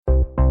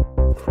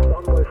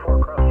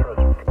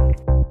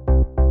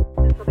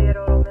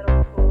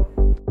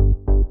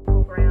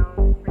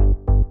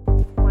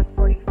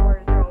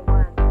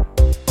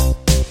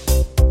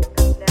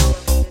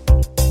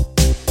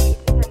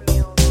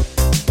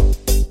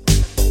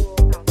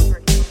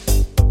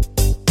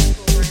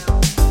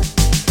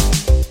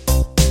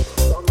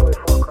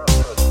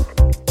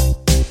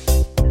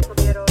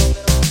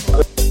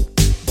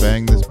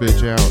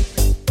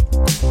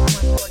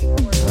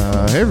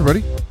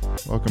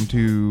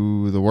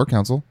to the War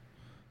Council,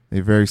 a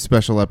very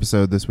special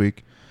episode this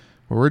week,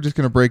 where we're just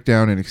going to break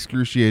down in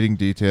excruciating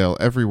detail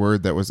every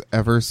word that was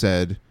ever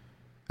said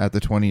at the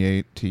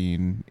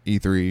 2018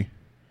 E3.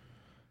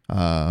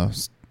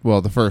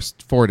 Well, the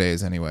first 4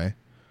 days anyway.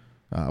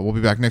 We'll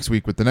be back next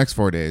week with the next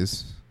 4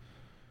 days.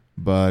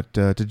 But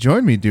to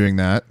join me doing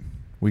that,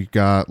 we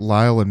got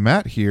Lyle and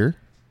Matt here.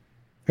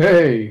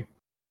 Hey.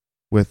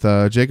 With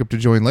Jacob to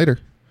join later.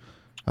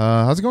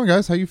 How's it going,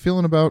 guys? How you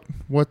feeling about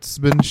what's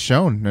been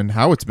shown and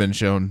how it's been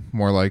shown,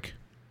 more like?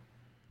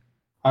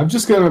 I've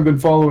just kind of been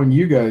following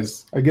you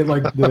guys. I get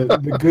like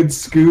the good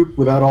scoop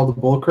without all the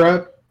bull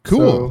crap. Cool.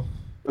 So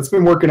that's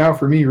been working out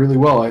for me really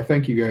well. I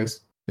thank you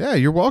guys. Yeah,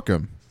 you're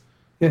welcome.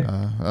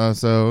 Yeah.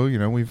 So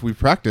we've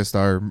practiced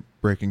our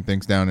breaking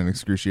things down in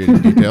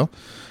excruciating detail.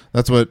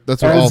 That's what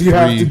As all you three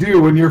have to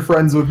do when you're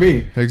friends with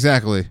me.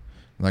 Exactly.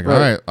 Like,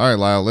 Right. all right,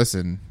 Lyle,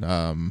 listen.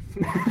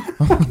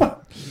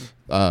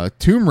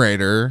 Tomb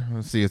Raider.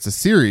 Let's see, it's a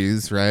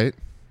series, right?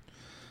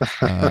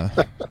 No,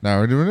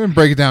 we're going to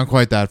break it down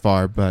quite that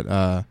far, but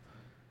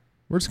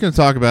we're just going to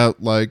talk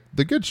about like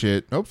the good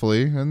shit,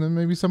 hopefully, and then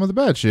maybe some of the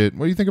bad shit.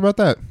 What do you think about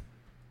that?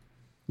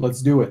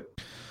 Let's do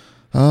it.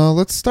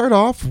 Let's start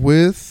off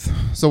with,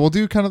 so we'll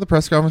do kind of the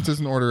press conferences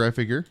in order, I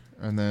figure,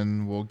 and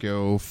then we'll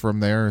go from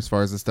there as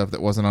far as the stuff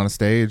that wasn't on a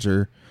stage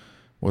or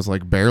was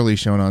like barely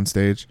shown on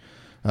stage.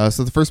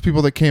 So the first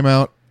people that came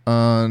out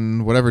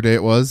on whatever day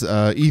it was,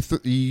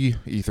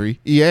 E3,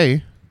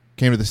 EA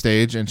came to the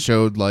stage and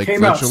showed like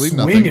virtually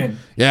nothing.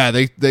 Yeah,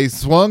 they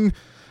swung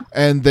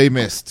and they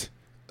missed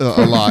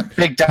a lot.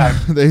 Big time.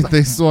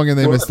 they swung and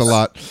they missed a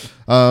lot.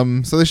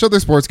 So they showed their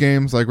sports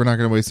games. Like, we're not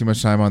going to waste too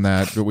much time on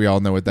that, but we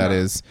all know what that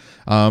is.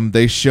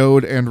 They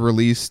showed and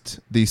released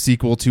the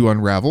sequel to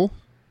Unravel,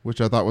 which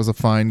I thought was a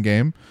fine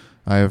game.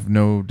 I have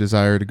no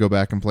desire to go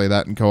back and play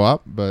that in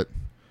co-op, but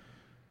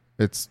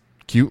it's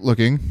cute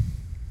looking,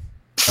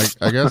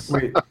 I guess.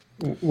 Wait,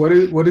 what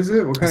is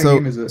it? What kind of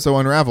game is it? So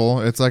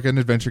Unravel, it's like an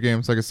adventure game.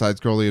 It's like a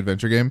side-scrolling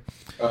adventure game.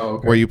 Oh,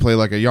 okay. Where you play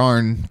like a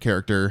yarn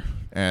character,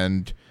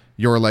 and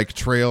your like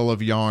trail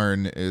of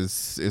yarn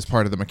is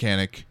part of the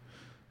mechanic.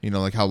 You know,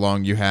 like how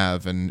long you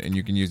have, and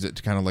you can use it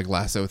to kind of like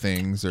lasso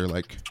things or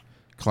like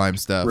climb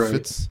stuff.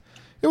 Right.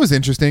 It was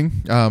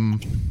interesting.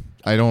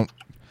 I don't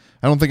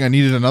think I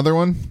needed another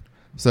one,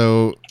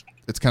 so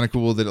it's kind of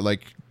cool that it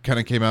like kind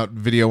of came out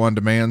video on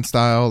demand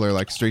style or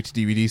like straight to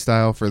DVD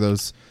style for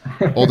those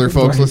older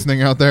folks Right.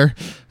 listening out there.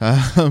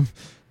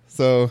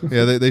 So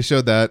yeah, they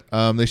showed that.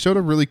 They showed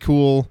a really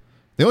cool.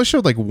 They only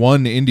showed like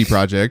one indie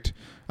project,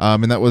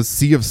 and that was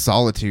Sea of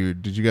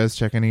Solitude. Did you guys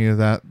check any of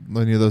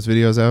those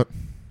videos out?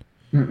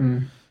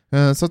 Mm-mm.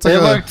 So it's like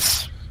It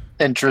looked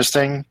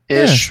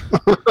interesting-ish.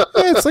 Yeah,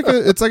 it's like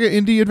an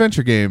indie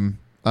adventure game.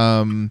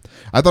 I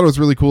thought it was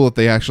really cool that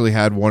they actually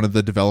had one of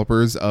the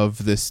developers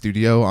of this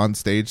studio on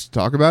stage to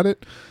talk about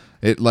it.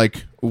 It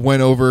like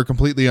went over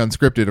completely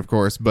unscripted, of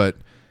course, but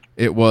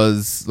it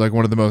was like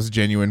one of the most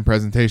genuine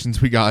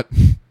presentations we got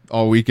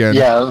all weekend.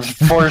 Yeah,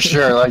 for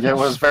sure. Like, it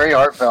was very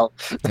heartfelt.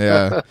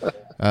 Yeah.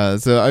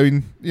 So I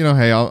mean,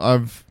 hey,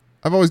 I've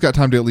always got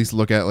time to at least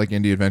look at like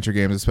indie adventure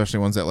games, especially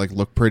ones that like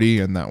look pretty,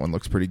 and that one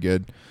looks pretty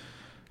good.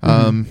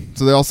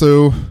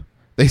 So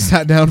they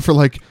sat down for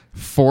like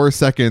 4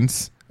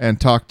 seconds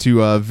and talked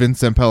to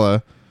Vince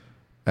Zampella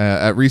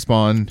at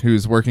Respawn,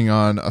 who's working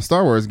on a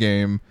Star Wars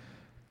game,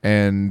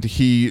 and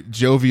he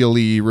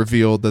jovially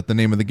revealed that the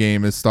name of the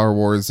game is Star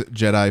Wars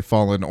Jedi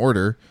Fallen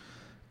Order,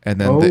 and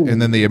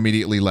then they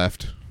immediately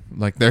left.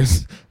 Like,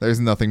 there's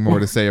nothing more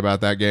to say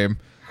about that game.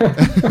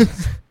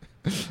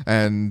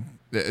 And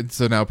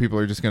so now people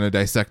are just going to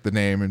dissect the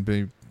name and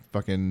be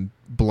fucking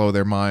blow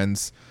their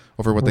minds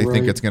over what they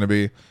think it's going to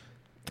be.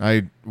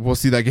 We'll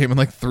see that game in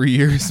like 3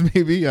 years,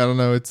 maybe. I don't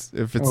know.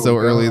 If it's so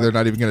early, they're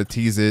not even going to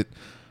tease it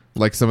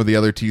like some of the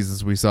other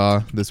teases we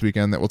saw this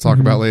weekend that we'll talk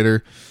about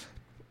later.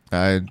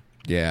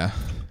 Yeah.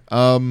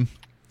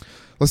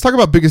 Let's talk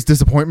about biggest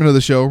disappointment of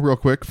the show real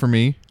quick for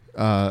me.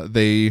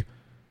 They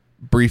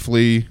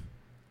briefly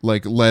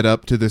like led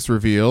up to this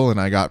reveal, and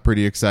I got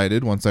pretty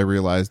excited once I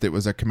realized it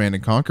was a Command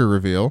and Conquer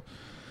reveal.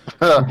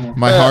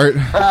 My heart,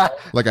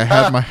 like I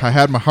had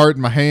my heart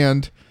in my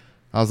hand.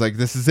 I was like,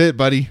 "This is it,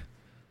 buddy.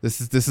 This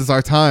is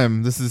our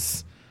time.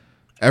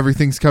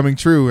 Everything's coming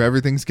true.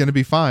 Everything's gonna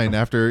be fine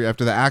after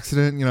the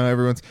accident.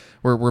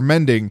 We're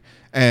mending."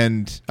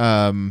 And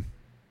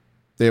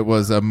it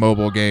was a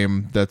mobile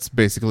game that's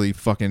basically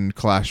fucking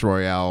Clash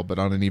Royale, but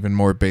on an even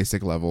more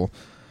basic level.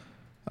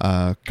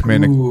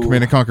 Command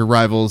and Conquer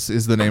Rivals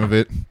is the name of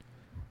it.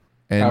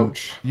 And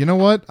Ouch. You know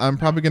what? I'm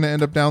probably gonna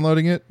end up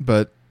downloading it,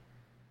 but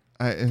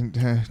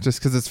just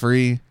because it's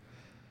free.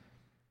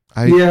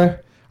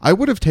 I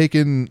would have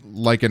taken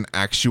like an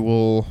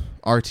actual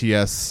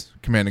RTS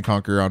Command and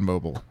Conquer on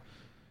mobile.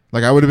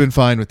 Like, I would have been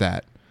fine with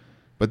that.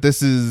 But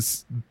this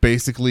is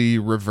basically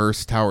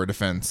reverse tower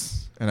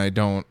defense, and I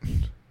don't.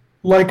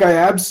 Like, I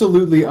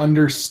absolutely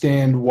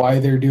understand why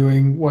they're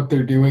doing what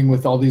they're doing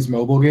with all these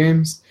mobile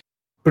games,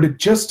 but it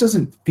just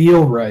doesn't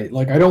feel right.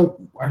 Like, I don't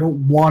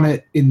want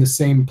it in the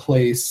same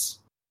place.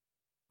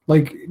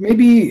 Like,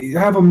 maybe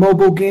have a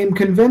mobile game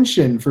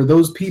convention for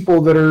those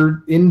people that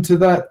are into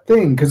that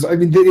thing. Because, I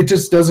mean, it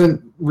just doesn't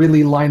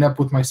really line up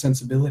with my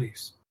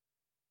sensibilities.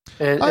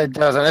 It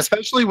doesn't,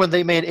 especially when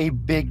they made a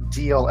big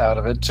deal out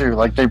of it, too.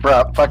 Like, they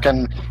brought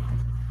fucking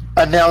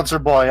Announcer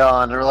Boy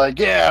on. They're like,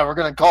 yeah, we're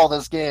going to call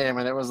this game.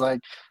 And it was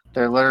like,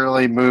 they're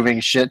literally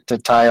moving shit to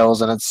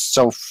tiles, and it's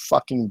so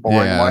fucking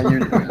boring. Yeah. Why are you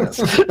doing this?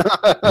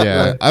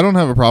 Yeah, I don't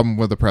have a problem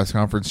with a press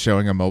conference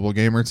showing a mobile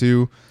game or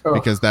two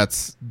because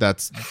that's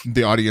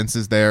the audience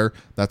is there.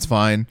 That's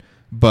fine.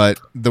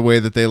 But the way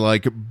that they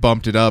like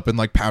bumped it up and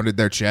like pounded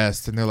their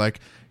chest and they're like,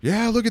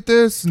 yeah, look at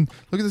this and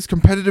look at this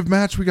competitive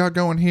match we got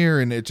going here,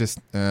 and it just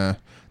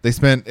they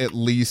spent at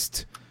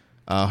least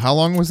how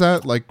long was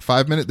that? Like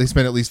 5 minutes? They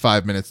spent at least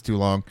 5 minutes too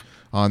long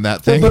on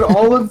that thing. But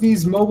all of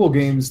these mobile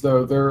games,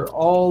 though, they're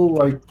all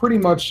like pretty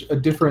much a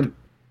different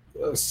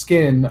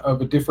skin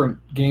of a different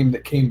game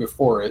that came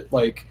before it.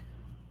 Like,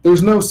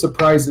 there's no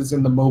surprises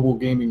in the mobile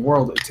gaming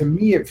world. To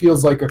me, it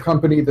feels like a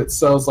company that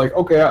sells, like,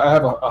 okay, I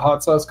have a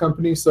hot sauce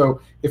company,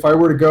 so if I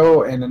were to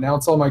go and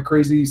announce all my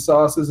crazy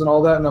sauces and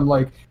all that, and I'm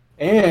like,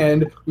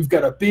 and we've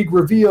got a big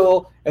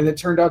reveal, and it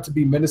turned out to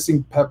be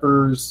Menacing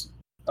Pepper's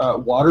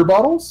water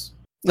bottles.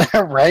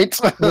 Right?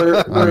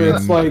 where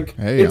it's like,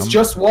 hey, it's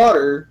just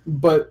water,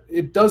 but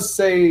it does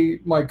say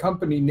my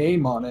company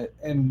name on it,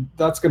 and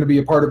that's going to be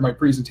a part of my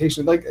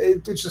presentation. Like,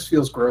 it just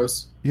feels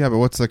gross. Yeah, but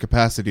what's the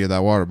capacity of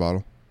that water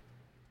bottle?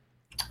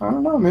 I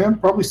don't know, man.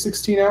 Probably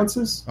 16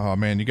 ounces. Oh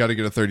man, you got to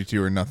get a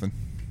 32 or nothing.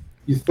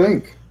 You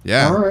think?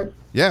 Yeah. All right.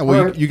 Yeah,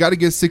 well, All right. you got to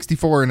get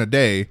 64 in a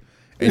day,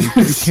 and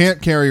you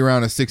can't carry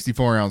around a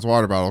 64-ounce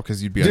water bottle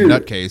because you'd be a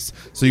nutcase.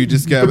 So you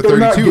just get a But they're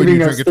not 32 and you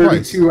giving us drink it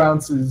twice. 32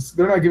 ounces.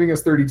 They're not giving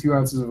us 32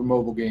 ounces of a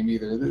mobile game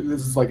either.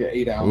 This is like an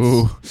 8 ounce.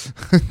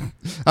 Ooh.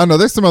 I don't know.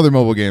 There's some other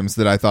mobile games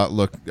that I thought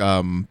looked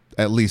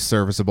at least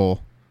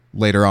serviceable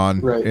later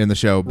on in the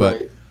show,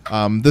 but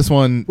this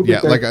one, We'll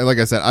yeah, get there. like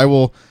I said, I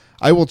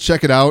will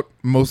check it out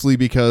mostly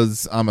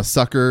because I'm a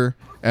sucker,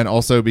 and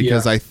also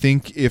because I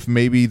think if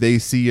maybe they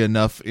see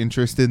enough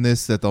interest in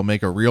this that they'll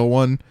make a real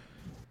one.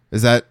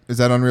 Is that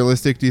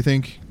unrealistic, do you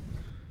think?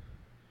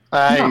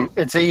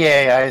 It's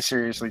EA. I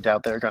seriously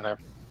doubt they're gonna.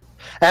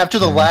 After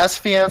the last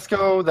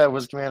fiasco that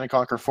was Command &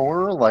 Conquer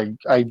 4, like,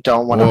 I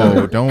don't want to know.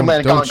 Whoa, don't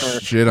Conquer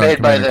shit on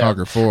made by Command & them.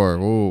 Conquer 4.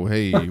 Whoa,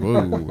 hey,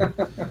 whoa.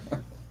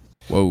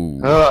 Whoa.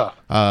 Ugh.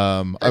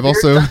 I've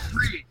also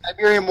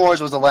Iberian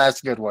Wars was the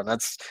last good one.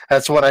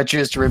 That's what I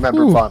choose to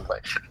remember fondly.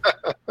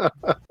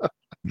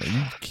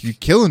 You're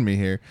killing me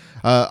here.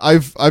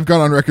 I've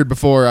gone on record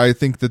before. I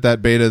think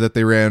that beta that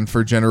they ran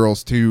for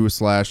Generals 2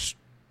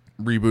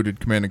 / rebooted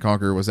Command &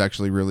 Conquer was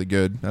actually really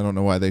good. I don't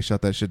know why they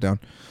shut that shit down,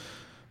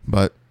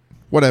 but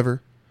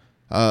whatever.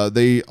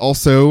 They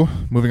also,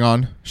 moving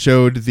on,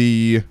 showed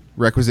the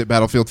requisite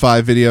Battlefield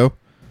 5 video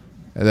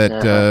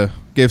that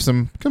gave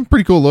some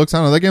pretty cool looks. I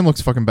don't know. That game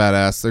looks fucking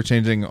badass. They're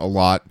changing a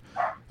lot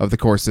of the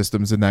core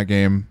systems in that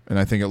game, and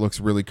I think it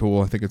looks really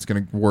cool. I think it's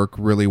going to work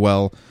really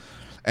well.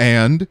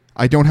 And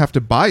I don't have to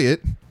buy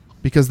it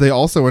because they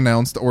also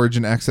announced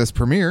Origin Access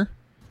Premier,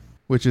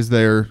 which is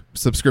their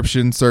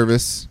subscription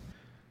service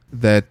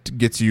that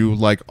gets you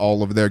like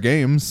all of their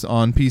games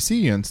on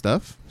PC and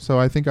stuff. So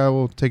I think I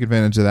will take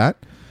advantage of that.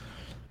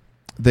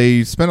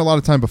 They spent a lot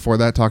of time before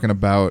that talking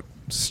about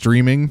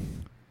streaming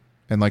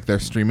and like their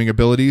streaming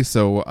ability.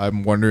 So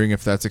I'm wondering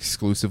if that's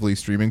exclusively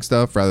streaming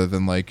stuff rather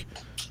than like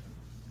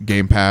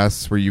Game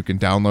Pass where you can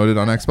download it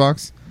on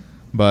Xbox.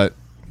 But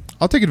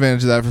I'll take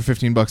advantage of that for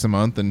 $15 a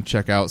month and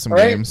check out some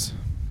games.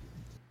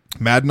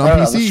 Madden on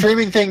PC. The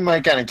streaming thing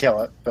might kind of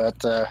kill it, but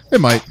it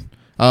might.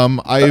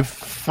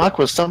 Fuck,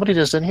 was somebody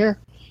just in here?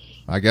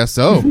 I guess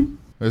so.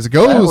 There's a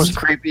ghost. That was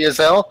creepy as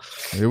hell.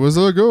 It was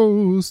a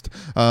ghost.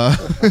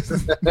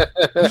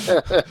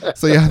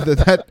 So yeah,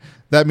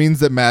 that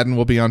means that Madden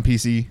will be on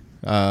PC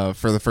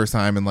for the first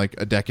time in like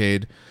a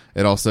decade.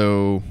 It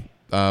also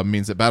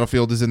means that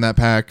Battlefield is in that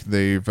pack.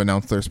 They've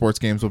announced their sports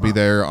games will be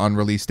there on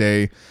release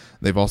day.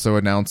 They've also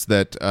announced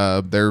that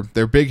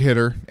their big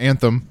hitter,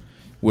 Anthem,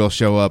 will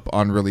show up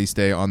on release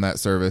day on that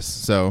service.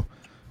 So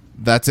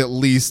that's at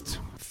least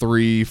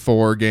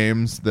 3-4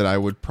 games that I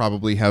would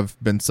probably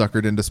have been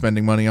suckered into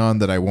spending money on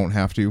that I won't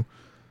have to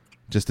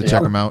just to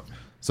check them out.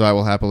 So I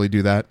will happily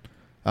do that.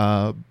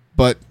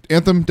 But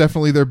Anthem,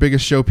 definitely their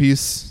biggest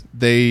showpiece.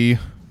 They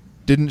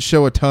didn't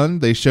show a ton.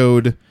 They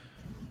showed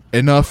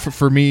enough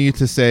for me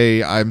to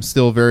say I'm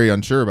still very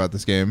unsure about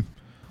this game.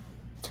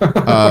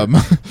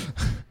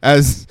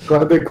 As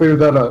glad they cleared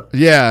that up.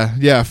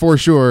 Yeah, for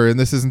sure. And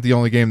this isn't the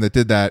only game that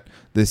did that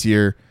this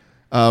year.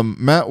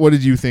 Matt, what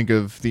did you think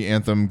of the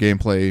Anthem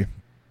gameplay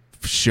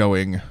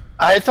showing?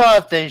 I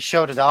thought they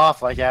showed it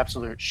off like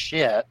absolute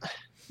shit,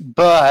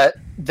 but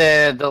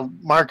the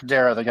Mark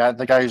Dara, the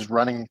guy who's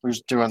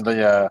doing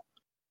the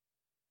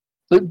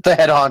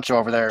head honcho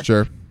over there,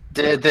 sure,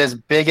 did this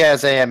big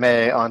ass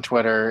AMA on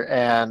Twitter,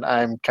 and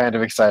I'm kind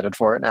of excited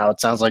for it now. It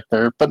sounds like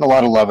they're putting a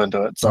lot of love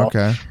into it. So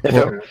okay.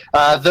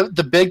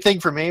 The big thing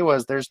for me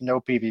was there's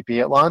no PvP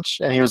at launch,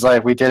 and he was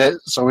like, we did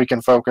it so we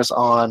can focus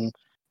on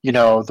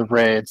the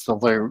raids, the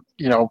loot,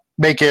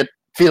 make it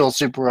feel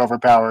super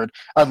overpowered,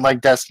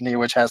 unlike Destiny,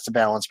 which has to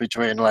balance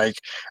between like,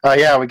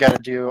 yeah, we got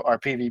to do our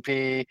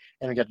PvP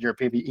and we got to do our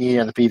PvE,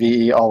 and the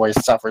PvE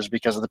always suffers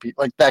because of the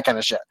like that kind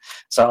of shit.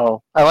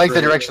 So I like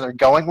the direction they're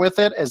going with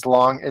it, as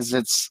long as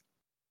it's.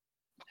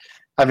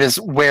 I'm just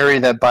wary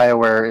that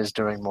BioWare is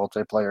doing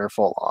multiplayer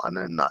full on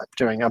and not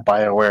doing a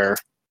BioWare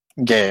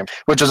game,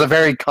 which is a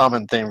very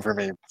common theme for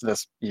me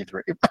this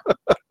E3.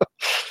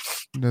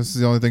 This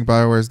is the only thing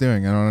BioWare is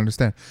doing. I don't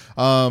understand.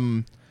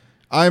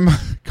 I'm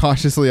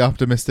cautiously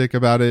optimistic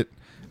about it.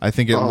 I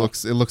think it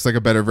looks like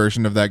a better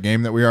version of that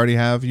game that we already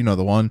have. You know,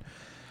 the one.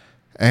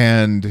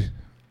 And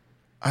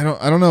I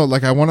don't know.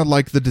 Like, I want to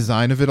like the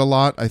design of it a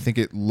lot. I think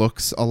it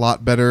looks a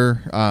lot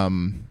better,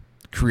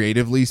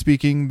 creatively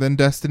speaking, than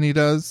Destiny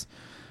does.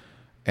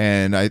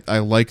 And I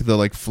like the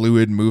like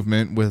fluid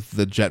movement with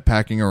the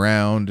jetpacking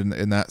around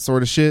and that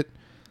sort of shit.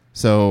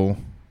 So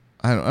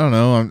I don't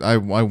know. I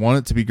want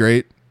it to be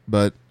great,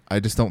 but I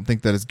just don't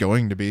think that it's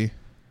going to be.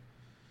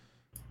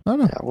 I don't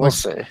know. Yeah, we'll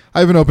see. I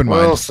have an open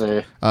mind. We'll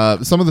see.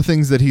 Some of the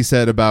things that he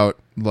said about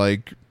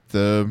like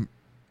the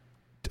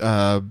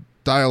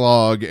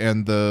dialogue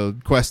and the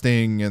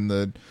questing and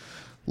the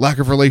lack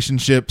of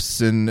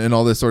relationships and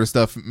all this sort of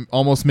stuff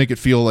almost make it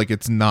feel like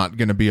it's not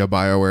going to be a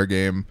BioWare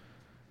game.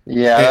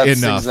 Yeah,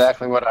 that's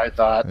exactly what I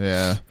thought.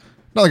 Yeah.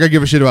 Not like I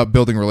give a shit about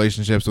building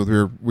relationships with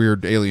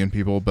weird alien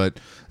people, but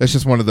it's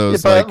just one of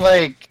those. Yeah, but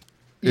like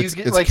you it's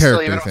get like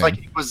still, even with like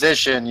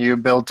Inquisition, you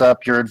built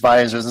up your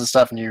advisors and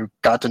stuff, and you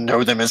got to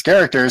know them as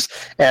characters.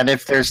 And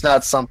if there's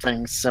not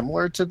something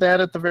similar to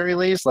that at the very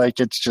least, like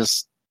it's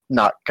just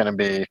not going to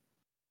be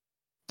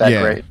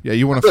that great. Yeah,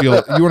 you want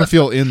to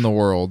feel in the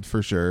world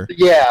for sure.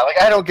 Yeah, like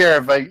I don't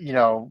care if I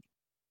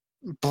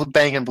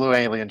banging blue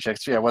alien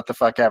chicks, yeah, what the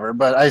fuck ever.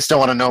 But I still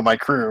want to know my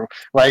crew.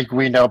 Like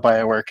we know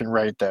BioWare can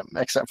write them,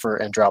 except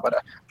for Andromeda,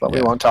 but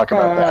we won't talk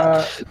about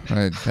that.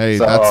 Right. Hey,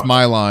 that's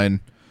my line.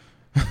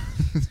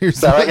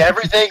 So like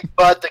everything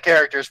but the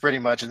characters, pretty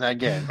much in that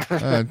game.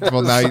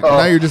 Well,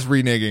 now you're just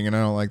reneging, and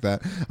I don't like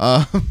that.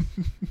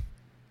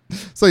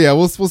 So yeah,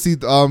 we'll see.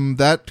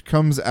 That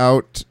comes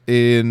out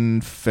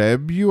in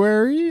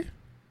February.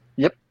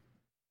 Yep,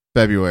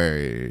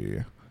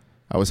 February.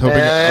 I was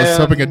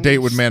hoping a date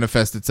would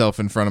manifest itself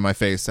in front of my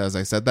face as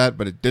I said that,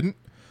 but it didn't.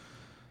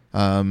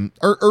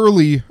 Or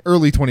early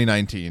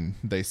 2019,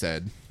 they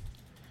said,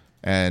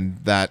 and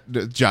that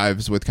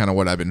jives with kind of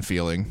what I've been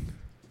feeling.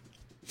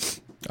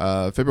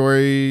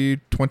 February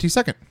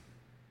 22nd.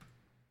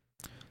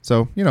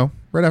 So,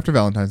 right after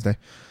Valentine's Day.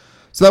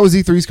 So that was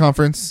E3's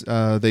conference.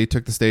 They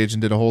took the stage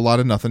and did a whole lot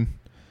of nothing.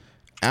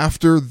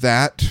 After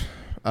that,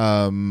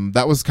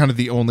 that was kind of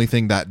the only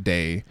thing that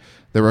day.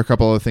 There were a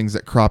couple of things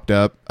that cropped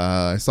up.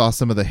 I saw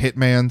some of the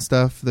Hitman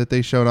stuff that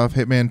they showed off.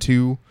 Hitman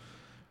 2.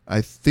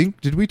 I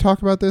think, did we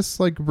talk about this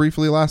like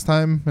briefly last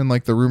time and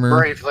like the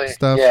rumor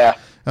stuff? Yeah.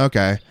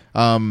 Okay.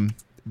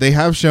 They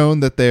have shown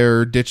that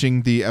they're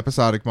ditching the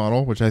episodic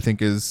model, which I think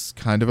is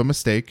kind of a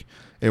mistake.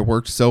 It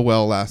worked so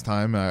well last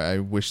time. I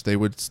wish they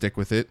would stick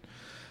with it.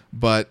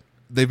 But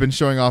they've been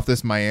showing off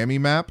this Miami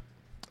map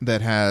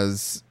that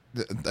has,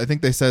 I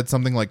think they said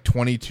something like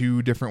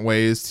 22 different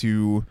ways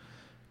to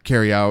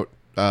carry out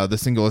the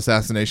single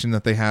assassination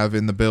that they have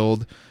in the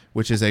build,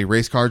 which is a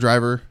race car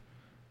driver.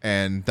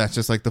 And that's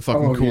just like the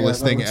fucking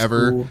coolest thing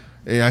ever. Cool.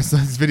 Yeah, I saw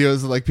these videos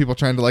of like people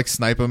trying to like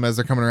snipe them as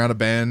they're coming around a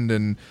bend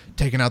and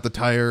taking out the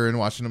tire and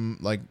watching them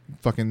like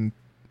fucking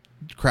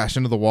crash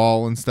into the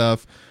wall and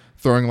stuff,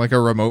 throwing like a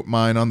remote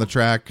mine on the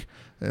track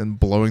and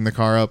blowing the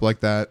car up like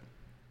that.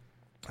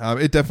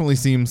 It definitely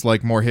seems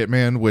like more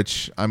Hitman,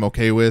 which I'm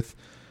okay with.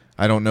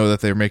 I don't know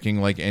that they're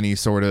making like any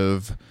sort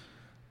of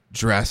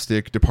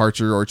drastic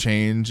departure or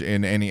change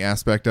in any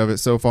aspect of it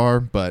so far,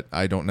 but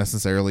I don't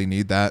necessarily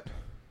need that.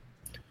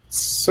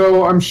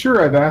 So I'm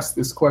sure I've asked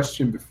this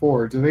question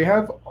before. Do they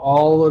have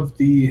all of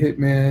the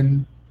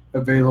Hitman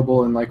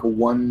available in like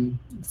one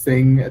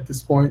thing at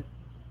this point?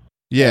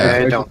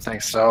 Yeah, I don't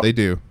think so. They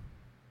do.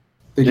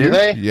 Do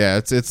they? Yeah,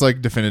 it's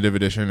like definitive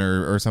edition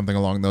or something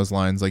along those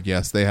lines. Like,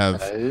 yes, they have.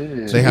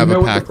 They have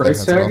a pack. What the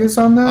price tag is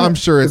on that? I'm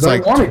sure it's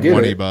like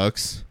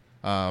 $20.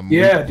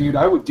 Yeah, dude,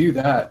 I would do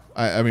that.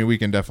 I mean, we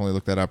can definitely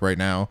look that up right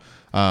now.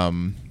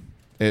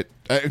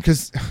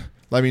 Because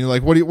I mean,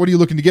 like, what are you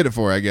looking to get it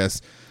for? I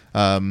guess.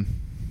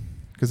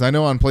 Because I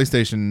know on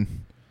PlayStation,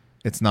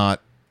 it's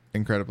not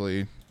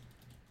incredibly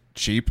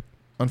cheap,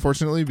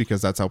 unfortunately,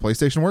 because that's how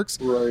PlayStation works.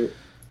 Right.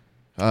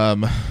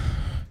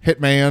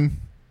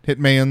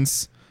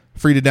 Hitman's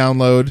free to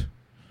download,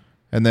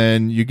 and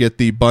then you get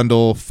the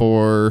bundle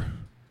for.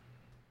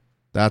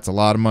 That's a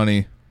lot of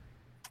money.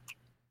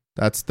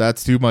 That's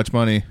too much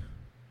money.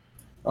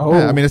 Oh,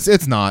 yeah, I mean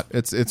it's not.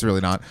 It's really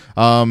not.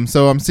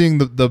 So I'm seeing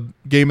the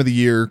Game of the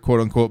Year quote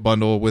unquote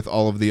bundle with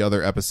all of the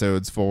other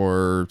episodes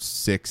for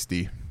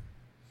 $60.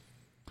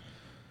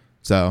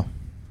 So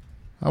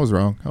I was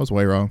wrong. I was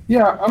way wrong.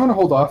 Yeah, I'm gonna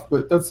hold off,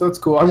 but that's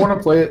cool. I want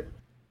to play it,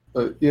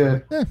 but yeah.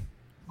 I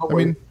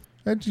mean,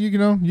 you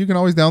can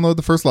always download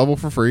the first level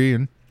for free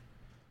and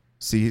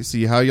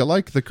see how you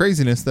like the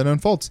craziness that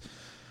unfolds.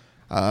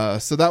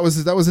 So that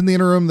was in the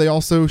interim. They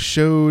also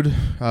showed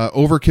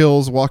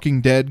Overkill's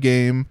Walking Dead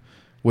game,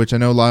 which I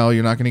know, Lyle,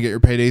 you're not going to get your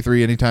Payday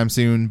 3 anytime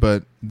soon,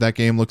 but that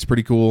game looks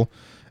pretty cool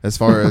as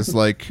far as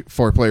like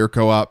 4-player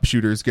co-op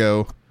shooters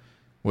go,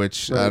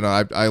 which Right. I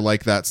don't know, I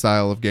like that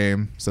style of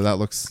game. So that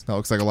looks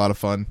like a lot of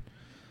fun.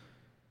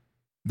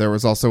 There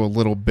was also a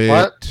little bit,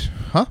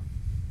 What?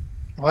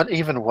 What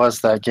even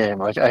was that game?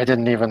 Like, I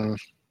didn't even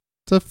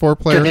It's a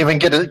 4-player. couldn't even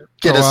get a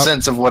co-op.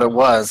 sense of what it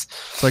was.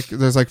 It's like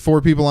there's like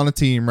 4 people on a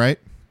team, right?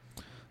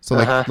 So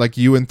like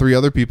you and 3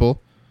 other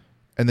people,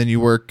 and then you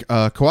work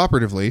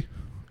cooperatively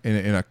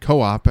in a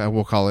co-op,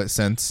 we'll call it,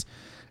 sense,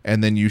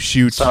 and then you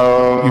shoot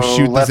So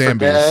the Left 4 zombies.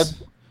 Dead?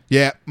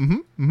 Yeah.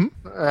 Mm-hmm.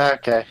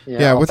 Okay.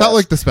 Yeah, I'll without pass.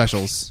 like the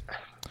specials.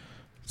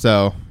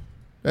 So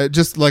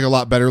just like a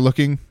lot better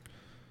looking,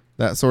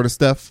 that sort of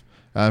stuff.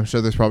 I'm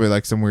sure there's probably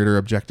like some weirder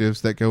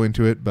objectives that go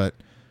into it, but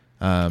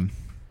comes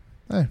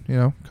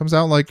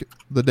out like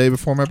the day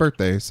before my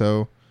birthday,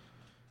 so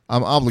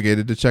I'm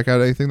obligated to check out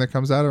anything that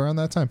comes out around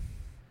that time.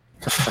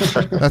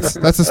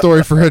 That's a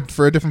story for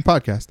a different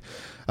podcast.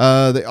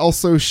 They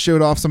also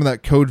showed off some of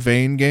that Code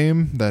Vein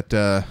game,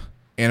 that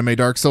anime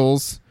Dark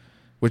Souls,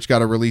 which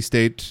got a release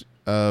date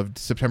of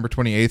September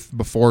 28th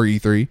before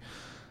E3.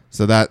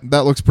 So that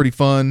looks pretty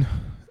fun.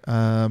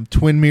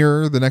 Twin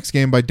Mirror, the next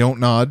game by Don't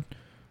Nod,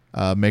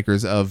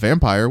 makers of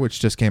Vampire, which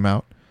just came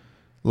out.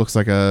 Looks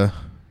like a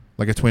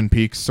Twin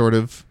Peaks sort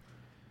of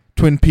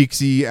Twin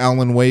Peaksy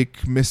Alan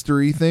Wake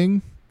mystery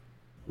thing.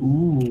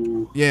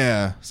 Ooh.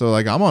 Yeah, so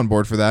like I'm on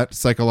board for that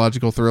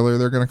psychological thriller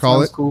they're gonna call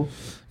Sounds it. cool.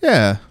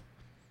 Yeah,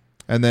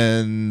 and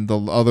then the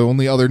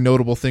only other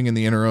notable thing in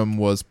the interim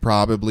was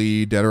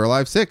probably Dead or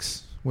Alive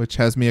 6, which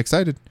has me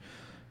excited.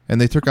 And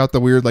they took out the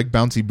weird like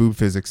bouncy boob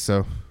physics,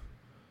 so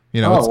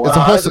it's a I was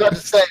wholesome, about to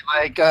say,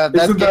 like, that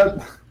Isn't game,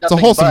 that? it's a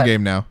wholesome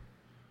game now.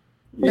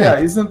 Yeah,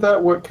 isn't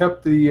that what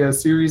kept the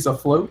series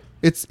afloat?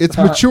 It's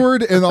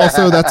matured, and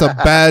also that's a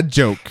bad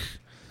joke.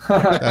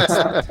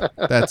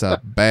 That's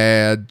a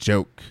bad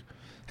joke.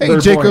 Hey, They're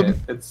Jacob, buoyant.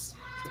 It's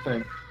a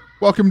thing.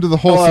 welcome to the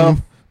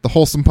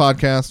wholesome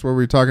podcast where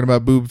we're talking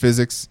about boob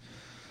physics.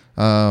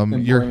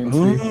 And You're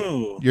buoyancy.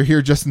 Ooh. you're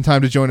here just in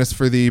time to join us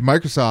for the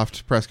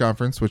Microsoft press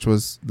conference, which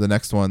was the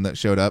next one that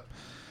showed up.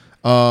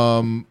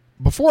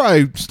 Before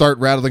I start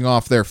rattling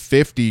off their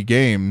 50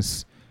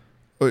 games,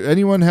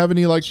 anyone have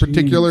any like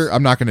particular? Jeez.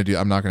 I'm not gonna do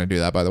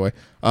that, by the way.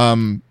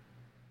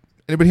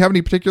 Anybody have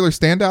any particular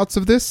standouts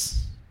of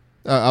this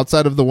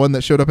outside of the one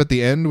that showed up at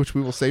the end, which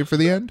we will save for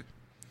the end?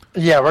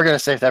 Yeah, we're gonna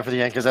save that for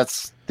the end because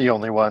that's the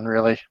only one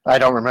really. I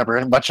don't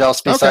remember much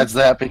else besides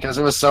that because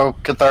it was so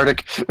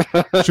cathartic.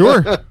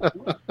 Sure.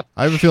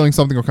 I have a feeling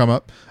something will come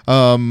up.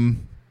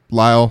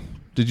 Lyle,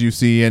 did you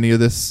see any of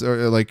this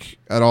like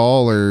at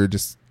all, or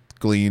just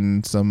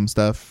glean some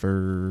stuff?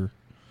 Or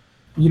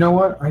You know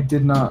what? I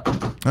did not.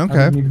 I okay,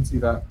 didn't even see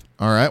that.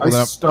 all right. I Well,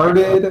 then,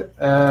 started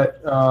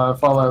at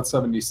Fallout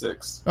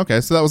 76. okay,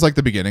 so that was like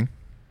the beginning,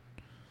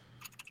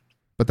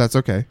 but that's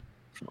okay.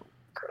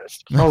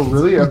 Christ. Oh,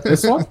 really?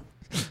 This one?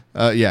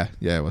 Yeah,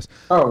 it was.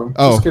 Oh,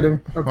 Oh. just kidding.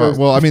 Okay.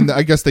 Well, I mean,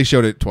 I guess they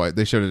showed it twice.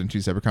 They showed it in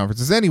 2 separate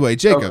conferences. Anyway,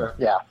 Jacob, Okay.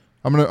 Yeah.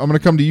 I'm gonna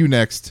come to you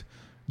next.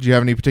 Do you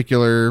have any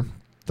particular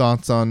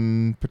thoughts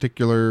on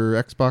particular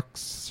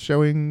Xbox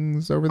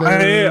showings over I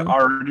there?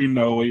 already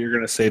know what you're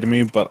gonna say to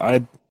me, but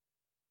I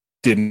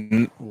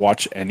didn't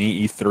watch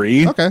any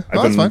E3. Okay, I've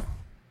that's been fine.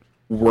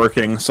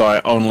 working, so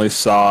I only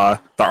saw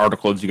the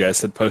articles you guys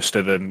had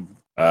posted and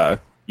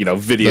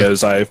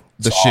videos I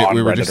The saw shit on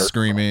we were Reddit just or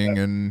screaming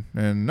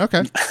and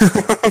okay,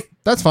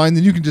 that's fine.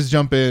 Then you can just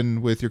jump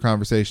in with your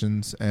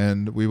conversations,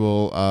 and we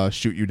will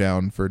shoot you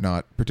down for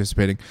not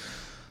participating.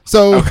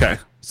 So okay.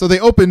 So they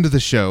opened the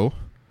show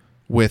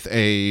with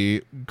a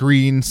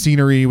green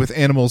scenery with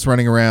animals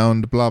running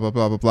around, blah, blah,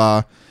 blah, blah,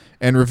 blah,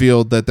 and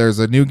revealed that there's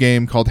a new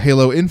game called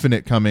Halo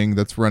Infinite coming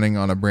that's running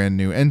on a brand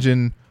new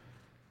engine.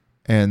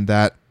 And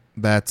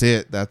that's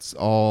it. That's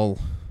all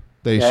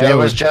they showed. It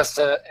was just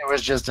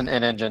an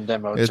in-engine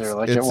demo It's, too.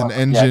 Like it's it an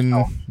wasn't- engine. yeah,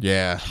 no.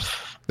 Yeah.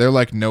 They're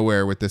like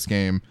nowhere with this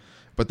game.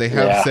 But they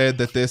have Yeah. said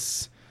that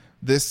this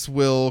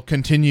will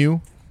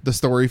continue the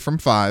story from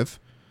 5.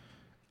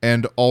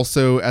 And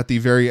also at the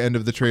very end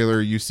of the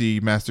trailer, you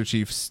see Master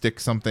Chief stick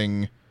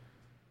something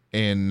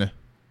in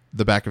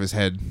the back of his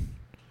head,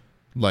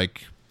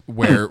 like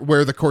where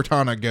the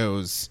Cortana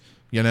goes,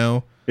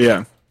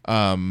 Yeah.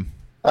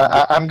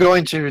 I'm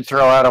going to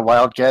throw out a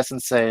wild guess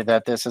and say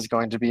that this is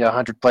going to be a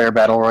 100-player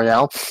battle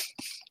royale.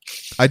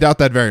 I doubt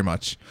that very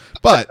much.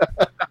 But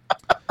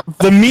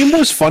The meme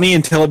was funny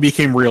until it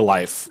became real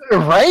life.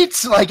 Right?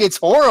 Like, it's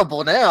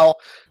horrible now.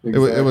 it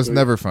was Exactly.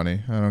 never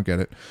funny. I don't get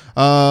it.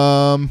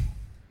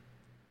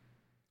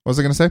 What was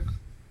I going to say?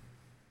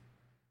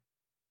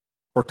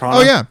 Cortana.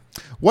 Oh yeah.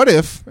 What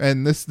if,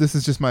 and this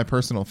is just my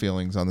personal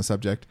feelings on the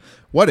subject.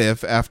 What if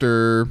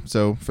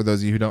so for those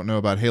of you who don't know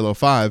about Halo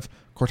 5,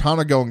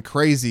 Cortana going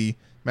crazy,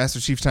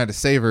 Master Chief's trying to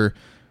save her.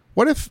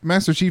 What if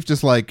Master Chief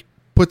just like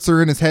puts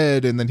her in his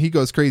head and then he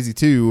goes crazy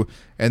too,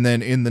 and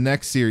then in the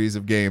next series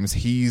of games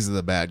he's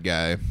the bad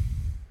guy?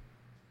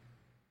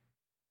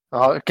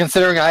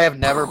 Considering I have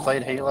never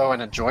played Halo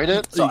and enjoyed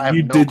it, so I have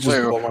You no did just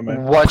clue blow my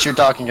mind. what you're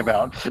talking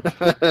about.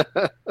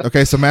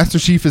 Okay, so Master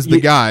Chief is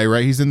the guy,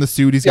 right? He's in the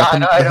suit. He's got Yeah,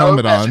 the I know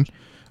helmet Master on.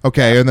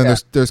 Okay, and then Yeah.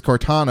 there's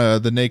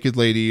Cortana, the naked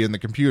lady in the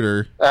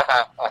computer.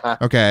 Uh-huh.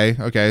 Okay.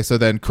 So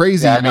then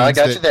crazy Yeah, no, I means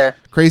got you that there.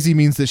 crazy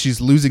means that she's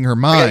losing her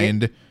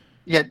mind.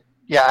 Yeah,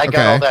 I got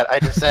Okay. all that. I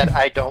just said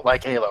I don't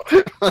like Halo.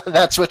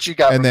 That's what you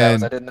got And from that.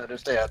 then- I didn't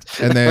understand.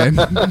 And then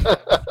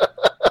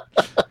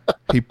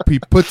he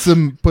puts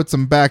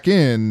him back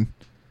in,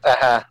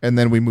 Uh-huh. and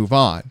then we move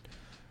on.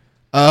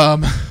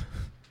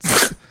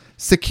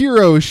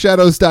 Sekiro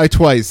Shadows Die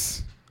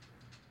Twice.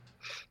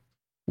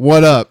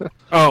 What up?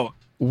 Oh,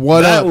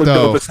 What that up looked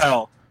though? dope as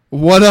hell.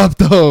 What up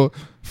though?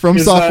 From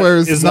Is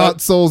Software's that- is not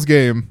that- Souls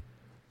game.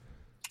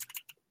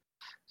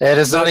 It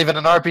is not even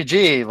an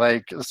RPG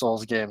like a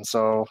Souls game,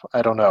 so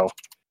I don't know.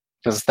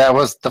 Because that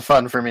was the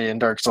fun for me in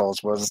Dark Souls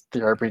was the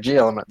RPG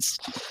elements.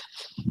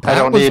 I That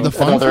don't was need the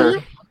fun for another.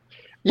 you?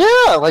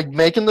 Yeah, like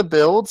making the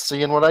build,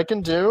 seeing what I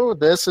can do.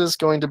 This is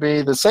going to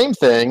be the same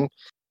thing,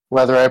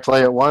 whether I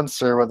play it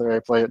once or whether I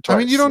play it twice. I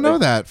mean, you don't know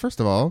that.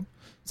 First of all,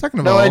 second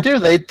of No, all, I do.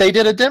 They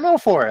did a demo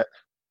for it.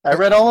 I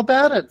read all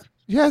about it.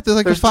 Yeah, they're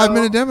like There's a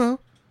 5-minute demo.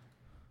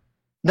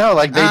 No,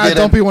 like they did.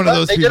 don't be one of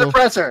those They people. did a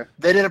presser.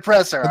 They did a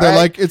presser. They're all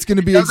right? like, it's going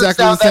to be It doesn't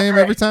exactly the sound that same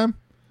great. every time.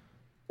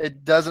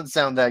 It doesn't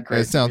sound that great.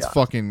 It sounds to be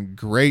fucking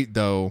great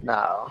though. honest.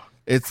 No.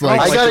 It's I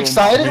like got the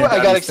excited. one I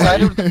got down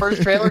excited with the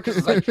first trailer because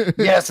it's like,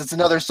 yes, it's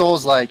another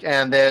Souls-like,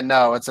 and then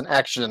no, it's an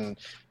action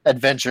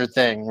adventure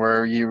thing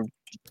where you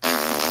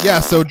yeah.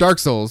 So Dark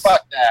Souls.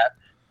 fuck that.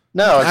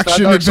 No, it's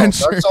Action not Dark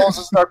Souls. adventure. Dark Souls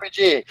is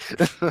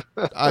an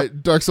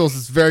RPG. Dark Souls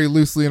is very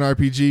loosely an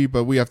RPG,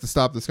 but we have to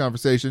stop this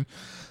conversation.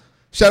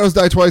 Shadows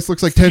Die Twice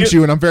looks like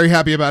Tenchu, and I'm very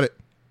happy about it.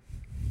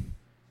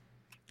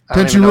 I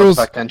don't Tenchu even know rules.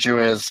 what the fuck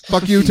Tenchu is.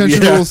 Fuck you,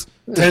 Tenchu Yeah. rules.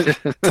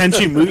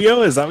 Tenchi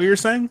Muyo, is that what you're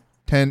saying?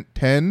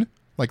 10,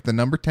 like the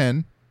number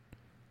 10.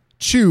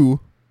 Chu,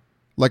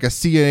 like a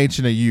C, an H,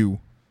 and a U.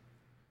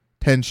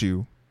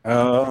 Tenchu.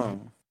 Oh.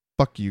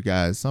 Fuck you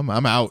guys. I'm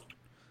out.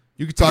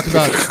 You can talk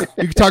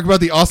about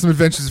the awesome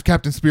adventures of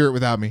Captain Spirit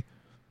without me.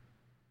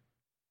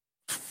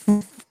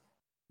 All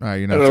right,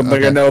 you I know. don't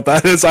think I know what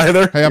that is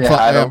either. Hey, I'm, Yeah,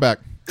 I I'm don't- back.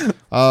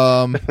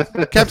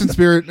 Captain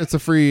Spirit, it's a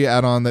free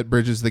add-on that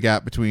bridges the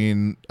gap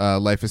between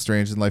Life is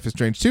Strange and Life is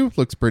Strange 2.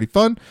 Looks pretty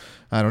fun.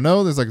 I don't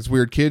know. There's like this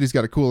weird kid. He's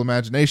got a cool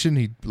imagination.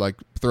 He like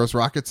throws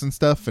rockets and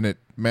stuff, and it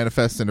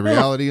manifests into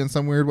reality in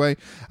some weird way.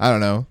 I don't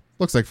know.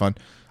 Looks like fun.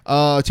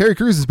 Terry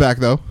Crews is back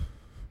though,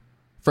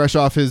 fresh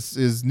off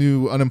his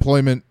new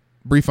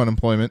brief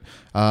unemployment.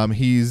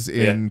 He's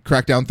in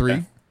Crackdown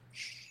 3,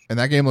 and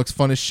that game looks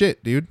fun as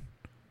shit, dude.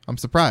 I'm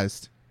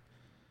surprised.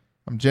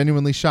 I'm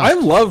genuinely shocked.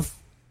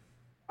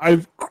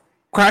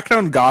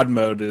 Crackdown God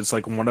mode is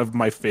like one of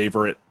my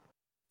favorite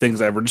things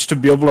ever. Just to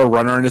be able to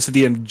run around a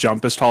city and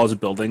jump as tall as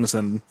buildings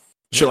and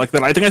shit like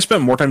that. I think I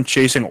spent more time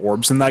chasing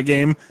orbs in that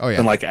game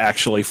than like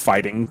actually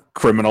fighting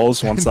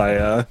criminals once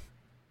I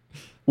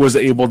was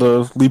able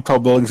to leap tall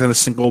buildings in a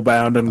single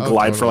bound and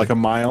glide for like a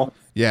mile.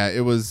 Yeah,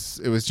 it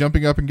was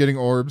jumping up and getting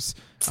orbs,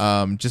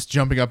 just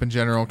jumping up in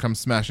general, come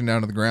smashing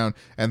down to the ground,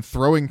 and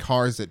throwing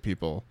cars at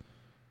people.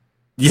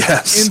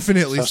 Yes.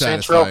 Infinitely So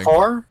Saints Row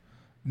satisfying.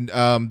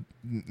 4?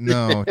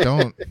 No,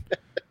 don't.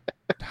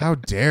 How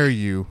dare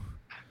you?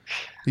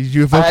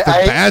 You evoked the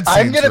bad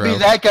I'm Saints going to Row. be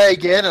that guy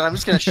again, and I'm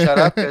just going to shut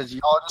up because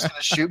y'all are just going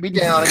to shoot me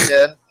down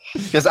again.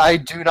 Because I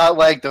do not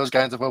like those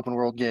kinds of open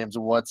world games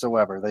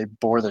whatsoever. They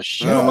bore the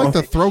shit. You don't like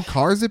to throw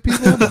cars at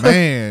people?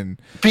 Man.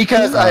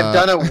 Because I've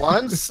done it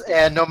once,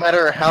 and no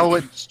matter how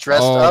it's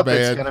dressed up, man.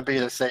 it's going to be be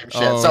the same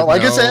shit. Oh, So,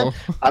 like I no. said,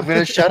 I'm going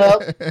to shut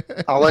up.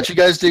 I'll let you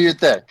guys do your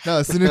thing. No,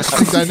 it's an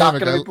interesting I'm not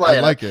dynamic. gonna be I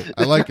playing like it.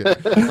 I like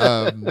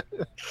it.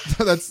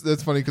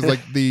 That's funny because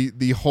like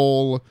the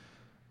whole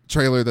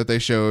trailer that they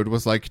showed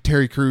was like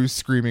Terry Crews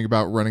screaming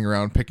about running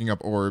around picking up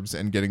orbs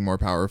and getting more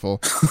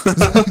powerful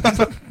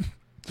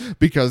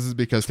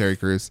because Terry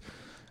Crews.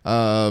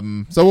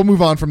 So we'll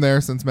move on from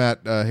there since Matt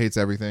hates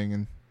everything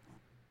and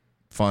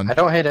fun. I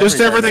don't hate Just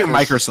everything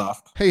because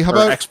Microsoft. Hey, how or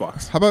about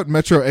Xbox? How about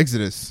Metro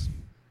Exodus?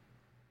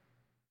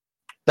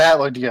 That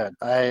looked good.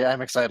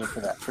 I'm excited for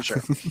that, for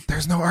sure.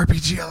 There's no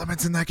RPG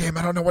elements in that game.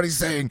 I don't know what he's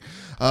saying.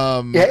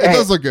 Yeah, it hey.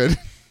 does look good.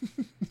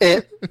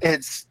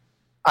 It's.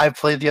 I've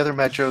played the other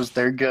Metros.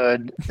 They're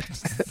good.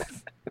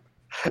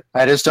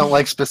 I just don't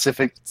like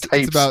specific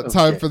types. It's about of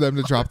time game. for them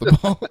to drop the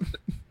ball.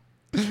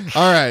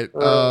 All right.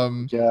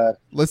 God.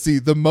 Let's see.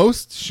 The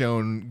most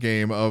shown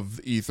game of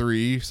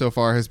E3 so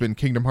far has been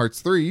Kingdom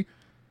Hearts 3.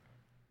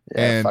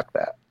 Yeah, and- fuck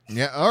that.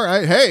 Yeah. All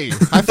right. Hey,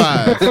 high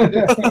five.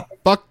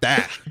 Fuck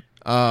that.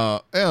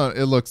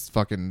 It looks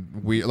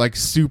fucking weird, like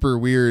super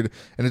weird,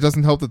 and it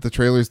doesn't help that the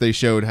trailers they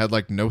showed had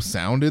like no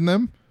sound in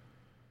them.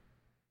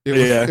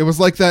 It was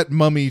like that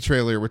Mummy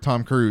trailer with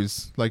Tom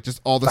Cruise, like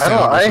just all the I don't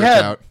sound know, was I ripped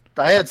had- out.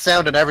 I had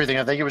sound and everything.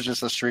 I think it was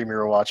just a stream you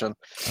were watching.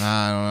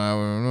 I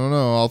don't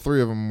know. All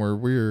three of them were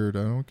weird.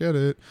 I don't get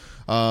it.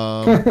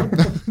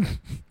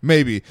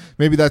 Maybe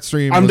that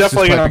stream. I'm was just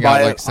definitely gonna piping out,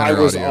 buy like, it. center I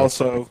was audio.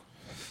 also.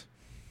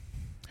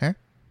 Huh?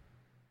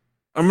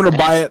 I'm gonna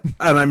buy it,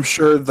 and I'm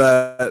sure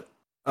that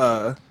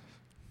I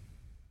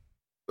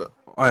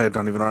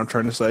don't even know what I'm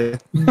trying to say.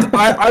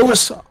 I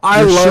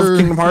love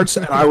Kingdom Hearts,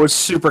 and I was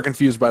super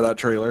confused by that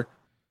trailer.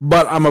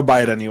 But I'm gonna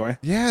buy it anyway.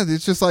 Yeah,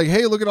 it's just like,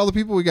 hey, look at all the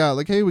people we got.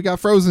 Like, hey, we got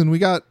Frozen, we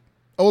got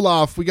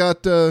Olaf, we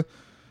got what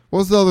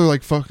was the other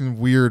like fucking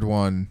weird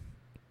one?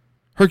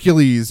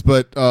 Hercules,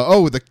 but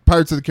the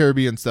Pirates of the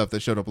Caribbean stuff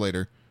that showed up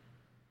later.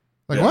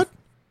 Like, what?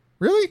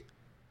 Really?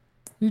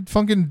 You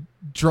fucking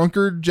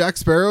drunkard Jack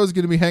Sparrow is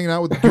gonna be hanging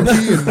out with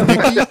Goofy and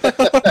Mickey?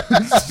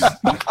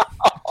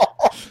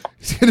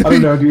 He's gonna be,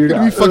 dude.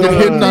 Gonna be fucking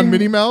hitting on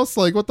Minnie Mouse?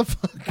 Like, what the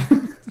fuck?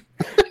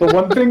 The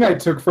one thing I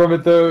took from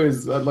it, though,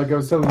 is like I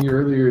was telling you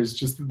earlier, is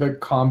just the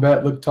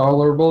combat looked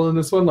tolerable in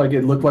this one. Like,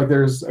 it looked like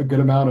there's a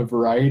good amount of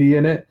variety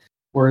in it,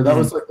 where that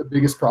was like the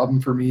biggest problem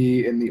for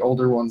me in the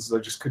older ones. I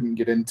just couldn't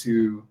get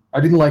into.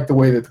 I didn't like the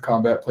way that the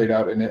combat played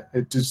out in it.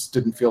 It just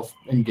didn't feel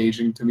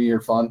engaging to me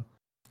or fun.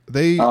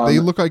 They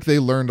look like they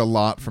learned a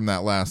lot from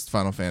that last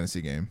Final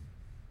Fantasy game.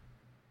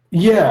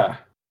 Yeah.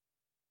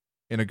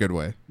 In a good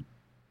way.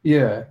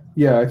 Yeah,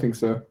 I think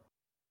so.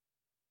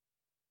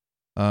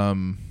 I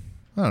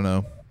don't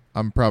know.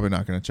 I'm probably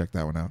not going to check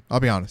that one out. I'll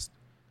be honest.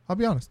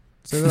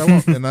 Say that I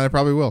won't, and I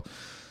probably will.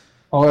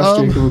 I'll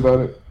ask Jacob about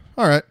it.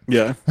 All right.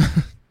 Yeah.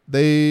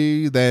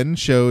 They then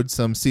showed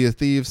some Sea of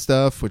Thieves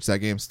stuff, which that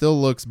game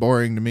still looks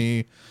boring to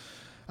me.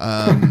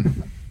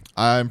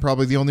 I'm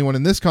probably the only one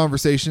in this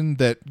conversation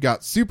that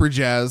got super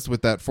jazzed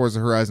with that Forza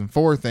Horizon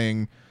 4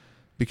 thing,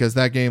 because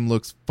that game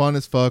looks fun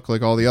as fuck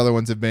like all the other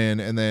ones have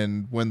been, and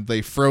then when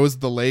they froze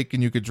the lake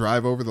and you could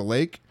drive over the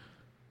lake,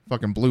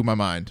 fucking blew my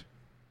mind.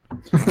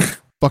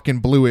 Fucking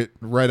blew it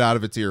right out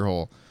of its ear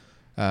hole.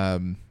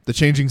 The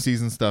changing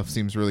season stuff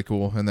seems really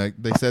cool, and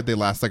they said they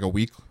last like a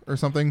week or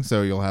something,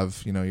 so you'll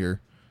have,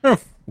 your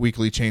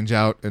weekly change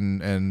out,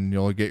 and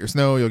you'll get your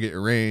snow, you'll get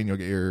your rain, you'll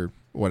get your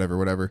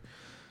whatever.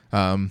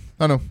 I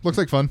don't know, looks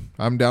like fun.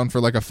 I'm down for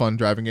like a fun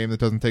driving game that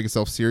doesn't take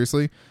itself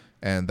seriously,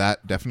 and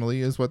that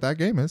definitely is what that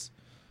game is.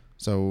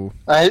 So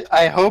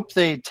I hope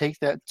they take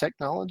that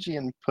technology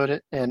and put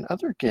it in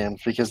other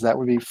games, because that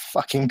would be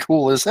fucking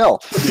cool as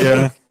hell.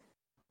 Yeah.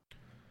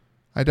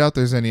 I doubt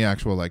there's any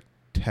actual like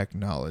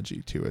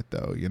technology to it,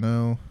 though.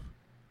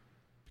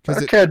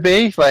 There could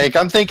be. Like,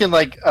 I'm thinking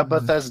like a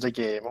Bethesda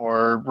game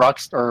or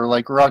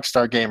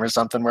Rockstar game or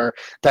something, where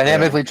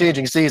dynamically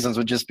changing seasons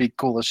would just be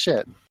cool as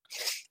shit.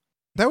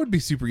 That would be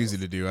super easy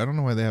to do. I don't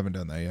know why they haven't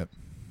done that yet.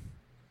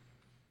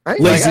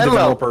 Right? Lazy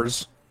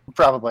developers.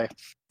 Probably.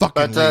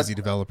 Fucking lazy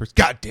developers.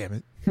 God damn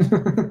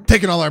it.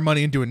 Taking all our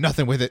money and doing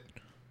nothing with it.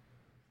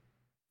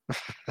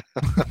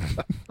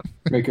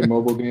 Making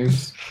mobile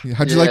games.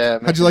 How'd you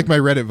like my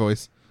Reddit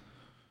voice?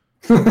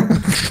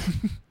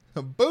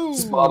 Boom.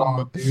 Spot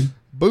on, dude.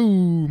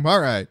 Boom. All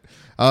right.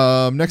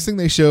 Next thing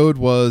they showed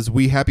was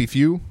We Happy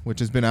Few, which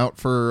has been out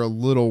for a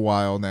little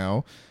while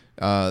now.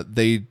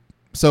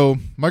 So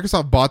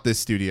Microsoft bought this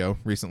studio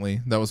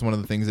recently. That was one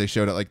of the things they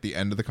showed at like the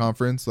end of the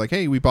conference. Like,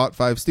 hey, we bought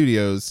 5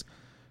 studios.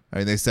 I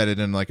mean, they said it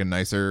in like a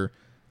nicer,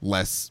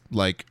 less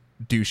like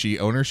douchey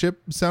ownership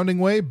sounding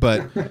way,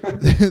 but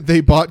they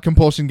bought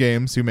Compulsion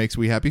Games, who makes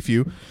We Happy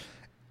Few.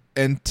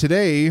 And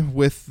today,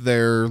 with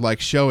their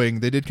like showing,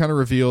 they did kind of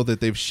reveal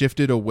that they've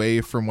shifted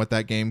away from what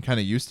that game kind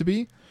of used to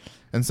be.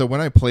 And so when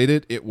I played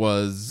it, it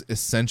was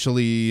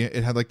essentially,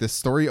 it had like this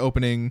story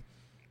opening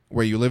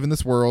where you live in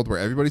this world where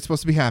everybody's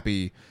supposed to be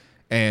happy.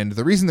 And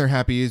the reason they're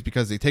happy is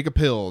because they take a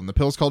pill, and the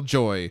pill's called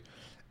joy.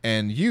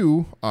 And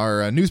you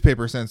are a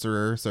newspaper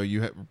censorer, so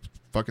you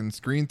fucking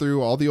screen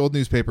through all the old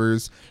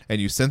newspapers, and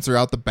you censor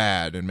out the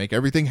bad and make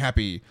everything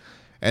happy.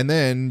 And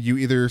then you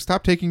either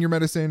stop taking your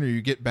medicine or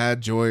you get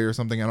bad joy or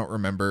something, I don't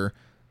remember.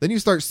 Then you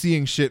start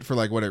seeing shit for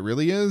like what it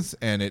really is,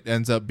 and it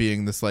ends up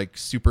being this like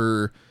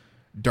super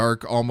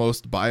dark,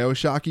 almost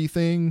BioShocky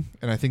thing.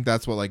 And I think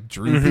that's what like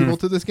drew people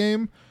to this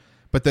game.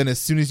 But then as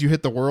soon as you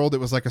hit the world, it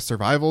was like a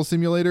survival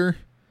simulator,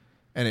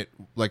 and it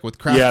like with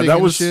crafting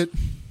and shit.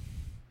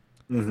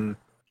 Mm-hmm.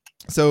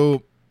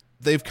 So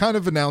they've kind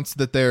of announced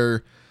that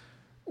they're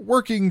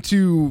working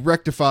to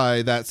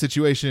rectify that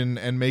situation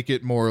and make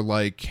it more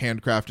like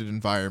handcrafted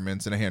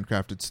environments and a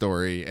handcrafted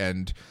story,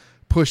 and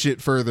push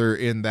it further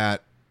in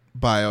that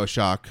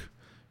BioShock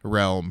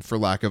realm, for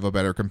lack of a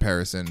better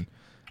comparison.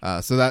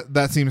 So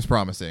that seems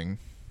promising.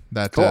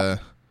 That cool.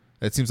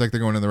 It seems like they're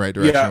going in the right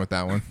direction with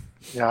that one.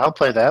 Yeah, I'll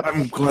play that.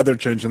 I'm glad they're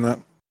changing that.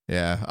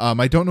 Yeah.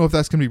 I don't know if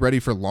that's going to be ready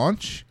for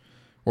launch,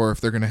 or if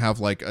they're going to have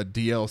like a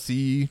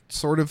DLC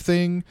sort of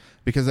thing,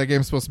 because that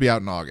game's supposed to be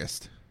out in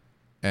August.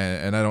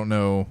 And I don't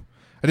know.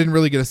 I didn't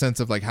really get a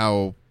sense of like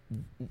how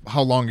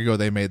long ago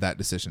they made that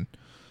decision.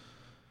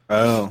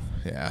 Oh.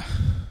 Yeah.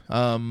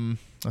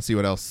 Let's see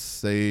what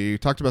else. They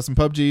talked about some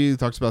PUBG. They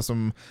talked about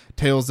some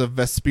Tales of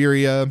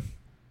Vesperia.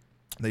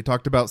 They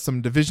talked about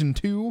some Division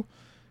 2,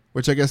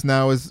 which I guess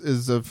now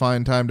is a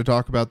fine time to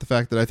talk about the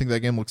fact that I think that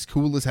game looks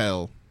cool as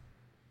hell.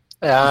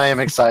 Yeah, I am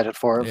excited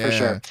for it, for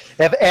sure.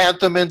 If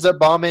Anthem ends up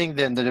bombing,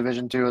 then the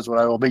Division 2 is what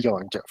I will be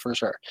going to, for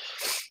sure.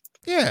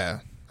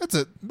 Yeah,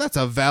 that's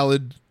a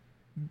valid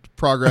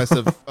progress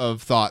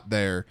of thought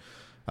there.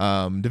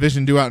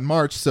 Division due out in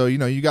March, so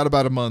you got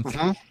about a month.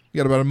 Mhm. You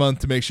got about a month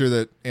to make sure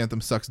that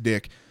Anthem sucks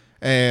dick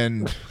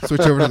and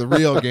switch over to the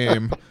real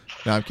game.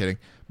 No, I'm kidding.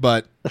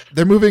 But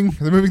they're moving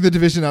the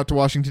Division out to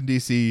Washington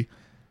D.C.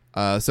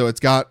 So it's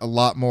got a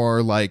lot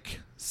more like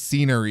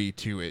scenery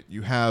to it.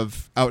 You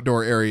have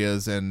outdoor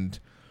areas and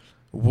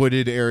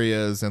wooded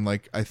areas, and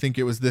like I think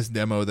it was this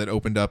demo that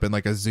opened up in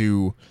like a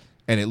zoo,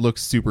 and it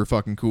looks super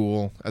fucking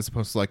cool as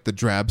opposed to like the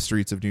drab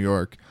streets of New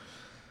York.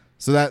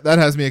 So that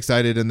has me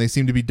excited, and they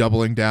seem to be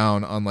doubling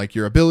down on like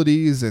your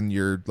abilities and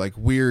your like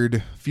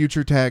weird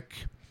future tech.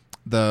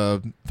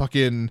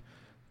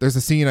 There's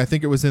a scene, I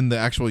think it was in the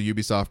actual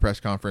Ubisoft press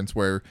conference,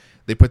 where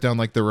they put down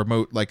like the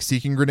remote like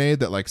seeking grenade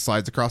that like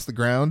slides across the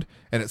ground,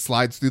 and it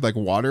slides through like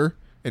water,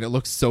 and it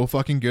looks so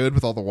fucking good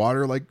with all the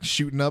water like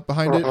shooting up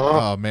behind it.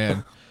 Oh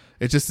man,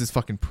 it just is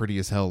fucking pretty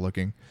as hell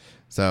looking.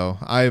 So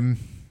I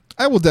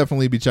will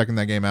definitely be checking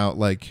that game out.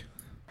 Like,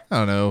 I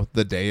don't know,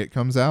 the day it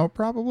comes out,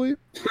 probably.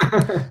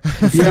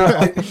 Yeah,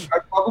 I think I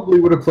probably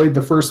would have played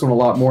the first one a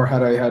lot more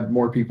had I had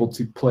more people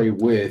to play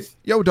with.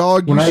 Yo,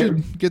 dog, you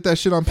should get that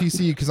shit on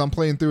PC because I'm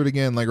playing through it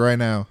again, like right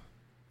now.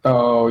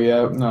 Oh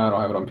yeah, no, I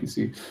don't have it on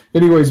PC.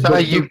 Anyways,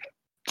 you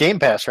Game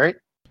Pass, right?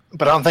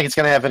 But I don't think it's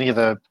going to have any of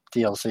the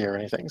DLC or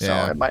anything, so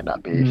it might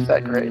not be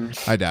that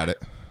great. I doubt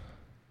it.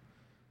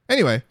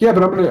 Anyway. Yeah,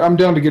 but I'm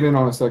down to get in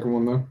on a second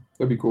one though.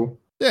 That'd be cool.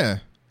 Yeah,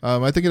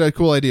 I think it had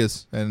cool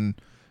ideas, and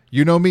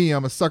you know me,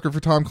 I'm a sucker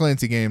for Tom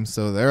Clancy games,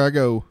 so there I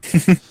go.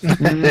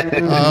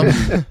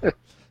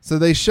 So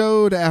they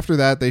showed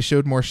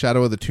more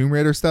Shadow of the Tomb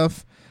Raider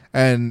stuff,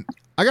 and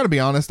I gotta be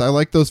honest, I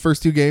like those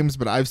first two games,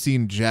 but I've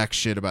seen jack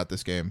shit about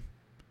this game.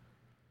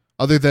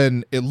 Other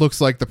than it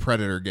looks like the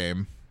Predator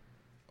game,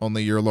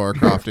 only you're Lara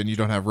Croft and you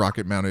don't have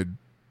rocket mounted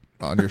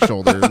on your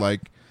shoulder.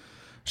 Like,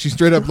 she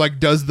straight up like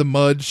does the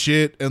mud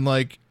shit and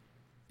like,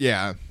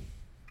 yeah.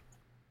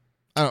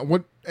 I don't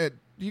what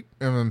you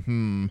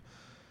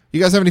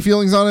guys have any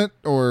feelings on it,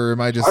 or am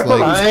I just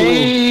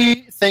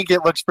I think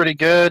it looks pretty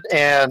good,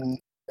 and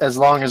as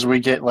long as we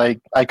get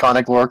like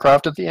iconic Lara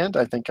Croft at the end,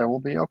 I think I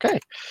will be okay.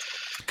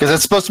 Because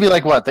it's supposed to be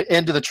like what, the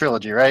end of the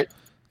trilogy, right?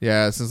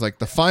 Yeah, this is like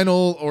the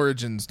final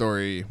origin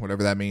story,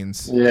 whatever that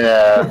means.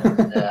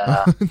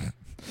 Yeah.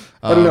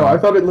 I don't know. I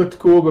thought it looked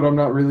cool, but I'm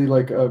not really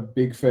like a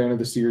big fan of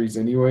the series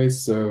anyway.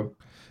 So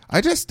I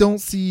just don't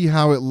see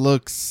how it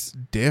looks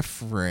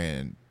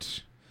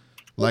different.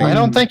 Like, I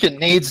don't think it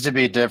needs to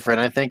be different.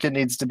 I think it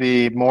needs to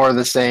be more of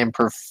the same,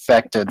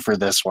 perfected for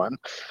this one.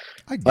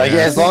 I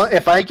guess. Like,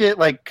 if I get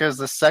like, because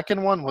the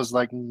second one was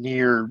like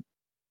near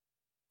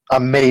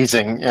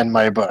amazing in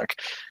my book,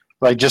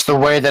 like just the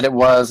way that it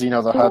was,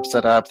 the hub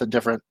set up, the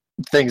different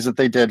things that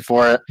they did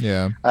for it.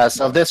 Yeah.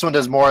 So if this one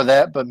does more of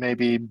that, but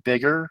maybe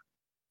bigger,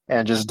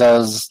 and just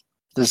does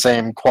the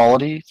same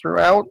quality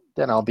throughout,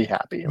 then I'll be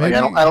happy. Like,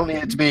 I don't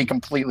need it to be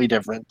completely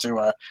different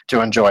to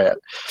enjoy it.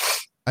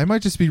 I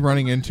might just be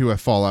running into a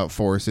Fallout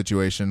 4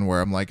 situation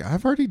where I'm like,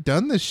 I've already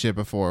done this shit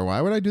before.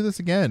 Why would I do this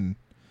again?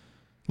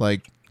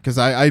 Like, because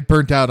I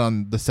burnt out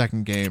on the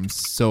second game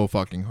so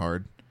fucking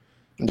hard.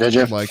 Did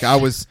you? Like, I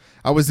was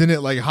in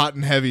it like hot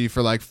and heavy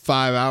for like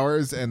 5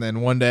 hours, and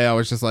then one day I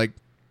was just like,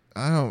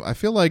 I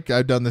feel like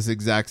I've done this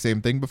exact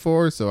same thing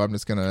before, so I'm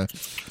just gonna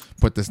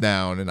put this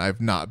down, and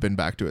I've not been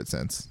back to it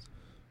since.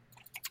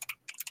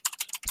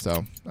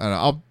 So I don't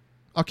know.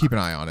 I'll keep an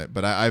eye on it,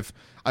 but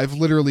I've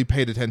literally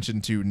paid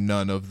attention to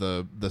none of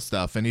the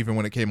stuff, and even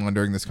when it came on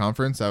during this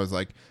conference, I was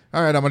like,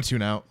 all right, I'm gonna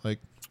tune out. Like,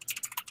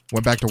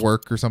 went back to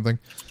work or something.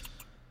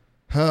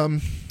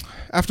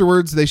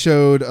 Afterwards, they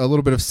showed a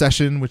little bit of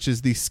Session, which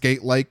is the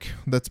skate-like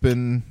that's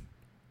been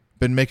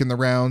making the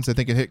rounds. I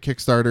think it hit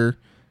Kickstarter,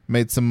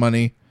 made some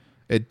money.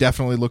 It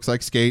definitely looks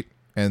like Skate,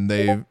 and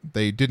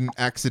they didn't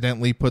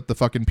accidentally put the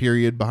fucking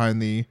period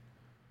behind the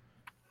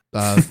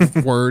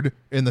word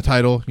in the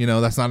title.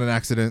 That's not an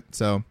accident.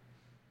 So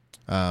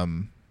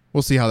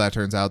we'll see how that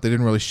turns out. They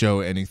didn't really show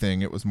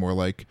anything. It was more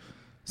like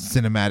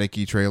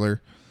cinematic-y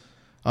trailer.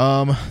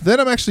 Then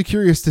I'm actually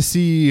curious to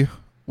see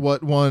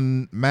what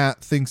one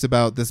Matt thinks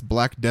about this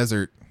Black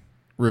Desert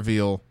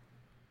reveal,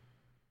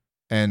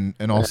 and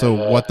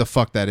also what the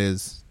fuck that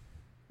is.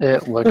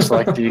 It looks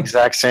like the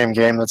exact same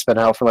game that's been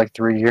out for like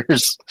 3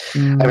 years.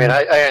 I mean,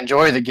 I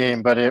enjoy the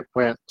game, but it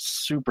went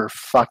super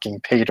fucking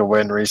pay to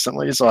win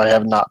recently, so I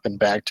have not been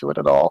back to it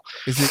at all.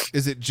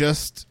 Is it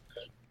just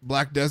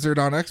Black Desert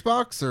on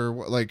Xbox, or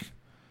what? Like,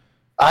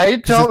 I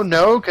don't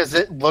know, because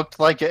it looked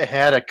like it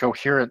had a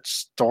coherent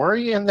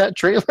story in that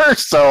trailer,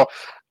 so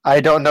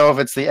I don't know if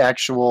it's the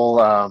actual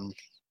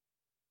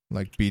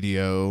like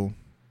BDO.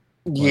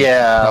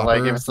 Yeah,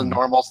 like if it's the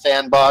normal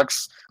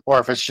sandbox, or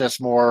if it's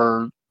just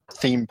more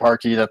theme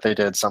parky that they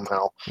did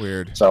somehow.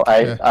 Weird. So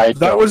I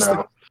that was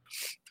know.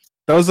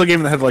 That was the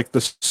game that had like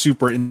the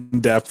super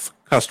in-depth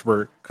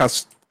customer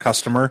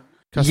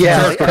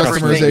yeah,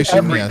 customization.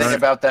 Everything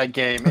about that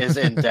game is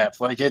in depth.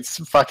 Like, it's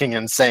fucking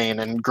insane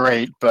and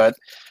great, but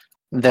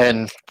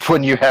then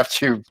when you have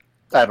to,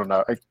 I don't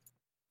know,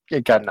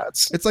 it got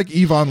nuts. It's like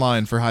EVE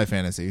Online for high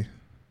fantasy.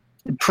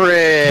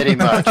 Pretty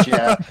much,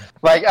 yeah.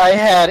 Like, I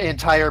had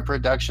entire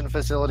production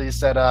facilities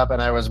set up, and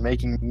I was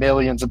making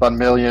millions upon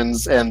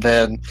millions, and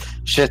then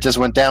shit just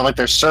went down. Like,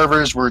 their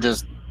servers were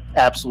just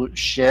absolute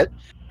shit,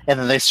 and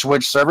then they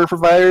switched server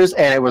providers,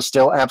 and it was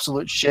still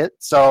absolute shit.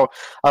 So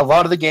a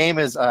lot of the game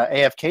is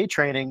AFK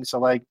training. So,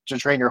 like, to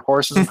train your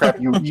horses and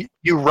crap,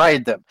 you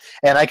ride them,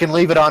 and I can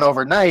leave it on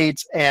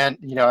overnight, and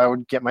I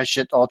would get my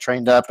shit all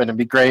trained up, and it'd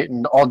be great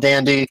and all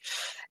dandy,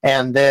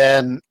 and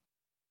then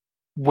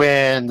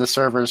when the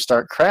servers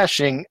start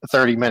crashing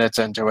 30 minutes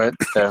into it,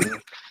 then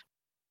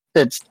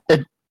it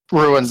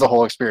ruins the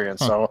whole experience.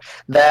 So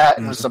that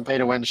was some pay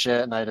to win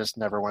shit, and I just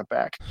never went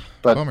back.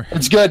 But Bummer.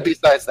 It's good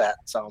besides that.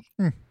 So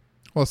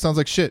well, it sounds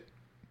like shit.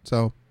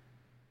 So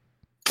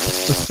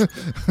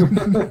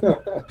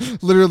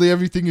literally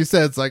everything you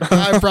said, it's like,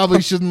 I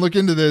probably shouldn't look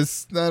into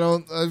this.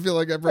 I feel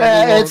like I probably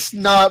won't. It's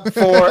not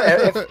for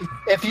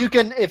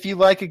if you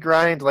like a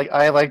grind, like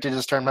I like to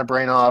just turn my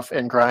brain off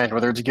and grind,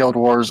 whether it's Guild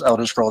Wars,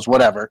 Elder Scrolls,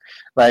 whatever.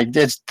 Like,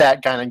 it's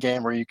that kind of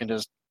game where you can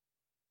just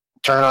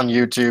turn on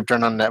YouTube,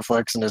 turn on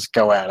Netflix, and just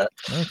go at it.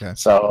 Okay.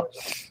 So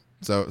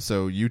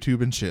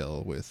YouTube and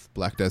chill with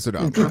Black Desert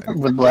Online.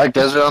 With Black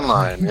Desert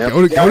Online. Yep.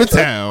 Go to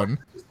town.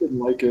 I just didn't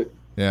like it.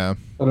 Yeah.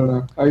 I don't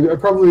know. I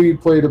probably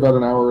played about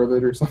an hour of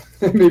it or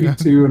something, maybe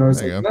 2, and I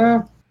was like,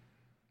 nah.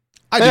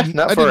 I didn't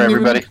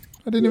everybody.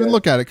 I didn't even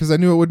look at it because I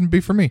knew it wouldn't be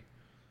for me.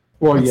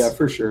 Well, yeah,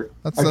 for sure.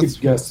 I could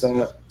guess that.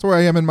 That's where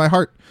I am in my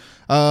heart.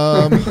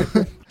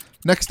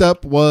 Next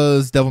up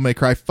was Devil May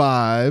Cry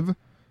 5.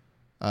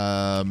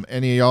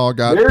 Any of y'all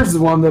got... There's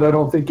one that I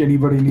don't think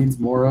anybody needs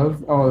more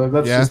of. Oh,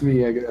 that's just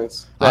me, I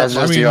guess. That's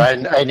just you.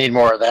 I need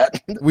more of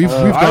that. We've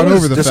gone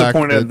over the fact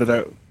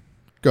that...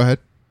 Go ahead.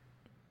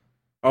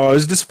 Oh, I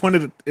was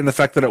disappointed in the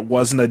fact that it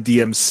wasn't a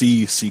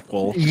DMC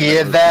sequel.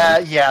 Yeah,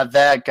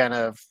 that kind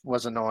of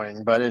was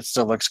annoying, but it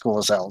still looks cool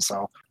as hell,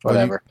 so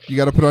whatever. Well, you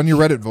got to put on your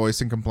Reddit voice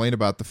and complain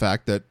about the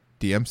fact that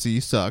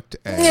DMC sucked.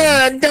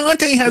 And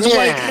Dante has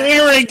white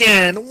hair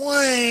again.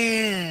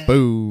 What?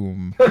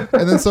 Boom.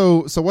 And then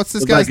so what's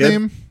this guy's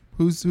name?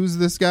 Who's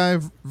this guy?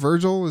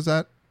 Virgil? Is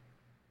that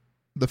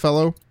the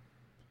fellow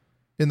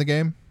in the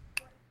game?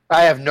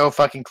 I have no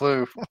fucking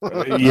clue.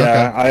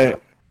 Yeah,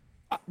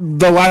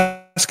 the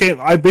last game,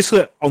 I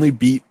basically only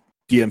beat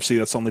DMC.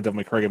 That's the only Devil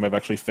May Cry game I've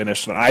actually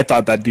finished. And I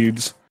thought that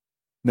dude's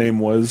name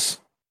was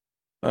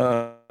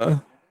Dante.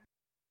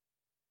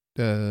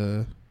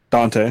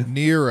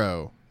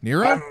 Nero,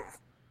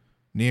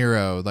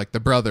 like the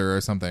brother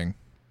or something.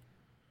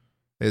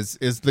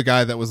 Is the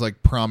guy that was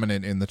like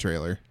prominent in the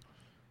trailer?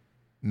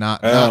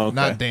 Not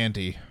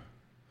Dante.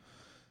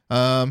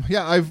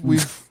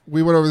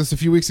 We went over this a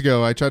few weeks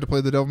ago. I tried to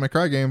play the Devil May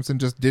Cry games and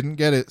just didn't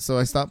get it, so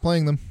I stopped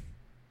playing them.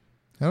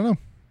 I don't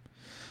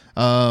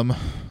know.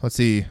 Let's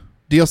see.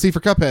 DLC for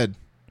Cuphead.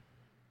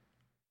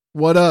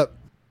 What up?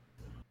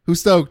 Who's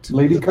stoked?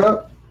 Lady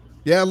Cup?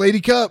 Yeah,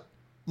 Lady Cup.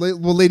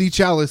 Lady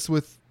Chalice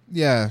with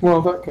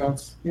Well, that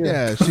counts.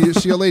 Yeah,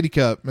 she a Lady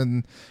Cup,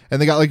 and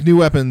they got like new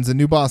weapons and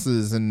new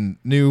bosses and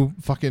new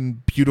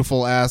fucking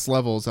beautiful ass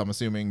levels. I'm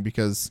assuming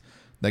because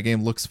that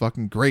game looks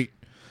fucking great.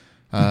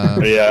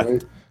 Yeah.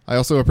 I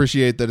also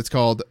appreciate that it's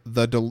called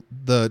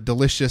the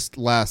Delicious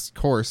Last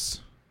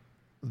Course,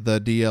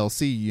 the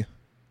DLC.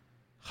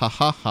 Ha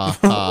ha ha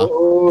ha.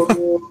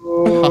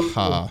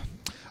 Ha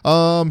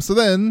ha. So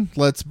then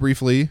let's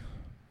briefly,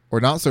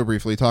 or not so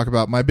briefly, talk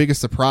about my biggest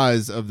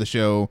surprise of the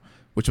show,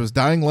 which was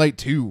Dying Light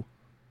 2,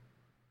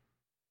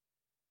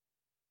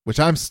 which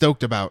I'm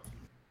stoked about.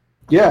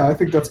 Yeah, I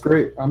think that's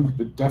great. I'm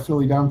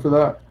definitely down for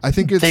that. I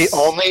think it's the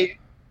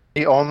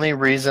only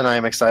reason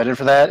I'm excited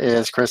for that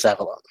is Chris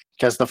Avellone,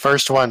 because the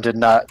first one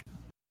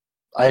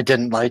I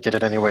didn't like it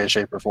in any way,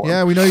 shape, or form.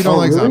 Yeah, we know you don't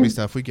like really? zombie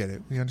stuff. We get it.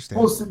 We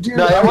understand. Well, so, dude,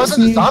 No, it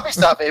wasn't the zombie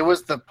stuff. It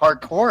was the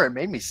parkour. It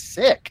made me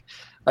sick.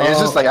 Like, it's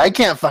just like, I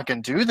can't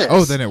fucking do this.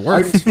 Oh, then it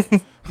worked.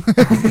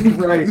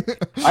 Right.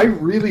 I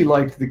really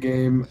liked the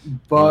game,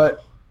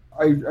 but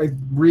I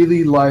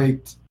really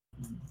liked...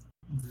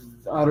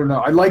 I don't know.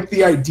 I like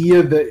the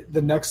idea that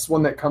the next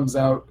one that comes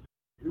out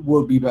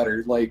will be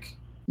better. Like,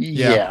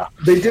 yeah.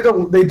 They did a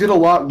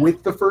lot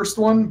with the first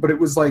one, but it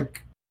was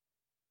like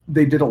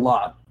they did a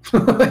lot.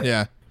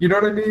 Yeah. You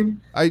know what I mean?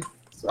 I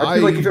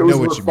feel like if it know was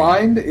what you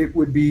refined, it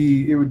would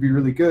be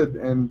really good,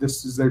 and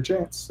this is their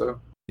chance. So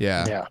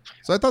yeah.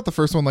 So I thought the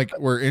first one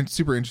were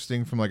super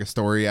interesting from like a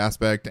story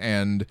aspect,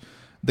 and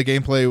the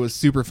gameplay was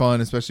super fun,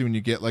 especially when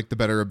you get like the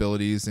better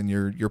abilities and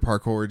your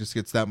parkour just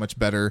gets that much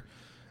better.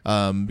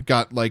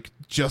 Got like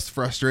just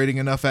frustrating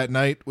enough at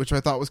night, which I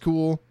thought was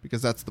cool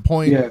because that's the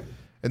point. Yeah.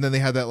 And then they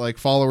had that like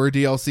follower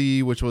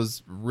DLC, which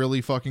was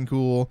really fucking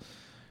cool.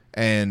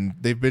 And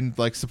they've been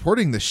like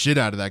supporting the shit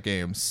out of that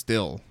game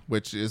still,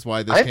 which is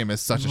why this game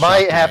is such a shock.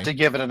 Might have to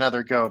give it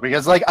another go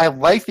because like I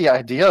like the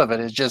idea of it.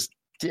 It's just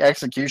the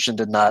execution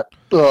did not.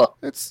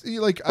 It's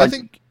like I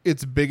think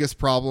its biggest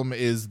problem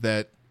is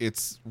that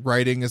its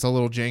writing is a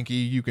little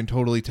janky. You can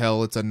totally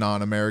tell it's a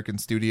non-American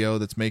studio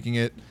that's making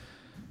it.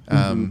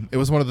 It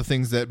was one of the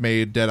things that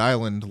made Dead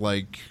Island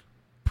like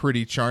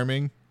pretty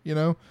charming, you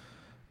know.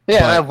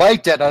 Yeah, I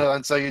liked it,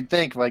 and so you'd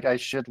think like I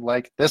should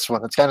like this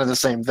one. It's kind of the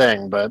same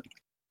thing, but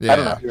I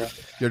don't know. Yeah.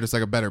 You're just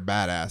like a better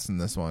badass in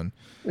this one.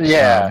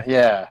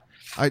 Yeah.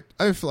 I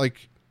feel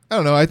like I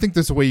don't know. I think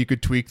there's a way you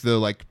could tweak the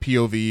like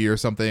POV or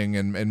something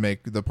and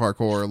make the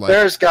parkour like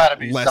there's gotta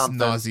be less something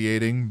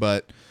nauseating.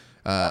 But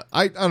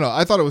I don't know.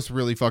 I thought it was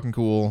really fucking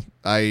cool.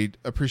 I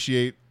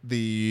appreciate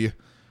the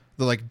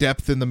like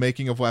depth in the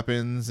making of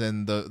weapons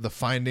and the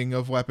finding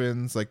of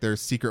weapons. Like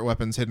there's secret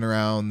weapons hidden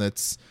around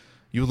that's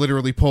you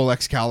literally pull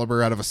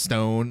Excalibur out of a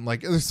stone.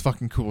 Like there's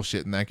fucking cool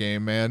shit in that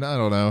game, man. I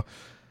don't know.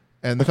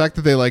 And the fact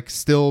that they like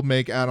still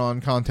make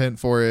add-on content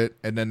for it,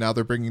 and then now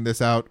they're bringing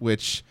this out,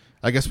 which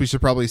I guess we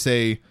should probably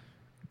say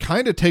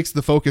kind of takes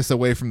the focus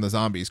away from the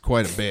zombies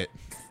quite a bit.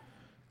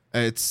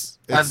 It's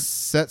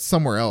set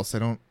somewhere else. I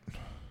don't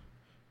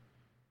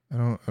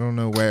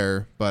know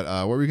where, but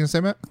what were you gonna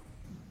say, Matt?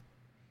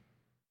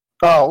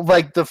 Oh,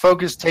 like the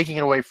focus taking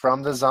it away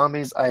from the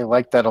zombies, I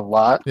like that a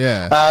lot.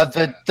 Yeah.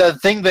 The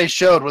thing they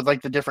showed with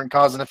like the different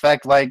cause and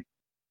effect, like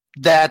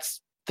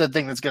that's the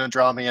thing that's going to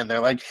draw me in there.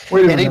 Like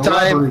wait a minute,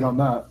 elaborate on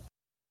that.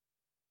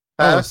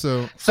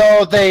 So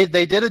they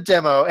did a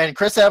demo, and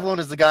Chris Avellone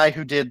is the guy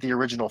who did the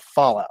original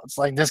Fallouts.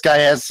 Like this guy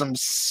has some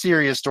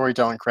serious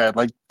storytelling cred,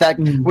 like that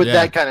with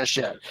that kind of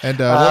shit. And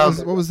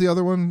what was the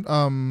other one?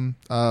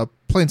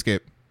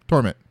 Planescape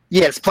Torment.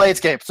 Yes,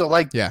 Planescape. So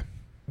like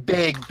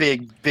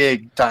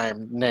big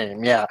time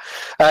name. Yeah.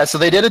 So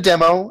they did a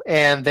demo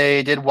and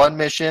they did one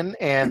mission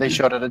and they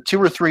showed it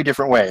 2 or 3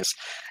 different ways.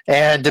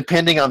 And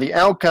depending on the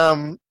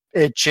outcome,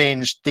 it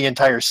changed the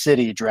entire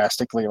city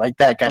drastically, like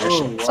that kind of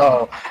shit. Wow.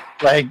 So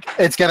like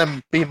it's going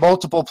to be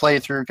multiple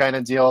playthrough kind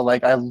of deal.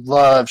 Like I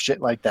love shit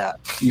like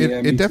that.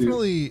 It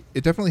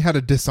definitely had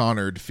a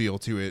Dishonored feel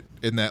to it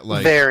in that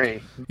like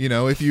very, you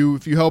know, if you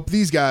help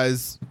these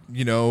guys,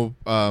 you know,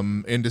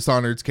 in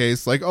Dishonored's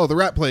case, like, oh, the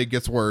rat plague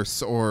gets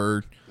worse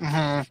or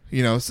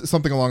you know,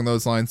 something along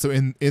those lines. So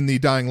in the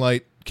Dying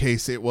Light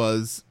case, it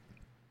was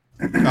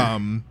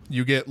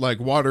you get like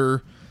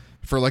water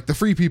for like the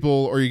free people,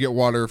 or you get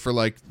water for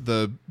like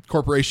the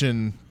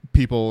corporation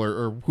people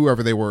or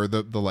whoever they were,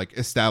 the like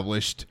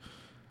established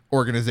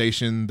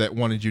organization that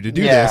wanted you to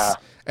do this.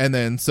 And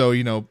then so,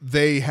 you know,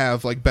 they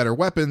have like better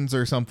weapons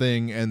or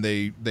something and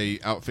they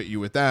outfit you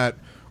with that,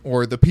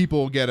 or the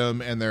people get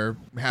them and they're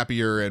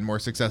happier and more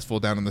successful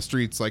down in the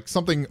streets, like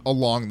something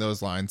along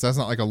those lines. That's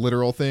not like a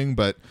literal thing,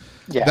 but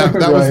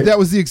that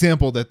was the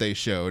example that they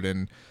showed.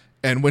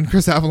 And when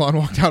Chris Avellone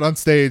walked out on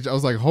stage, I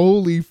was like,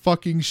 holy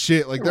fucking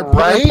shit. Like, they're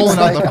pulling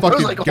out the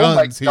fucking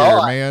guns here,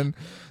 man.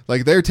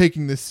 Like, they're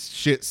taking this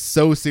shit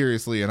so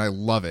seriously, and I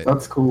love it.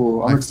 That's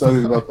cool. I'm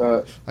excited about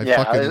that.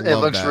 It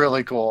looks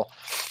really cool.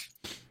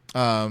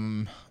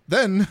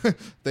 Then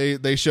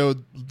they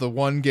showed the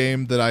one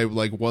game that I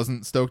like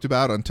wasn't stoked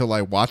about until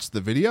I watched the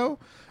video.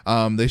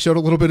 They showed a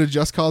little bit of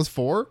Just Cause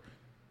 4,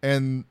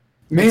 and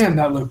man,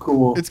 that looked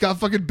cool. It's got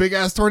fucking big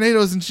ass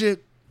tornadoes and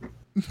shit.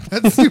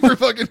 That's super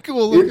fucking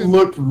cool looking. It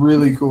looked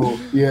really cool.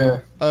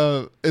 Yeah.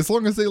 As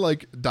long as they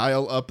like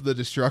dial up the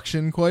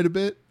destruction quite a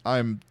bit,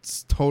 I'm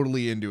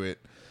totally into it.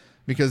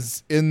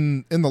 Because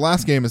in the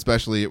last game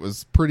especially, it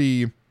was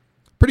pretty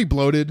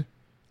bloated.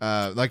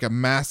 Like a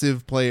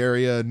massive play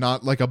area,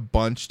 not like a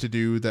bunch to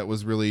do that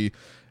was really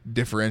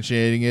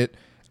differentiating it.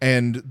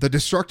 And the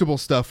destructible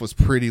stuff was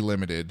pretty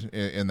limited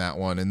in that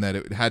one, in that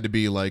it had to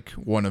be like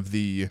one of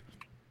the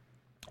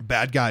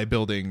bad guy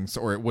buildings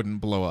or it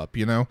wouldn't blow up,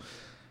 you know?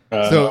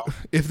 So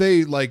if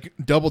they like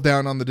double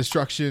down on the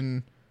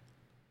destruction,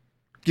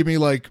 give me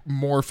like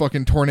more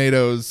fucking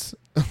tornadoes,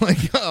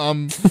 like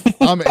I'm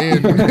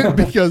in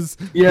because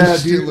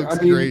this shit looks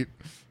great.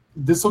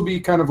 This will be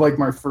kind of like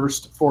my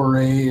first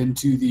foray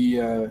into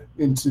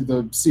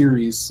the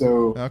series.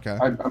 So okay,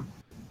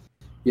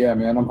 yeah,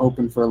 man, I'm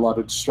hoping for a lot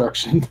of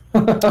destruction.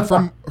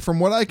 From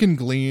what I can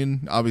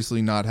glean,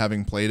 obviously not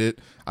having played it,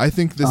 I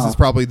think this is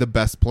probably the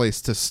best place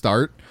to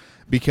start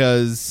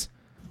because,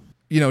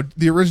 you know,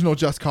 the original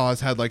Just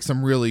Cause had like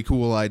some really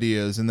cool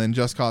ideas, and then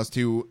Just Cause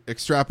 2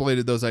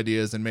 extrapolated those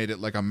ideas and made it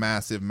like a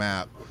massive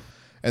map.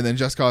 And then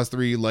Just Cause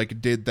 3 like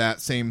did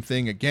that same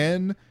thing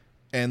again,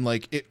 and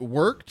like it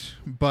worked,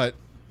 but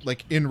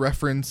like in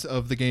reference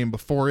of the game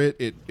before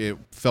it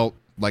felt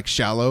like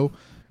shallow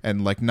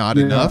and like not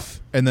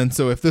enough. And then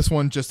so if this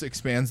one just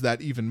expands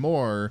that even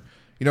more,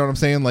 you know what I'm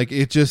saying? Like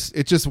it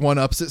just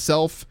one-ups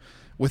itself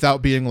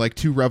without being like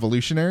too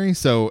revolutionary.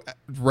 So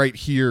right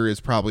here is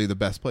probably the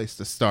best place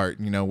to start,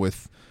 you know,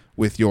 with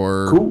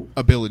your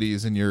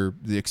abilities and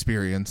the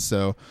experience.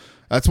 So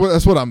that's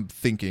what I'm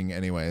thinking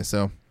anyway.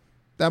 So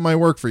that might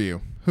work for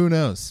you. Who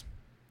knows?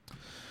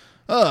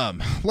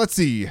 Let's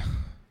see.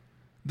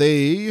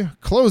 They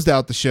closed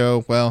out the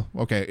show. Well,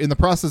 okay. In the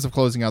process of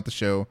closing out the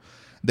show,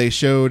 they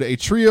showed a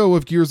trio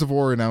of Gears of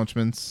War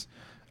announcements,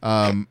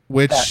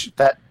 which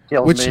that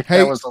killed me. Hey,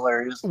 that was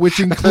hilarious. Which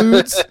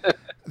includes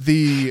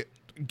the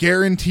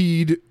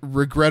guaranteed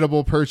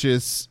regrettable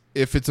purchase,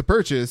 if it's a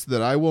purchase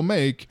that I will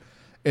make,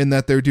 in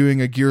that they're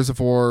doing a Gears of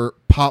War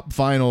pop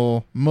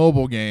vinyl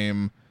mobile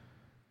game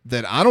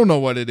that I don't know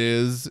what it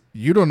is,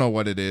 you don't know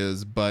what it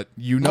is, but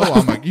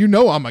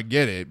I'm a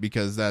get it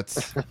because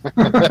that's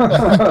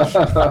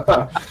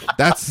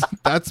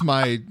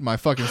my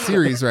fucking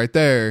series right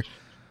there.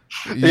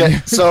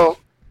 Yeah. So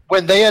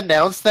when they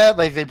announced that,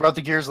 like they brought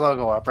the Gears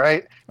logo up,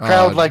 right?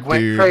 Crowd went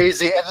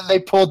crazy, and then they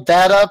pulled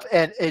that up,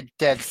 and it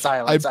dead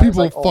silence.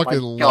 People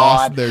fucking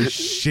lost their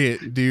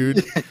shit,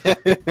 dude. I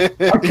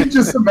can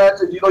just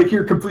imagine you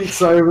hear complete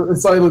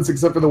silence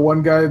except for the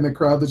one guy in the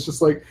crowd that's just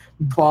like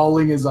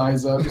bawling his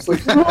eyes out, just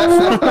like.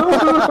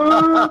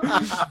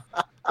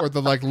 Or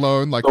the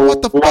lone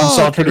what the fuck?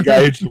 Salty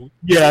guy.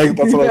 Yeah,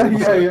 that's what I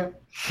was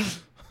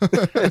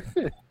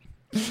yeah.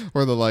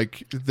 Or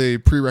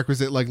the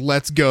prerequisite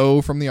let's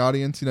go from the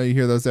audience. You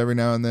hear those every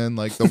now and then,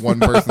 the one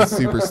person's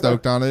super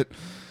stoked on it.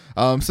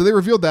 So they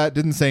revealed that,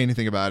 didn't say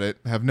anything about it,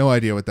 have no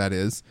idea what that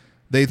is.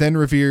 They then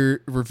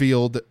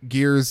revealed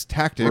Gears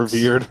Tactics.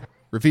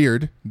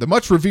 Revered. The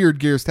much revered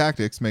Gears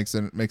Tactics makes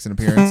an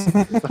appearance.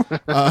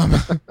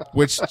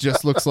 Which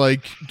just looks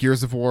like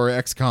Gears of War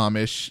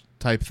XCOM-ish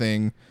type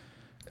thing.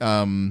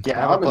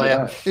 I'll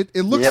play it.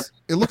 It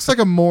looks like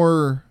a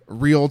more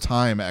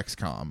real-time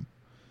XCOM.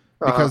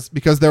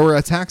 Because there were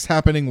attacks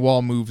happening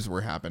while moves were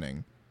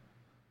happening.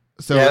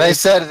 So they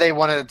said they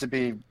wanted it to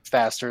be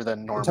faster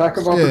than normal. Attack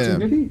of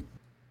opportunity?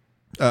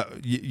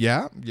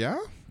 Yeah?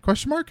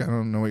 Question mark? I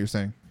don't know what you're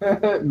saying.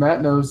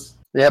 Matt knows.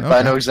 Yep, Okay.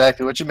 I know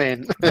exactly what you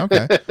mean.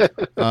 Okay.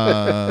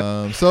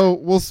 So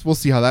we'll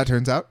see how that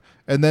turns out.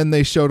 And then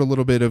they showed a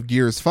little bit of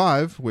Gears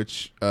 5,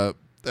 which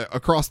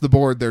across the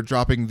board they're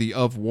dropping the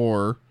of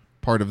war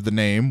part of the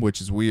name,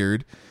 which is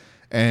weird.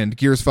 And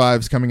Gears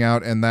 5's coming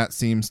out, and that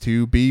seems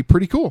to be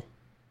pretty cool.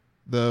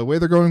 The way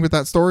they're going with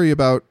that story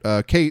about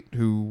Kate,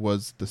 who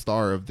was the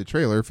star of the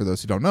trailer, for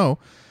those who don't know,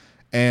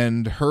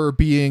 and her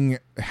being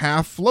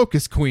half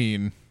Locust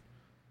Queen.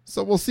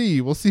 So we'll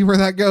see. We'll see where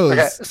that goes.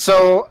 Okay,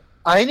 so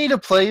I need a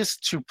place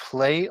to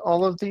play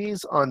all of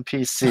these on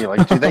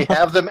PC. Do they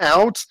have them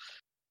out?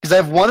 Because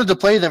I've wanted to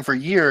play them for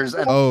years,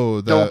 and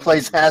no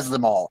place has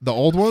them all. The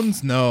old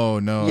ones? No.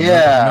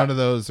 Yeah. None of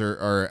those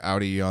are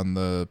outie on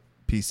the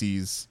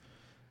PCs.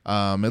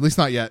 At least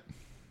not yet.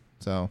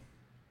 So...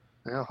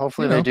 Well,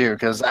 hopefully they do,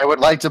 because I would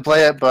like to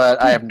play it,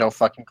 but I have no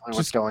fucking clue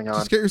what's going on.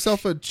 Just get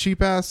yourself a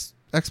cheap-ass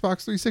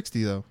Xbox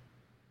 360, though.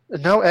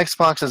 No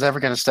Xbox is ever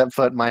going to step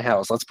foot in my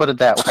house. Let's put it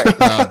that way.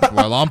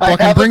 Well, I'm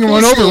fucking bringing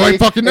one over right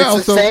fucking now.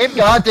 It's the same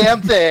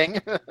goddamn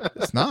thing.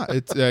 It's not.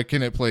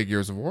 Can it play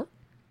Gears of War?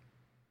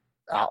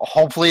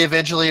 Hopefully,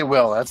 eventually it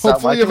will.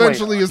 Hopefully,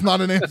 eventually is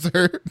not an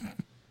answer.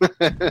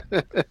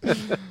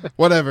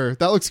 Whatever.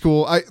 That looks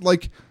cool.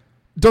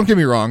 Don't get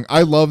me wrong.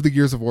 I love the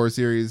Gears of War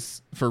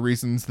series for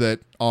reasons that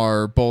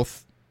are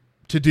both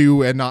to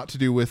do and not to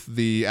do with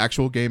the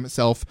actual game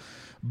itself.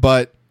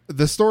 But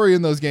the story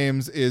in those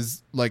games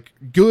is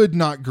good,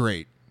 not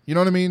great. You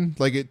know what I mean?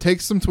 It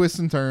takes some twists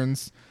and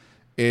turns.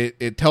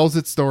 It tells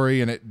its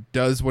story and it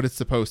does what it's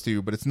supposed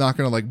to, but it's not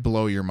going to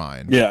blow your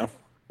mind. Yeah.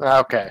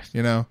 Okay.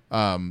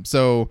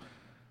 So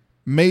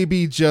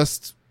maybe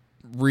just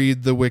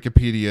read the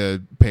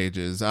Wikipedia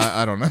pages.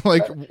 I don't know,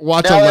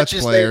 watch a Let's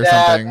Play or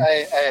something.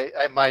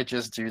 I might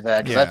just do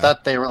that because I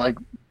thought they were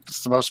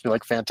supposed to be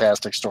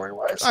fantastic story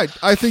wise.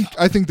 I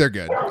think they're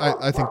good.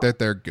 I think that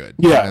they're good.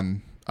 Yeah,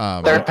 and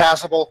they're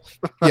passable.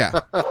 yeah.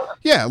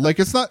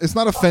 It's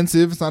not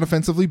offensive. It's not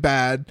offensively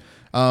bad.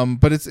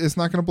 But it's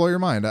not going to blow your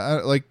mind. I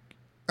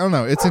don't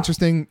know. It's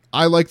interesting.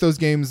 I like those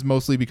games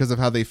mostly because of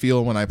how they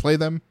feel when I play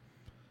them,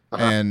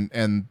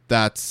 and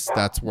that's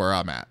where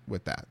I'm at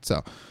with that.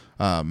 So.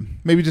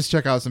 Maybe just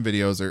check out some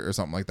videos or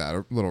something like that,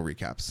 or little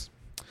recaps.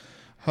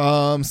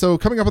 So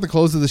coming up at the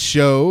close of the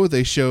show,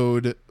 they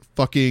showed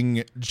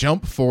fucking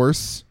Jump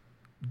Force,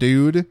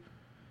 dude.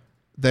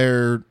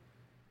 Their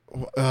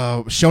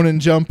Shonen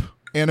Jump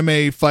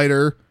anime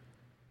fighter.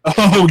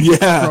 Oh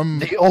yeah, from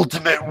the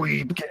ultimate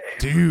weeb game,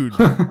 dude.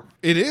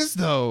 It is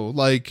though.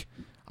 It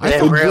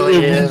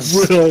really is.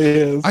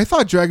 I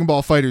thought Dragon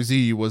Ball Fighter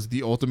Z was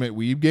the ultimate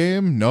weeb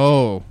game.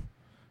 No,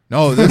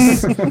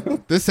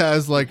 this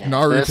has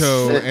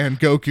Naruto and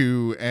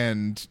Goku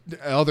and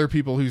other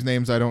people whose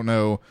names I don't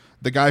know.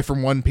 The guy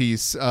from One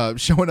Piece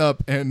showing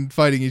up and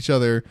fighting each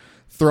other,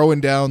 throwing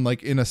down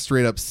in a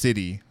straight up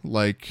city.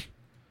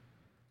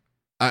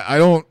 I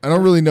don't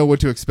really know what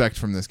to expect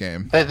from this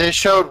game. They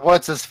showed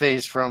what's his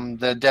face from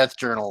the Death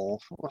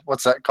Journal.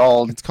 What's that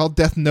called? It's called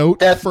Death Note.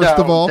 First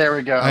of all, there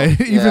we go.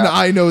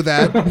 I know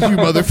that, you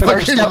motherfucker.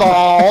 First of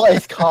all,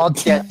 it's called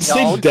Death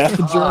Note. Death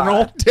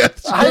Journal.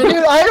 Death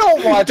Journal. I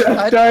don't watch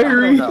it.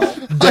 Diary.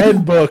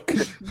 Dead Book.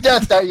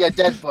 Dead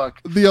Book.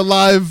 The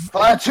Alive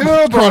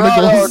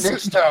Chronicles.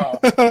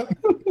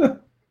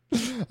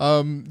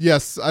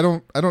 Yes, I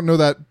don't know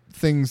that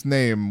thing's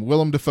name.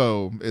 Willem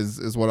Dafoe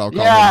is what I'll call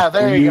him. Yeah,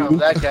 there you go.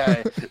 That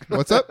guy.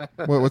 What's up?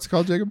 What's it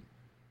called, Jacob?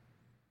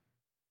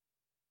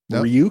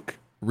 No?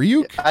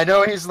 Ryuk? I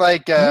know he's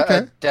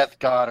a death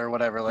god or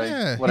whatever,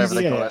 whatever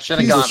they call it.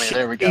 Shinigami,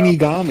 there we go.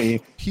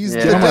 Shinigami. He's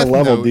the death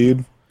level,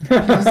 dude.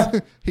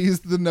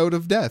 He's the note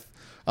of death.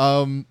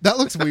 That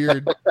looks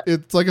weird.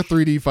 It's like a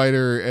 3D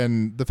fighter,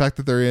 and the fact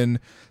that they're in.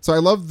 So I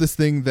love this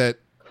thing that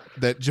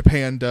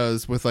Japan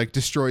does with like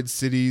destroyed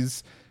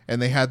cities,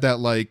 and they had that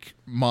like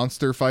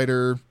monster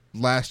fighter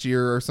last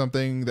year or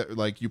something that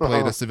like you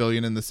played a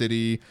civilian in the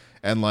city,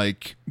 and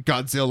like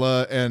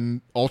Godzilla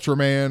and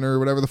Ultraman or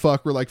whatever the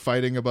fuck were like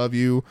fighting above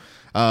you.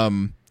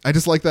 I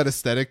just like that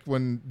aesthetic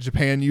when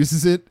Japan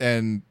uses it,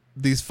 and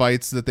these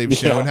fights that they've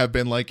shown have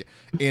been like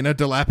in a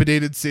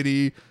dilapidated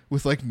city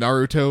with like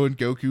Naruto and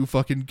Goku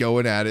fucking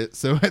going at it.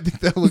 So I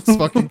think that looks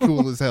fucking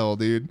cool as hell,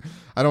 dude.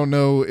 I don't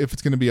know if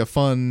it's going to be a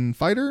fun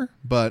fighter,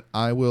 but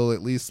I will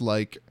at least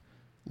like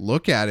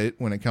look at it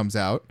when it comes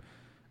out.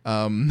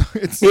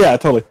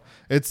 Totally.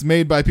 It's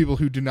made by people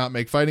who do not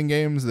make fighting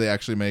games. They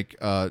actually make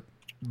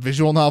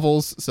visual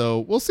novels.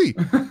 So we'll see.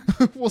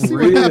 We'll see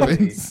what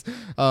happens.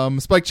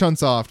 Spike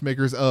Chunsoft,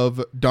 makers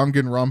of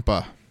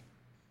Danganronpa.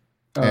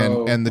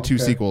 And the two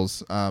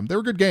sequels. They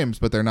were good games,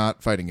 but they're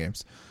not fighting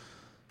games.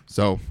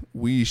 So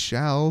we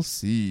shall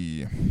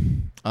see.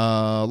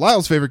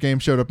 Lyle's favorite game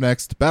showed up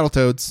next,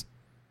 Battletoads.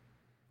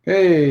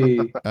 Hey.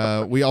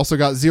 We also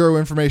got zero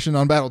information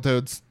on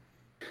Battletoads.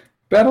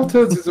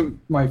 Battletoads isn't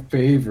my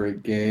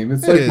favorite game.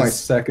 It's like my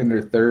second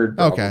or third,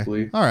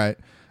 probably. Okay. All right.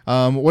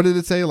 What did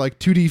it say? Like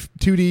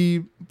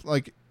 2D,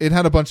 like it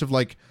had a bunch of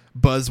like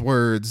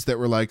buzzwords that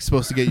were like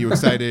supposed to get you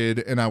excited,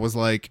 and I was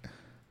like,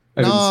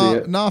 I didn't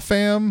see it. Nah,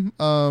 fam.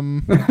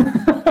 I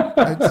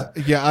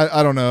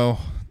don't know.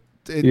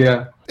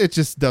 It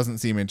just doesn't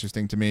seem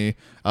interesting to me.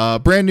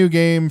 Brand new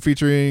game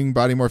featuring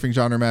body morphing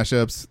genre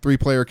mashups,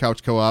 3-player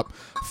couch co-op,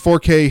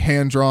 4K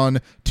hand-drawn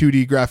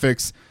 2D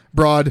graphics,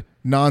 broad,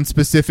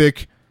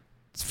 non-specific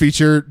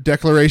feature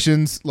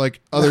declarations,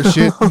 like other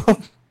shit.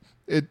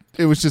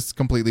 It was just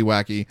completely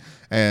wacky,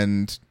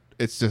 and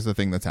it's just a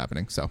thing that's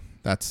happening. So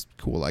that's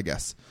cool, I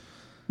guess.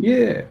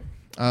 Yeah.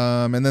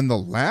 And then the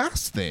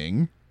last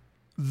thing,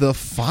 the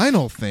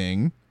final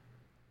thing,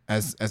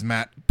 as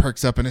Matt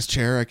perks up in his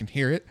chair, I can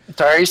hear it.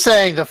 So are you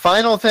saying the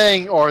final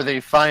thing or the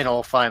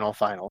final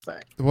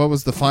thing? What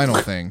was the final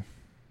thing?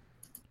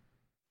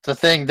 The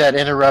thing that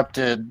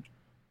interrupted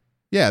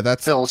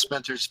that's Phil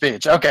Spencer's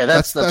speech. Okay,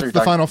 that's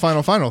the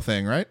final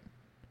thing, right?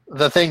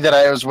 The thing that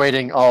I was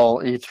waiting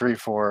all E3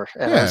 for,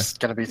 and I was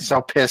going to be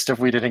so pissed if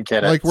we didn't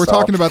get it. Like, we're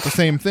talking about the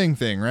same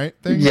thing, right?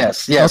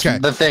 Yes, okay.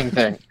 The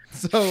thing.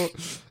 So,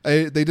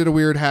 they did a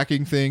weird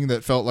hacking thing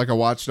that felt like a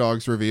Watch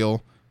Dogs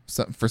reveal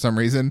for some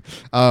reason.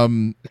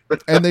 And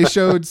they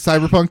showed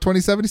Cyberpunk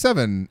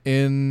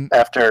 2077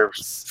 after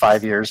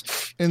 5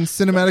 years. In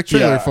cinematic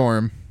trailer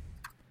form.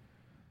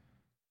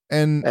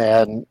 And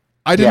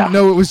I didn't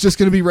know it was just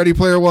going to be Ready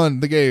Player One,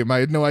 the game. I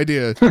had no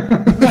idea.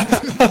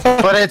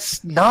 But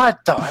it's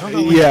not, though. I don't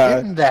know what's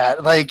getting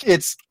that. Like,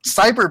 it's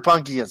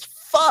cyberpunky as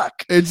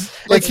fuck. It's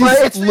like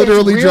he's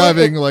literally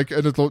driving like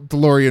a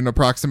DeLorean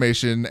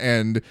approximation,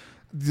 and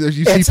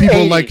you see people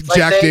 80s. Like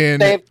jacked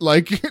in.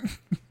 Like,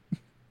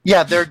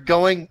 yeah, they're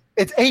going.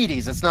 It's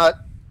 80s. It's not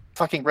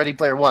fucking Ready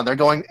Player One. They're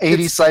going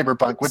 80s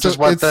cyberpunk, which is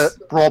what the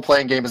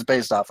role-playing game is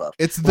based off of.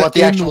 It's the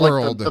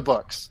in-world. The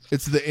books.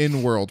 It's the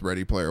in-world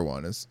Ready Player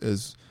One.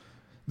 Is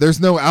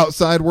there's no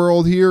outside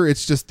world here.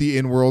 It's just the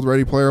in-world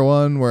Ready Player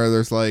One, where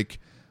there's like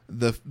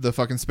the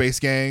fucking space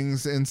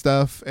gangs and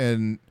stuff.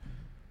 And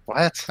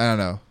what? I don't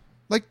know.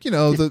 Like, you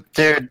know,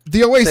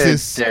 the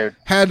Oasis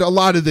had a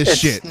lot of this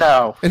shit.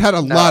 No. It had a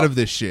lot of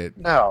this shit.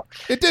 No.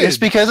 It did. Just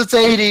because it's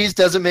 80s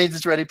doesn't mean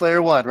it's Ready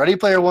Player One. Ready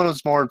Player One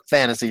was more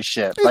fantasy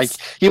shit. Like,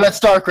 you had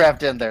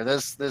StarCraft in there.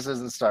 This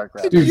isn't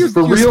StarCraft. Dude, you're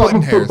for real,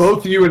 I'm for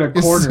both you in a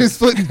corner. You're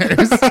splitting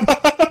hairs.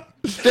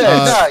 Dude,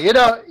 no, you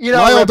know.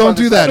 Lyle, don't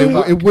do that.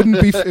 It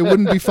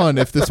wouldn't be fun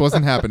if this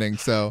wasn't happening.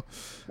 So,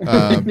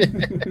 I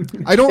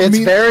don't. It's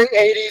very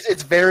 80s.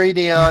 It's very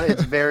neon.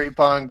 It's very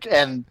punk,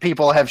 and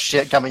people have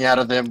shit coming out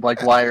of them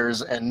like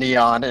wires and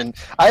neon. And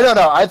I don't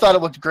know. I thought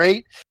it looked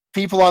great.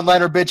 People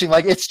online are bitching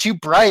like it's too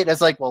bright.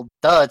 It's like, well,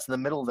 duh. It's in the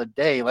middle of the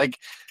day. Like,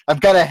 I'm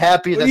kind of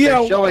happy that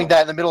they're showing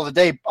that in the middle of the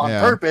day on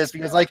purpose,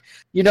 because, like,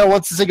 you know,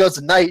 once it goes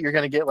to night, you're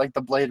gonna get like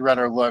the Blade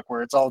Runner look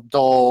where it's all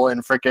dull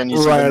and freaking.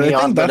 Right.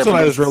 I think that's what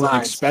I was really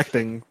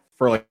expecting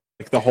for like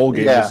the whole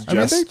game. Yeah. Is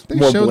just I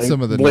mean, they showed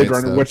some of the Blade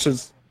Runner, stuff. which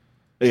is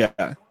yeah.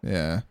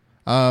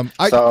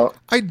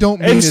 I don't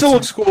mean it still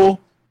looks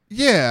cool.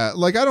 Yeah,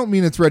 like, I don't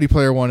mean it's Ready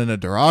Player One in a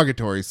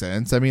derogatory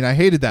sense. I mean, I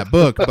hated that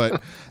book, but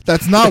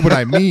that's not what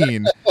I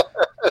mean.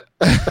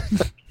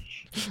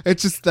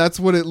 It's just that's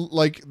what it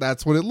looks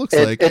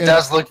like. It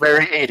does look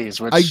very 80s.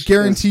 Which I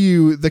guarantee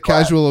you, the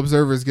casual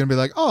observer is gonna be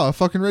like, "Oh, a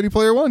fucking Ready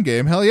Player One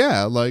game, hell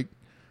yeah!" Like,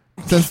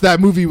 since that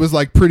movie was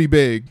like pretty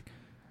big,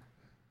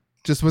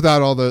 just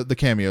without all the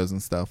cameos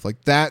and stuff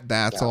like that.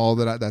 That's all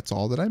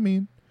that I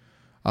mean.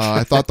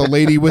 I thought the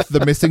lady with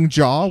the missing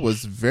jaw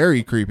was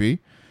very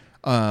creepy.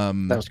 That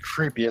was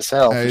creepy as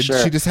hell. For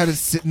sure. She just had it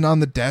sitting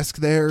on the desk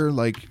there,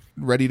 like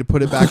ready to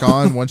put it back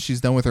on once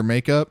she's done with her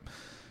makeup.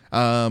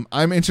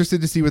 I'm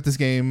interested to see what this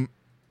game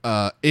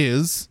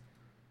is.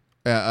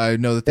 I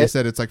know that they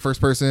said it's like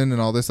first person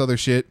and all this other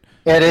shit.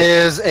 It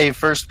is a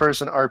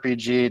first-person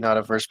RPG, not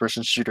a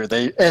first-person shooter.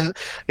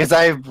 Because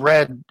I've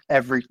read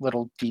every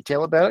little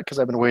detail about it because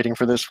I've been waiting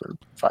for this for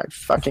 5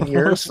 fucking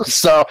years.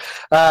 So,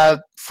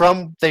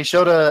 they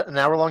showed an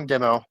hour-long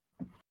demo,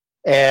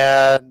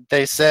 and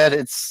they said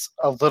it's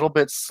a little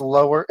bit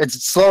slower.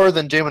 It's slower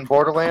than Doom and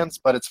Borderlands,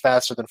 but it's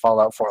faster than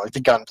Fallout 4, like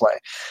the gunplay.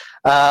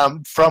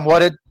 From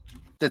what it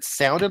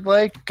sounded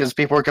like, because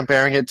people were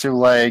comparing it to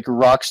like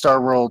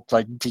Rockstar World,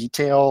 like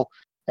detail,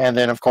 and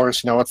then of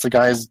course it's the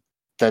guys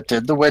that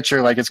did The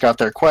Witcher. Like it's got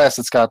their quest,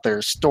 it's got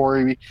their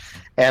story,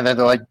 and then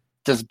they're like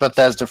this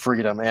Bethesda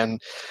freedom.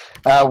 And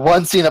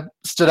one scene that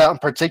stood out in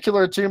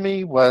particular to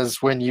me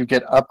was when you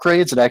get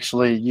upgrades. It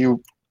actually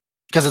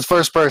because it's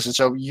first person,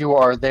 so you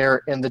are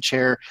there in the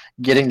chair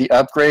getting the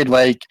upgrade.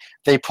 Like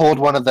they pulled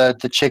one of the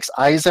chick's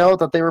eyes out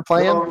that they were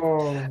playing,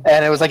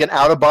 and it was like an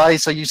out of body.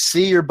 So you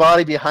see your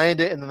body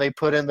behind it, and then they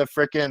put in the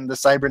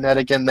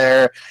cybernetic in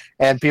there,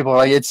 and people are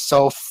like, it's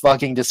so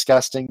fucking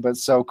disgusting, but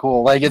so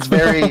cool. Like it's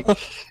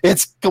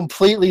it's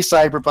completely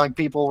cyberpunk.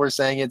 People were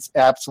saying it's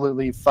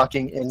absolutely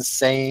fucking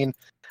insane.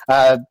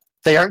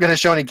 They aren't going to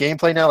show any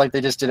gameplay now, like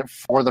they just did it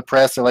for the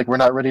press. They're like, we're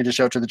not ready to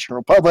show it to the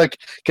general public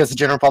because the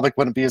general public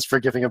wouldn't be as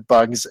forgiving of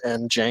bugs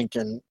and jank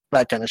and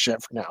that kind of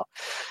shit for now.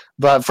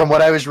 But from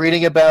what I was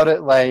reading about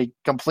it, like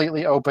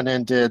completely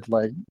open-ended,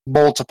 like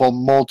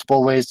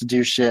multiple ways to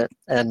do shit,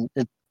 and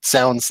it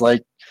sounds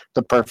like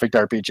the perfect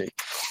RPG.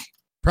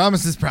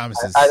 Promises.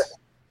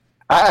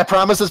 I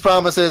promises,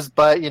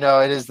 but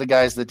it is the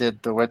guys that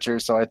did The Witcher,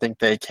 so I think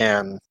they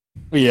can.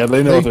 Yeah,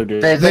 they know what they're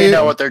doing. They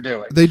know what they're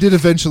doing. They did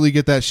eventually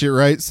get that shit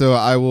right, so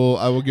I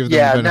will give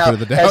them the benefit of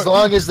the doubt. As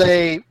long as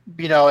they,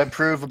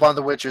 improve upon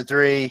The Witcher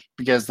 3,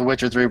 because The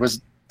Witcher 3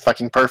 was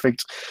fucking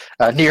perfect,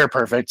 near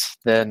perfect,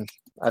 then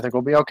I think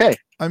we'll be okay.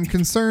 I'm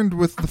concerned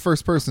with the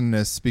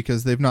first-personness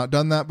because they've not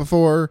done that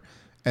before,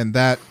 and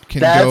that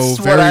can go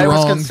very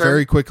wrong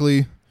very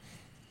quickly.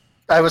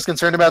 I was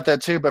concerned about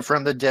that too, but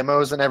from the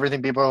demos and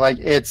everything, people are like,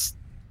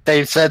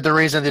 they said the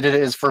reason they did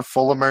it is for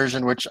full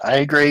immersion, which I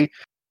agree.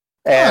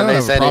 And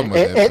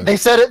they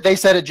said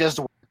it just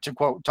to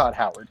quote Todd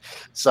Howard.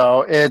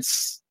 So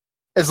it's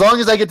as long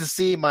as I get to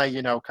see my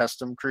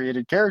custom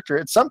created character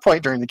at some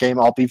point during the game,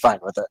 I'll be fine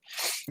with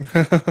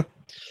it.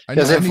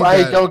 Because if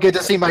I don't get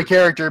to see my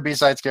character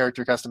besides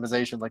character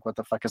customization, like what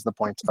the fuck is the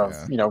point of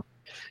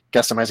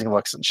customizing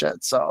looks and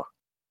shit? So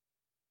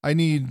I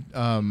need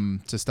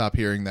to stop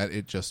hearing that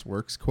it just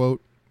works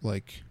quote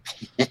like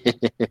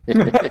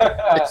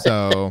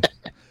so.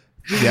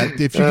 Yeah,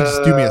 if you could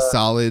just do me a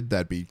solid,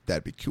 that'd be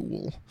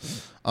cool.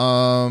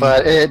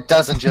 But it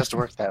doesn't just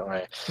work that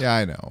way. Yeah,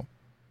 I know.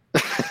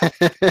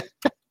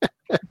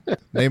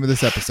 Name of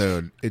this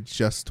episode, It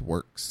Just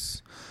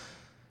Works.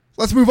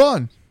 Let's move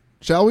on,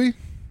 shall we?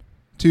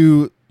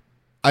 To,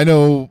 I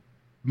know,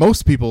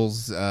 most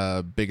people's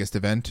biggest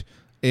event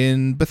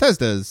in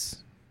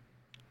Bethesda's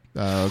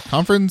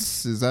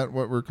conference. Is that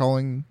what we're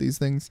calling these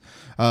things?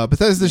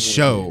 Bethesda's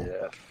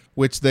show,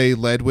 which they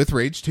led with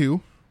Rage 2.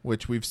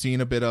 Which we've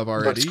seen a bit of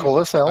already. Looks cool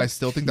as hell. I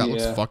still think that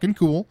looks fucking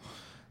cool.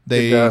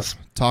 They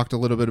talked a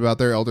little bit about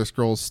their Elder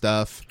Scrolls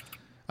stuff.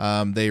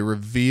 They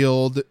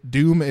revealed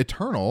Doom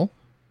Eternal,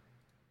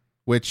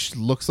 which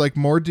looks like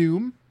more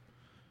Doom.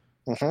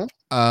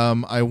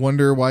 Mm-hmm. I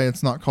wonder why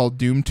it's not called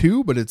Doom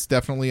 2, but it's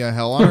definitely a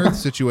Hell on Earth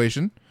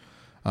situation.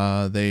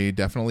 They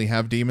definitely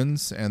have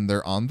demons, and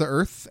they're on the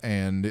Earth,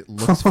 and it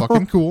looks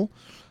fucking cool.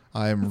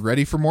 I'm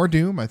ready for more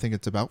Doom. I think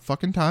it's about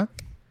fucking time.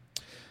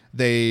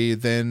 They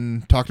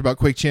then talked about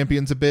Quake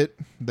Champions a bit.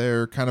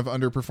 Their kind of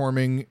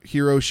underperforming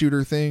hero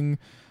shooter thing.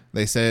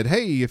 They said,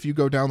 hey, if you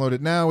go download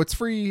it now, it's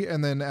free,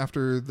 and then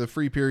after the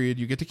free period,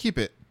 you get to keep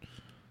it.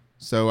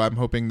 So I'm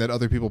hoping that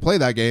other people play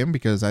that game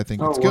because I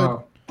think it's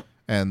good.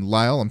 And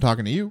Lyle, I'm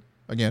talking to you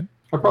again.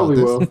 I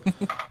probably will.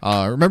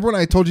 Remember when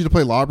I told you to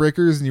play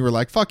Lawbreakers and you were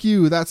like, fuck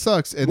you, that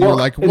sucks. And you were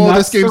like, whoa,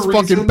 this game's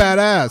fucking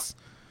badass.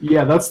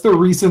 Yeah, that's the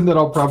reason that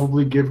I'll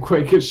probably give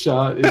Quake a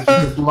shot. Is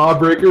because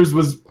Lawbreakers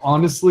was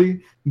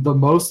honestly the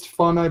most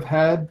fun I've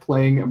had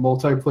playing a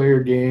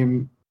multiplayer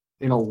game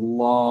in a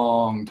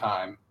long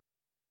time.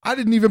 I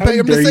didn't even pay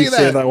him to say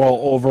that. That while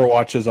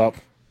Overwatch is up.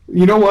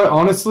 You know what?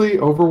 Honestly,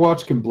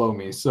 Overwatch can blow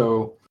me.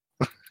 So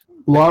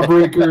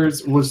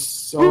Lawbreakers was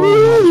so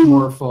much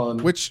more fun.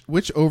 Which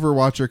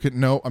Overwatcher could?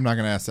 No, I'm not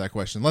going to ask that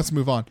question. Let's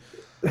move on.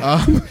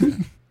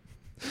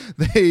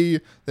 They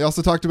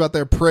also talked about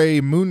their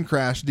Prey Moon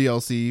Crash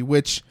DLC,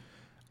 which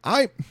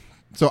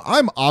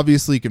I'm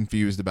obviously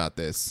confused about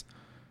this.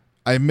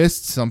 I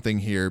missed something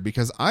here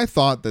because I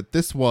thought that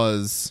this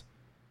was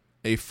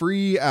a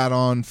free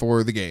add-on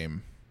for the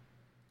game.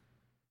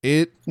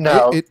 It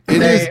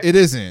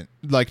isn't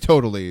like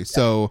totally.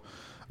 So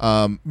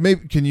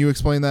maybe can you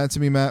explain that to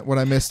me, Matt, what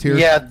I missed here?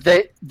 Yeah,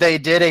 they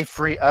did a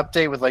free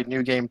update with like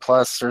New Game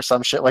Plus or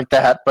some shit like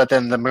that, but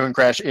then the Moon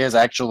Crash is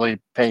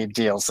actually paid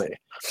DLC.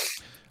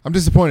 I'm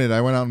disappointed.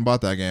 I went out and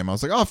bought that game. I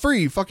was like, oh,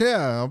 free. Fuck yeah.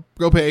 I'll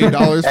go pay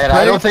 $8. And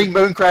I don't think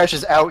Moon Crash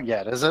is out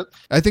yet, is it?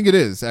 I think it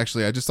is,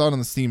 actually. I just saw it on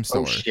the Steam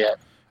store. Oh, shit.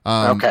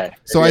 Okay.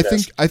 So I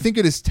think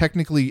it is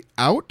technically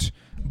out,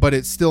 but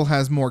it still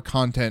has more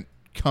content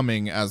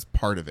coming as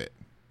part of it.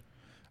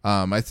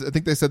 I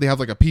think they said they have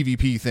like a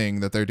PvP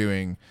thing that they're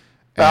doing.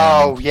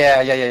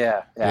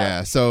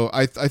 Yeah. So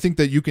I think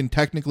that you can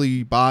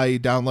technically buy,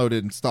 download,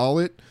 and install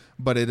it,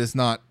 but it is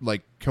not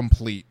like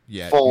complete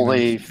yet.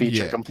 Fully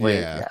feature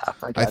complete. Yeah.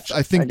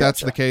 I think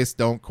that's the case.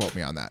 Don't quote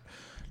me on that.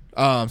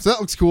 So that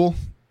looks cool.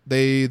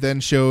 They then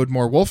showed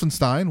more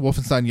Wolfenstein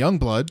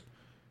Youngblood,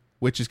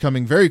 which is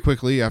coming very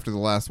quickly after the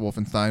last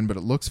Wolfenstein, but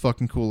it looks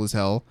fucking cool as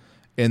hell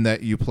in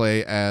that you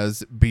play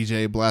as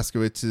BJ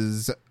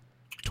Blazkowicz's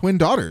twin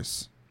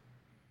daughters.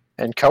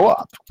 And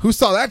co-op. Who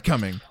saw that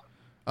coming?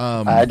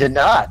 I did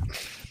not.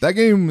 That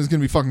game is going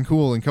to be fucking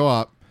cool in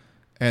co-op,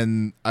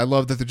 and I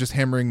love that they're just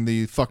hammering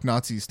the fuck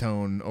Nazis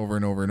tone over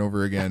and over and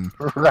over again.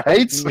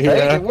 Right?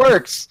 Yeah. It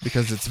works.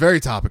 Because it's very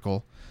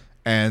topical,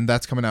 and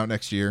that's coming out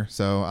next year,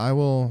 so I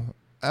will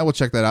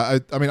check that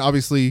out. I mean,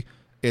 obviously,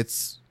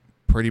 it's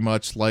pretty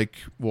much like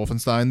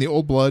Wolfenstein: The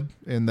Old Blood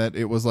in that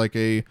it was like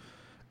a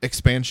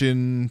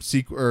expansion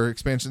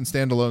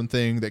standalone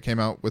thing that came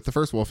out with the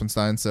first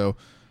Wolfenstein, so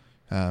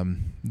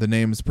the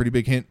name is a pretty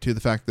big hint to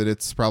the fact that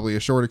it's probably a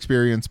short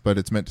experience, but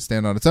it's meant to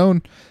stand on its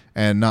own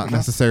and not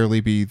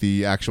necessarily be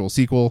the actual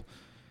sequel.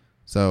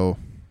 So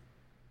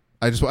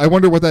I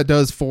wonder what that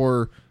does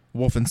for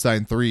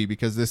Wolfenstein 3,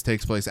 because this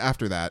takes place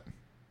after that,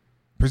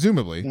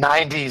 presumably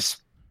 90s.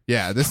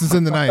 Yeah, this is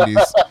in the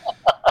 90s.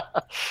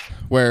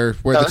 where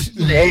this is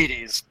the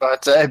 80s,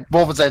 but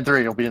Wolfenstein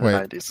 3 will be in the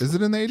 90s. Is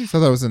it in the 80s? I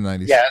thought it was in the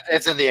 90s. Yeah,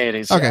 it's in the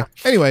 80s. Okay. Yeah.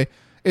 Anyway,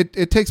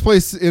 it takes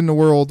place in a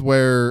world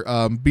where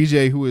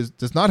BJ, who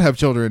does not have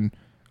children,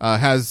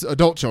 has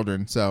adult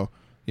children. So,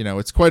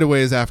 it's quite a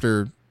ways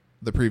after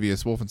the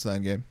previous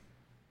Wolfenstein game.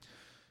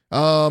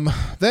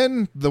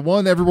 Then the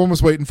one everyone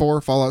was waiting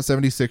for, Fallout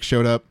 76,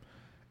 showed up,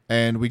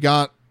 and we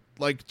got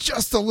like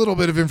just a little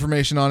bit of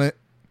information on it.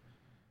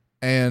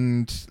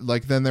 And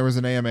like then there was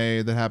an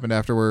AMA that happened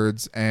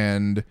afterwards,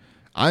 and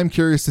I'm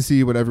curious to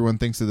see what everyone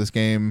thinks of this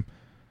game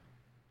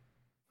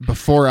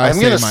before I'm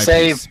say my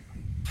piece.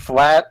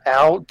 Flat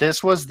out,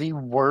 this was the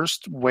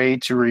worst way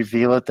to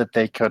reveal it that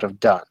they could have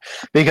done.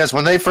 Because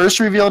when they first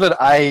revealed it,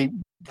 I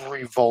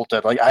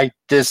revolted.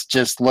 This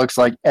just looks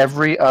like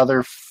every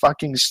other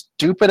fucking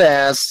stupid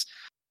ass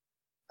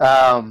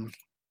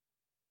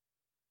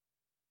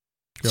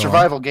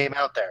survival game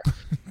out there.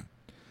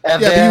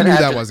 And then you knew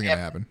that wasn't going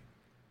to happen.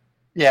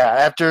 Yeah,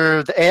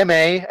 after the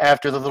AMA,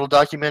 after the little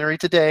documentary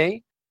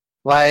today,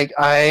 I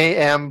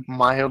am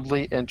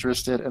mildly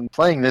interested in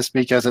playing this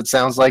because it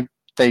sounds like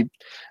they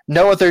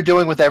know what they're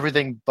doing with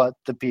everything but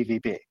the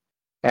PvP.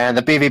 And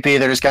the PvP,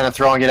 they're just kind of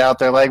throwing it out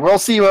there like, we'll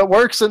see what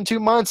works in 2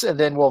 months, and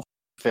then we'll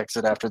fix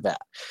it after that.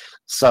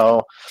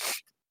 So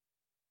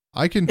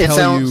I can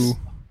tell you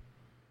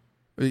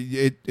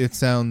it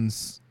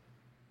sounds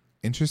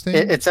interesting.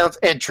 It sounds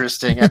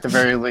interesting at the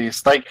very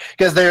least.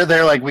 Because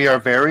they're like, we are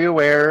very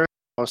aware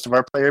most of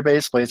our player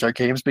base plays our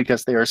games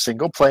because they are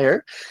single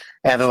player.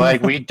 And they're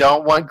like, we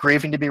don't want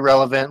griefing to be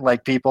relevant,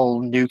 like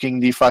people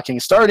nuking the fucking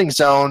starting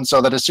zone,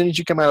 so that as soon as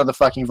you come out of the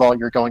fucking vault,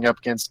 you're going up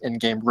against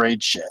in-game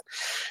raid shit.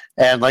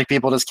 And like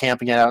people just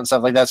camping it out and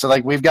stuff like that. So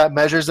like we've got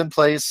measures in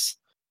place.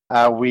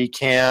 We'll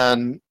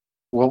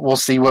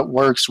see what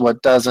works,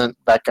 what doesn't,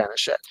 that kind of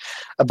shit.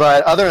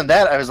 But other than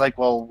that, I was like,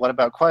 well, what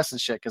about quests and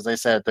shit? Because they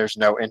said there's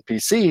no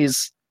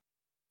NPCs.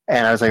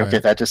 And I was like, okay,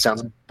 that just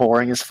sounds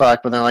boring as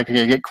fuck. But then like,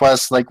 okay, get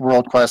quests like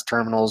world quest,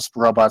 terminals,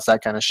 robots,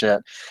 that kind of shit.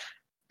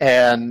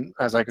 And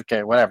I was like,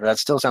 okay, whatever. That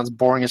still sounds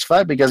boring as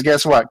fuck because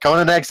guess what?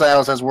 Conan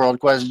Exiles has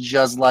world quests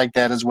just like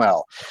that as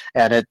well.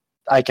 And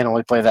I can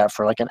only play that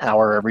for like an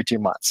hour every 2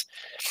 months.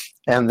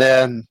 And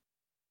then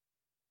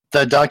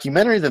the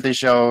documentary that they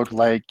showed,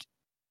 like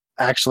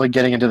actually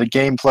getting into the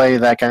gameplay,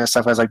 that kind of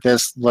stuff, I was like,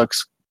 this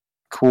looks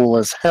cool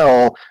as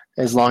hell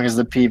as long as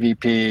the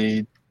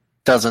PvP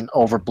doesn't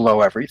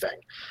overblow everything.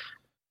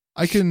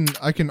 I can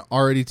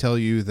already tell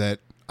you that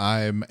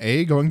I'm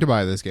going to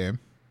buy this game.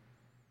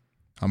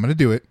 I'm going to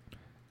do it.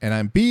 And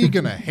I'm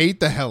going to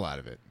hate the hell out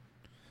of it.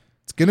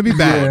 It's going to be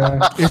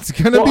bad. Yeah. It's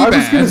going to be bad. I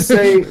was going to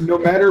say, no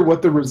matter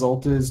what the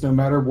result is, no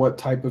matter what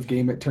type of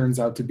game it turns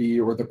out to be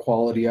or the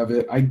quality of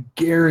it, I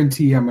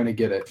guarantee I'm going to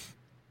get it.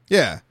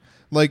 Yeah.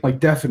 Like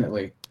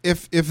definitely.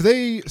 If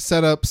they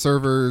set up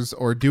servers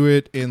or do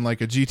it in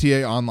like a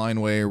GTA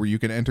Online way where you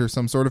can enter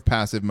some sort of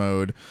passive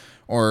mode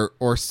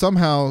or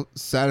somehow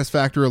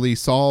satisfactorily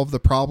solve the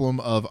problem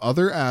of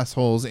other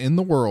assholes in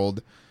the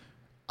world,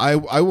 I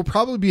will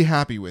probably be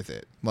happy with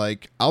it.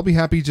 Like, I'll be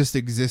happy just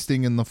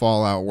existing in the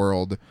Fallout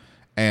world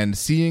and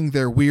seeing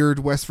their weird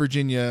West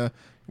Virginia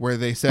where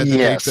they said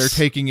that they're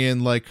taking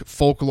in like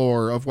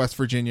folklore of West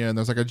Virginia and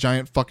there's like a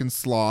giant fucking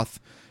sloth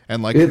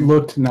and like it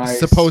looked nice,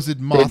 supposed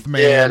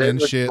Mothman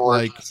and shit.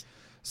 Gorgeous. Like,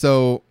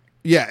 so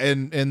yeah,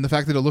 and the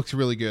fact that it looks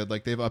really good,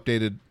 like they've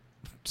updated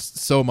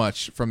so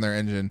much from their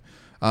engine.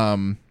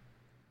 I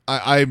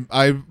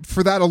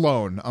for that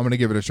alone, I'm gonna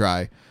give it a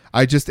try.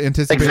 I just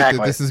anticipate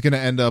that this is gonna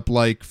end up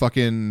like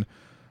fucking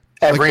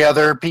every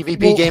other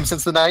PvP game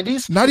since the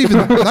 90s. Not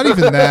even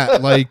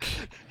that. Like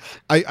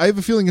I have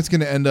a feeling it's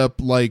going to end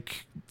up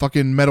like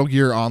fucking Metal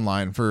Gear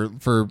Online for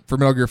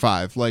Metal Gear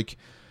 5. Like,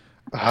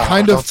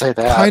 kind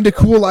of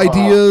cool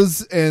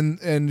ideas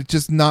and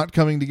just not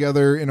coming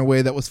together in a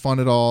way that was fun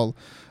at all.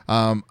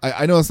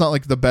 I know it's not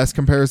like the best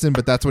comparison,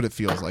 but that's what it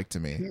feels like to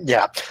me.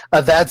 Yeah,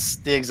 that's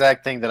the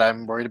exact thing that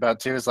I'm worried about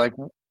too. Is like,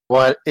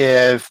 what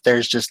if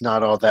there's just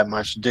not all that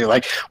much to do?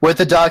 Like with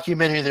the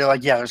documentary, they're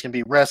like, yeah, there's gonna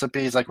be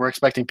recipes. Like we're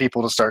expecting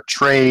people to start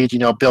trade,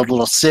 build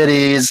little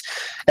cities,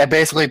 and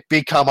basically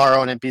become our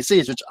own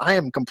NPCs, which I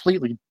am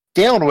completely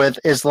down with,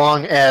 as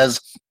long as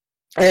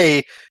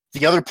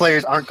the other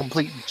players aren't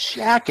complete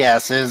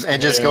jackasses and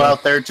just go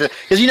out there to,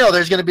 because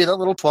there's going to be that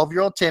little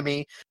 12-year-old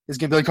Timmy is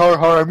going to be like,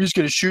 I'm just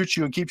going to shoot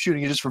you and keep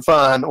shooting you just for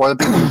fun, or the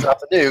people who drop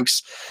the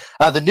nukes.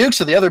 The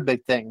nukes are the other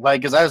big thing, like,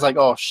 because I was like,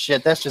 oh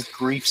shit, that's just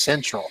grief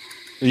central.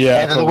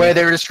 Yeah, and then the way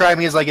they were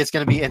describing it is like it's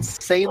going to be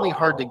insanely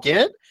hard to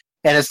get,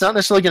 and it's not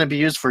necessarily going to be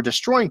used for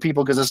destroying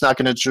people because it's not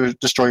going to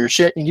destroy your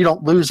shit, and you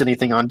don't lose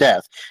anything on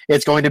death.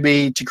 It's going to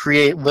be to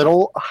create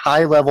little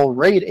high-level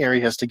raid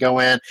areas to go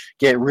in,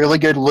 get really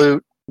good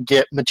loot,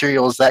 get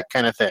materials, that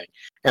kind of thing,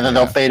 and then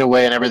they'll fade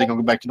away and everything will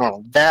go back to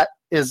normal. That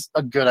is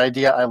a good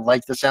idea. I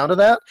like the sound of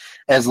that,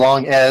 as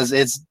long as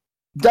it's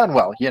done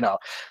well,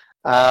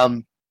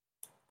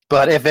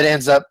 but if it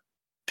ends up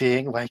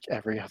being like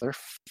every other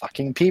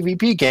fucking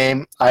PvP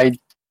game, I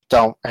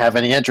don't have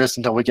any interest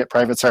until we get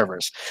private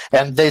servers.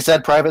 And they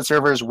said private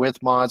servers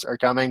with mods are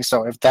coming,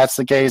 so if that's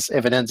the case,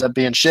 if it ends up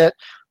being shit,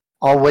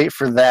 I'll wait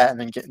for that and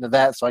then get into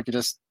that so I could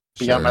just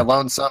be on my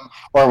lonesome,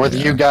 or with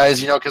you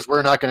guys, because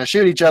we're not going to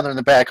shoot each other in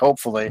the back,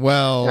 hopefully.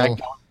 Well,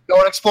 go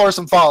and explore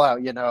some Fallout,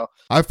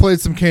 I've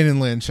played some Kane and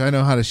Lynch. I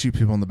know how to shoot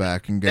people in the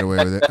back and get away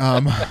with it.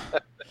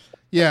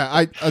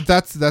 Yeah,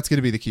 that's going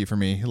to be the key for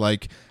me.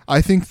 Like, I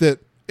think that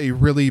a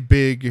really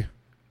big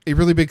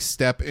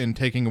step in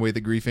taking away the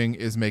griefing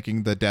is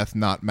making the death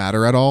not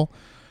matter at all.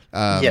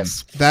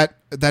 Yes. That's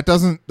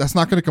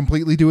not going to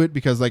completely do it,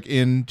 because like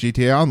in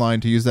GTA Online,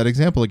 to use that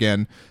example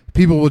again,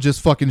 people will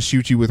just fucking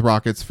shoot you with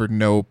rockets for there's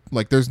no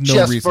reason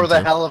just for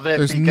the hell of it,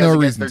 there's because no it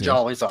gets reason their to.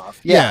 jollies off.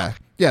 Yeah,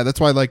 that's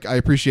why like I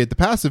appreciate the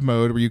passive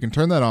mode where you can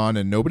turn that on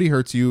and nobody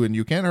hurts you and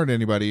you can't hurt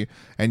anybody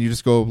and you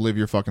just go live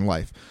your fucking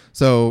life.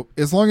 So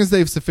as long as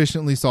they've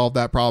sufficiently solved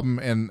that problem,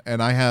 and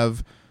I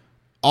have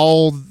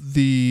all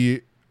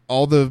the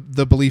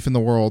belief in the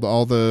world,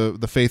 all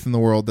the faith in the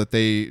world that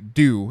they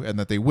do and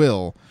that they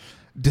will,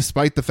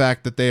 despite the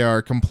fact that they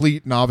are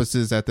complete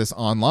novices at this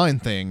online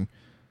thing.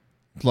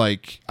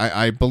 Like,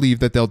 I believe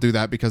that they'll do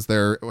that because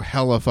they're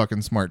hella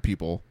fucking smart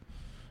people.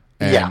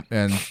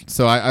 And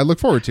so I look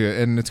forward to it,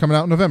 and it's coming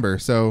out in November.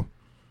 So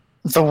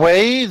the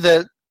way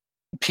that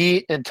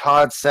Pete and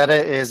Todd said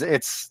it is,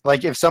 it's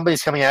like if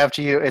somebody's coming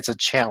after you, it's a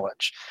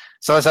challenge.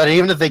 So it's that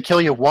even if they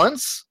kill you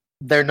once,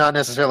 they're not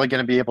necessarily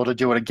going to be able to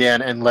do it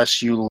again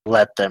unless you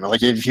let them.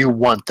 Like if you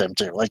want them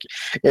to. Like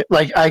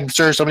I'm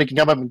sure somebody can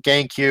come up and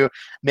gank you.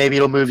 Maybe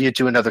it'll move you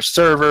to another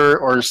server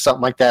or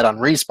something like that on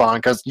Respawn,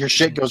 because your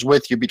shit goes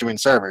with you between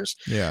servers.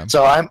 Yeah.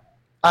 So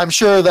I'm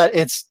sure that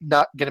it's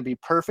not going to be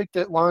perfect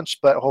at launch,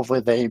 but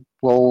hopefully they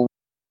will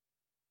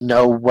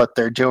know what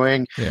they're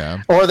doing.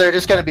 Yeah. Or they're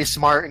just going to be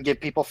smart and give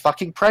people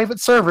fucking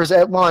private servers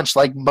at launch,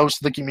 like most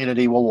of the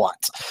community will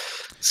want.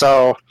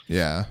 So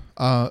yeah.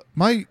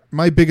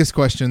 My biggest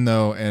question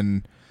though,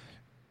 and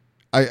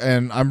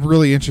I'm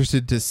really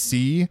interested to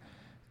see,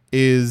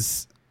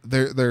 is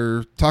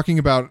they're talking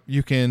about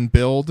you can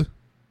build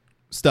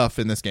stuff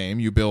in this game.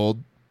 You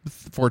build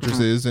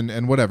fortresses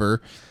and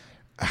whatever.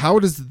 How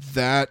does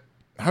that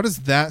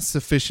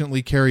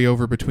sufficiently carry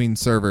over between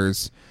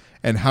servers,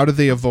 and how do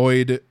they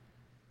avoid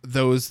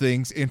those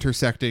things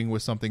intersecting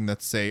with something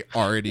that's, say,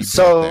 already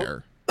built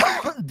there?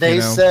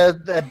 They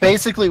said that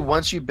basically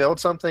once you build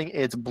something,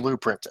 it's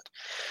blueprinted.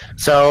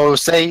 So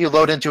say you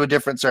load into a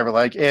different server.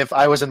 Like if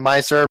I was in my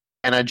server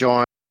and I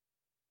joined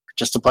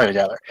just to play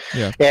together.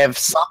 Yeah. If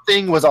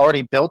something was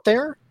already built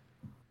there,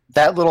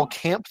 that little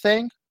camp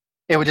thing,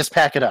 it would just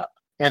pack it up.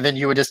 And then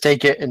you would just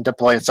take it and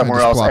deploy it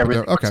somewhere else.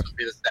 Everything okay.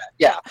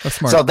 Yeah. That's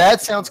smart. So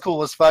that sounds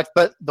cool as fuck.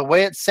 But the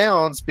way it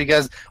sounds,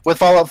 because with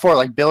Fallout 4,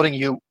 like building,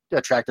 you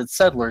attracted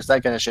settlers,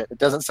 that kind of shit. It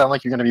doesn't sound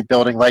like you're going to be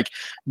building like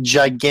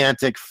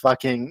gigantic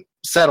fucking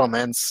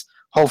settlements.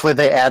 Hopefully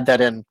they add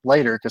that in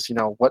later, because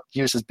what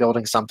use is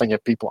building something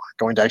if people aren't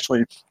going to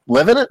actually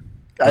live in it?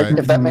 Right.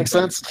 If that makes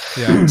sense.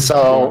 Yeah.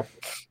 So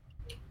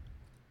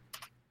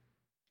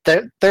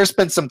there's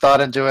been some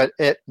thought into it.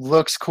 It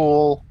looks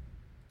cool.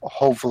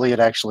 Hopefully it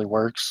actually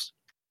works.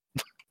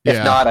 If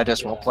not, I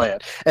just won't play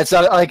it. It's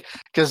not like,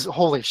 because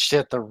holy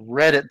shit, the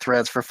Reddit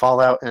threads for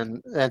Fallout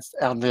and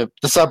the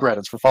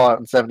subreddits for Fallout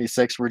and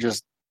 76 were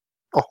just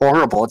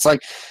horrible. It's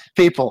like,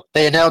 people,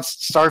 they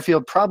announced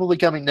Starfield probably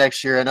coming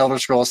next year and Elder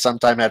Scrolls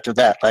sometime after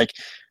that. Like,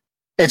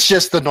 it's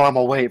just the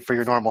normal wait for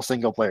your normal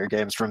single player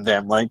games from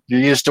them. Like,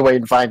 you're used to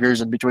waiting 5 years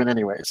in between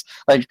anyways.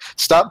 Like,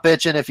 stop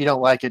bitching. If you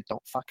don't like it,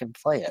 don't fucking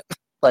play it.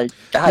 Like,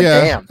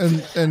 goddamn.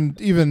 And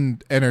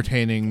even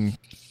entertaining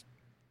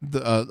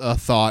a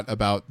thought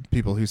about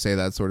people who say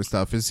that sort of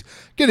stuff is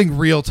getting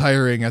real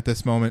tiring at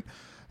this moment.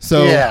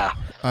 So yeah,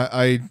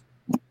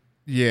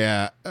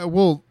 Yeah.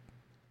 Well,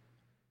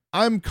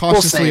 I'm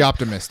cautiously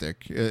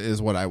optimistic,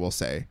 is what I will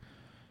say.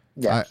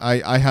 Yeah.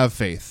 I have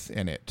faith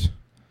in it.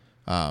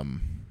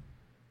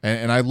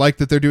 And I like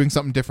that they're doing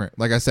something different.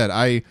 Like I said,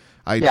 I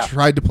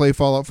tried to play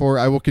Fallout 4.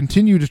 I will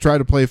continue to try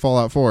to play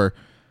Fallout 4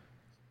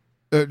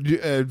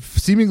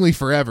 seemingly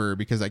forever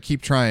because I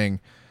keep trying,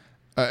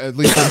 at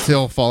least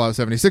until Fallout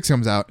 76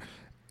 comes out.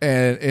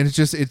 And it's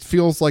just, it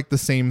feels like the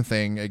same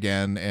thing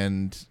again.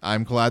 And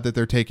I'm glad that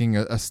they're taking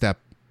a step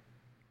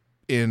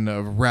in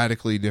a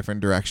radically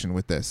different direction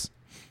with this.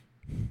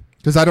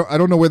 Because I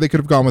don't know where they could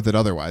have gone with it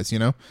otherwise, you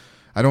know?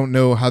 I don't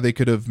know how they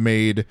could have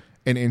made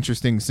an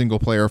interesting single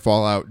player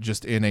Fallout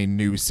just in a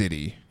new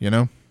city, you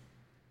know?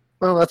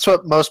 Well, that's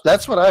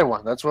what I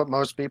want. That's what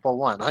most people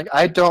want.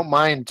 I don't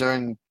mind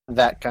doing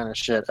that kind of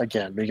shit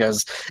again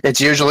because it's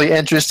usually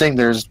interesting.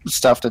 There's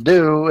stuff to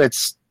do.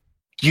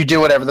 You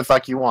do whatever the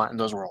fuck you want in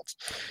those worlds.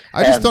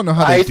 I just don't know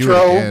how they do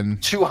it again.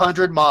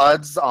 200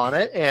 mods on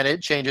it and it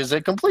changes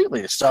it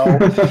completely. So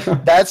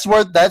that's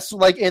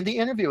like in the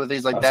interview with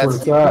these, like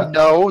that's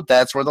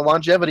where the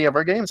longevity of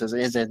our games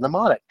is in the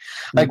modding.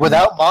 Like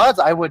without mods,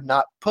 I would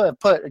not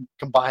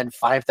combine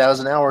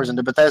 5,000 hours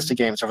into Bethesda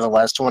games over the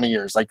last 20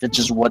 years. Like it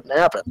just wouldn't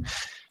happen.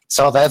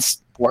 So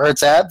that's where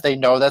it's at. They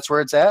know that's where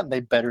it's at, and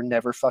they better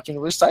never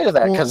fucking lose sight of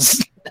that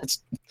because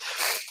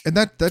and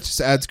that just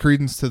adds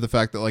credence to the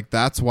fact that like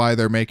that's why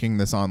they're making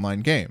this online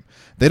game.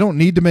 They don't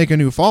need to make a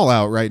new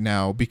Fallout right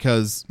now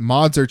because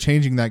mods are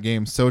changing that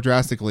game so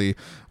drastically.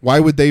 Why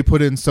would they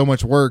put in so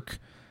much work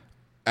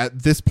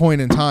at this point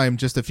in time,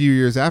 just a few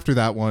years after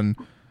that one,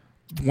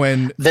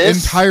 when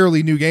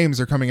entirely new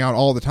games are coming out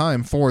all the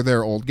time for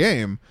their old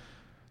game?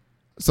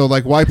 So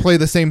like, why play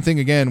the same thing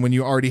again when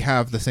you already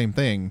have the same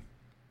thing?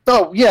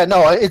 Oh, yeah,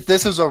 no,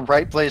 this is a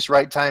right place,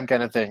 right time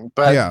kind of thing.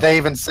 But they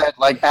even said,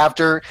 like,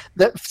 after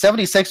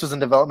 76 was in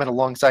development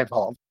alongside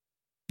Fallout.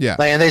 Yeah.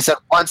 And they said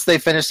once they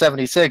finished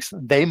 76,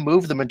 they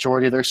moved the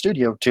majority of their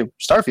studio to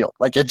Starfield.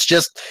 Like, it's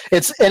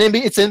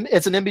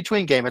an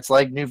in-between game. It's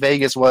like New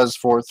Vegas was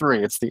for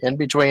 3. It's the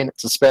in-between.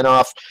 It's a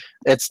spinoff.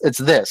 It's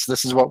this.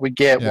 This is what we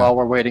get while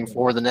we're waiting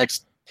for the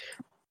next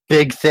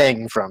big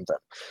thing from them.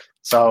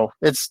 So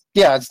it's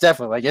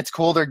definitely like it's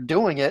cool they're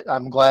doing it.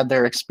 I'm glad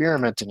they're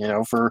experimenting, you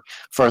know, for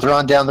further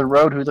on down the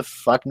road, who the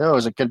fuck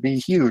knows? It could be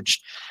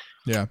huge.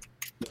 Yeah.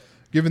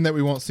 Given that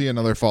we won't see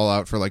another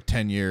Fallout for like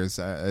 10 years,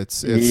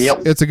 it's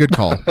a good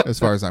call as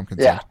far as I'm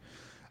concerned.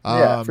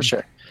 Yeah, for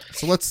sure.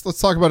 So let's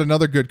talk about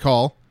another good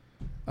call.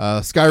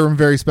 Skyrim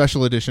Very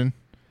Special Edition.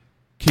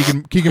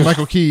 Keegan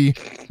Michael Key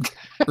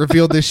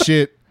revealed this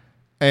shit,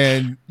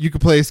 and you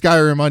can play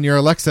Skyrim on your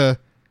Alexa,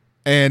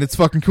 and it's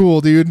fucking cool,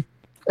 dude.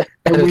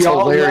 It's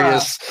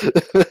hilarious.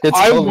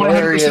 I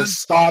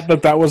 100% thought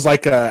that was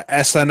like a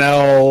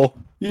SNL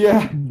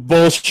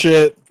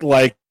bullshit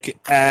like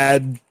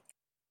ad.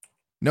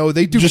 No,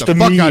 they duped the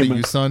fuck out of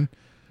you, son.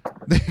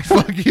 They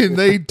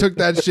took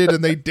that shit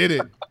and they did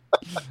it.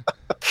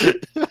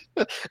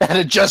 And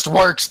it just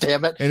works,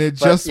 damn it. And it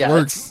just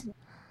works.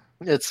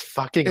 It's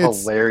fucking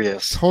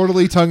hilarious.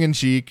 Totally tongue in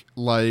cheek,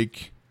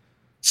 like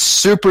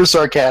super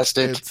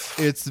sarcastic.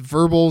 It's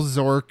verbal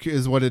Zork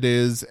is what it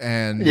is,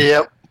 and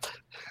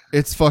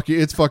it's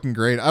fucking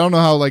great. I don't know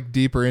how like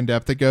deep or in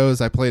depth it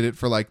goes. I played it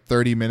for like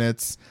 30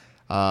 minutes.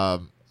 I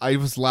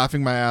was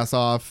laughing my ass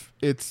off.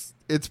 It's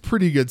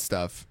pretty good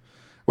stuff.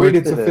 Wait,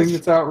 it's a thing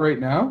that's out right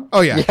now? Oh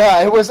yeah.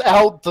 Yeah, it was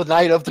out the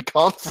night of the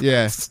conference.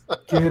 Yeah.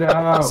 Get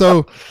out.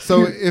 So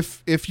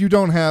if you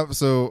don't have,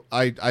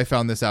 I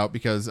found this out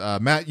because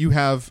Matt, you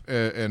have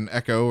an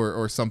Echo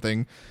or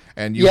something,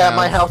 and you have,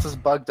 my house is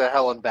bugged to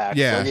hell and back.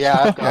 Yeah, so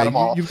I've got them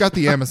all. You've got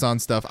the Amazon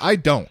stuff. I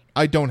don't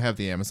have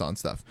the Amazon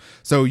stuff.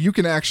 So you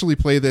can actually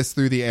play this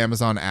through the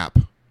Amazon app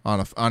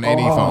on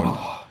any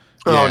phone.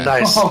 Oh,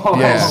 nice.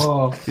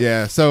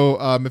 Yeah. So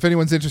if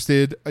anyone's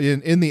interested,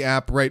 in the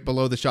app right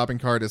below the shopping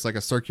cart is like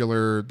a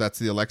circular, that's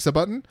the Alexa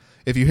button.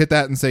 If you hit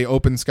that and say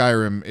open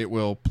Skyrim, it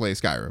will play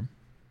Skyrim.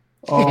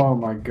 Oh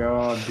my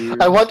god,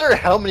 dude. I wonder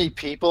how many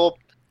people,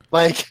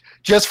 like,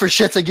 just for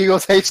shits and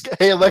giggles,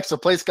 hey Alexa,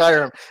 play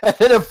Skyrim. And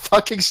then it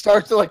fucking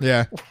starts to like,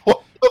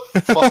 what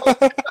the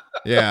fuck?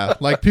 Yeah,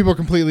 like people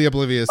completely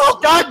oblivious. Oh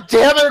god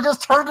damn it, I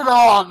just turned it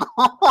on.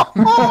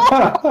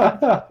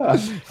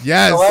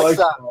 Yes.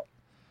 Alexa,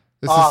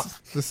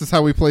 This is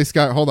how we play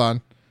Sky. Hold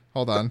on.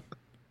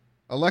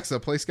 Alexa,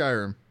 play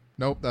Skyrim.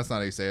 Nope, that's not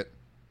how you say it.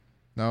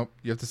 Nope,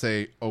 you have to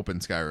say open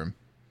Skyrim.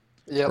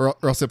 Yep. Or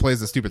else it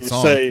plays a stupid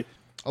song. Say,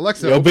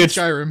 Alexa, yo, open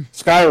bitch,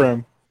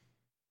 Skyrim.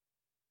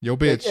 Yo,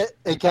 bitch.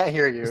 It can't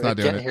hear you. It's not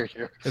doing it. Hear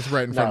you. It's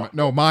right in front of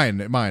my... No, mine.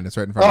 It's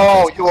right in front of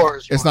my face.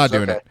 Yours. It's not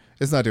doing it.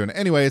 It's not doing it.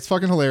 Anyway, it's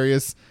fucking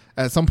hilarious.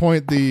 At some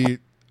point, the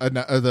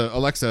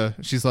Alexa,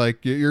 she's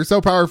like, "You're so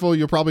powerful,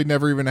 you'll probably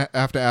never even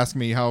have to ask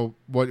me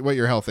what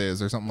your health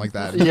is," or something like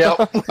that.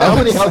 Yep. How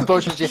many health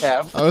potions you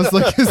have? I was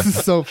like, this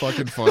is so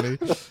fucking funny.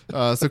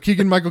 So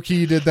Keegan Michael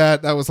Key did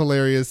that. That was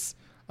hilarious.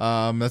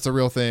 That's a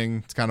real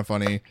thing. It's kind of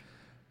funny.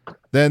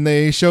 Then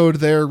they showed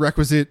their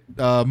requisite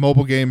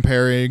mobile game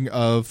pairing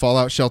of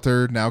Fallout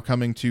Shelter now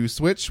coming to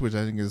Switch, which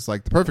I think is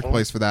like the perfect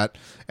place for that.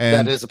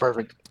 And that is the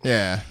perfect.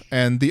 Yeah,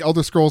 and the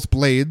Elder Scrolls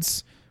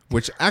Blades,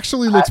 which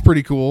actually looks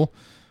pretty cool.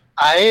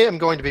 I am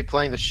going to be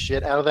playing the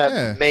shit out of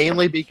that,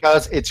 mainly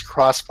because it's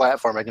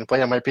cross-platform. I can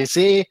play on my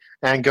PC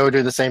and go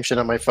do the same shit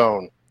on my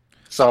phone.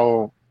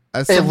 So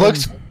it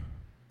looks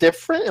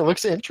different. It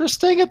looks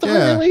interesting at the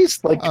very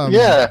least.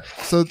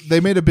 So they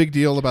made a big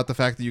deal about the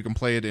fact that you can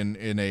play it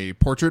in a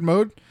portrait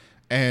mode,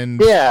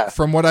 and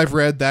from what I've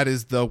read, that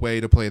is the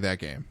way to play that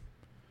game.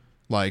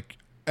 Like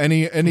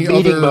any meeting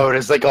other mode,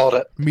 as they called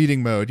it.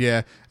 Meeting mode,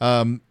 yeah.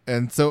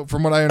 And so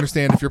from what I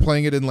understand, if you're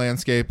playing it in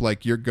landscape,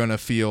 like you're gonna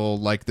feel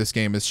like this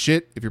game is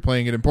shit. If you're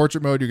playing it in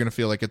portrait mode, you're gonna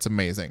feel like it's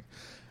amazing.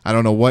 I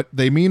don't know what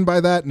they mean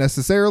by that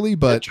necessarily,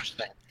 but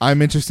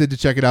I'm interested to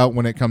check it out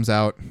when it comes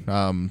out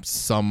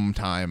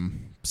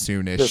sometime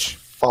soonish. This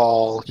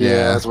fall.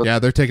 Yeah,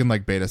 they're taking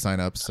like beta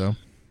signups, so.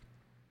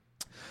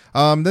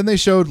 Then they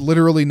showed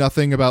literally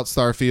nothing about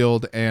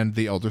Starfield and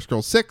the Elder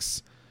Scrolls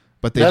 6,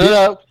 but they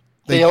did.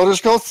 The Elder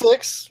Scrolls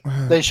 6,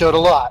 they showed a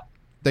lot.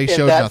 They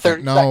showed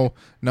nothing. No,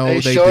 they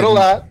showed didn't. a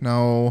lot.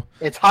 No.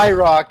 It's High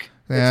Rock.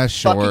 Yeah,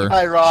 sure.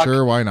 High Rock.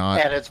 Sure, why not?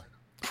 And it's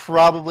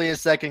probably a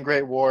second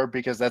Great War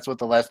because that's what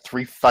the last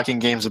 3 fucking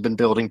games have been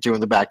building to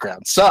in the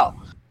background. So,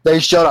 they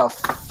showed a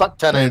fuck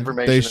ton of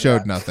information. They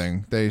showed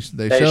nothing. They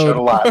showed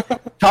a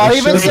lot. Todd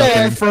even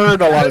said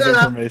a lot of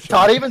information.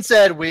 Todd even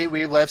said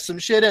we left some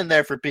shit in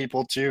there for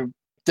people to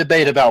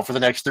debate about for the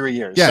next 3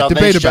 years. Yeah, so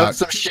debate they showed about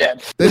some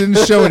shit. They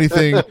didn't show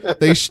anything.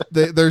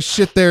 There's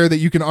shit there that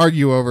you can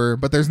argue over,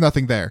 but there's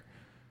nothing there.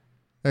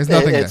 There's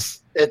nothing there.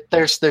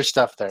 There's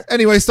stuff there.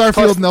 Anyway,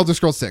 Starfield and Elder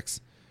Scrolls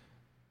 6.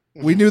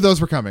 We knew those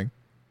were coming.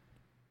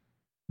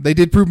 They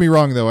did prove me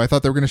wrong, though. I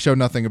thought they were going to show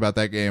nothing about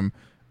that game,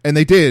 and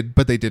they did,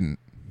 but they didn't.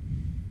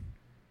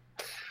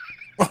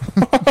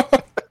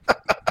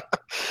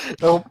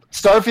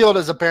 Starfield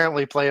is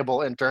apparently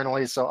playable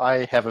internally, so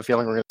I have a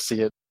feeling we're going to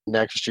see it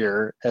next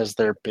year as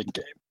their big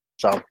game.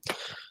 So,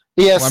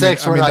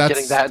 ES6, we're not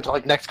getting that until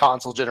like next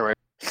console generation.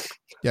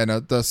 Yeah, no,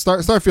 the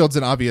Starfield's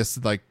an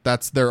obvious, like,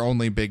 that's their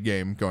only big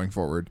game going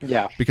forward.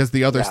 Yeah. Because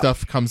the other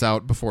stuff comes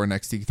out before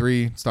next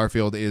E3.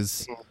 Starfield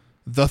is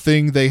the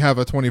thing they have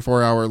a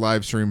 24-hour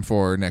live stream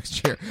for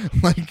next year.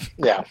 Like,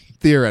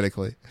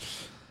 theoretically.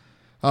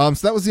 So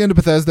that was the end of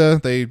Bethesda.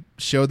 They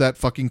showed that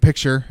fucking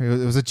picture.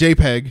 It was a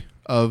JPEG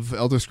of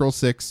Elder Scrolls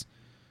 6.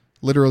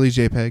 Literally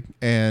JPEG.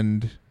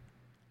 And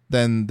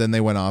then they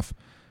went off.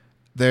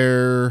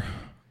 There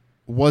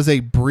was a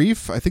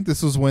brief, I think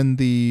this was when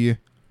the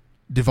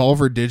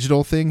Devolver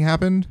Digital thing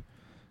happened,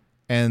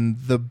 and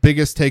the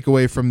biggest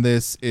takeaway from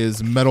this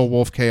is Metal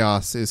Wolf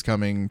Chaos is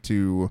coming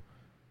to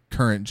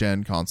current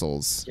gen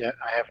consoles. Yeah,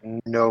 I have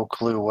no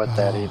clue what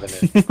that even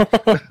is.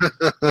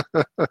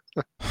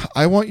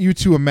 I want you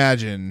to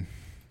imagine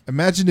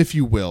if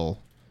you will,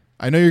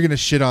 I know you're going to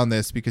shit on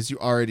this because you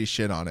already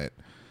shit on it.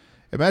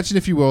 Imagine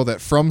if you will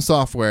that From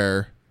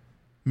Software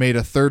made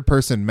a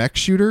third-person mech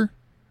shooter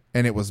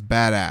and it was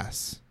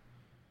badass.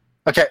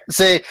 Okay,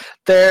 see,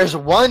 there's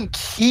one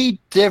key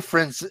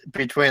difference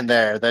between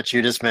there that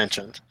you just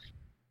mentioned.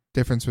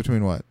 Difference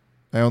between what?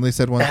 I only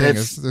said one thing.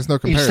 There's no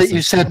comparison.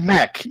 You said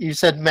mech.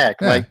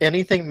 Yeah. Like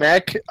anything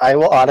mech, I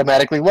will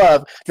automatically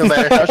love, no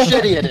matter how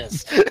shitty it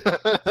is.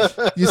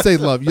 You say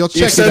love. You'll check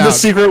it out. You said the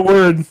secret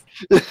word.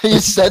 You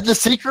said the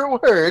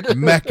secret word.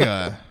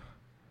 Mecha.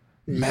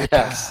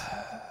 Yes.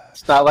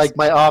 It's not like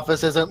my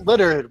office isn't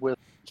littered with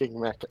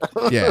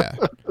Mecha. Yeah.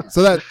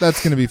 So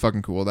that's going to be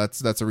fucking cool.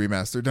 That's a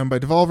remaster done by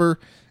Devolver,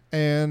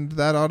 and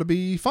that ought to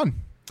be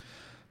fun.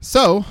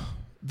 So,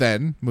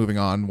 then, moving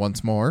on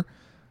once more,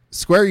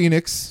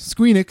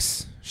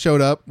 Squeenix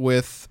showed up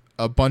with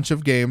a bunch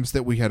of games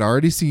that we had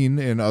already seen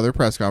in other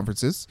press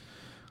conferences.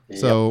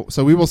 Yep.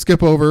 So we will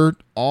skip over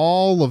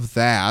all of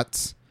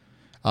that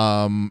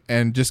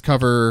and just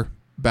cover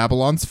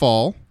Babylon's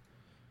Fall,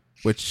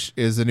 which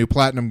is a new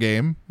Platinum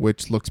game,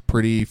 which looks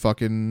pretty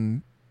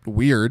fucking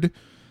weird.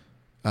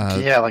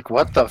 Like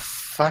what the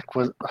fuck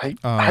was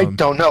I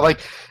don't know. Like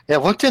it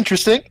looked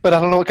interesting, but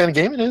I don't know what kind of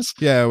game it is.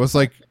 Yeah, it was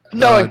like in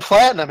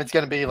Platinum, it's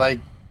gonna be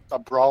like a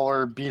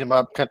brawler beat 'em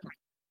up kind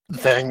of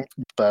thing.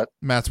 But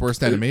Matt's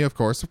worst enemy, of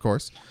course.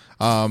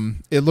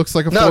 It looks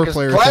like a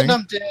 4-player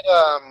Platinum thing.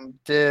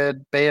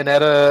 did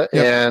Bayonetta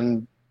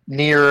and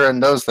Nier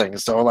and those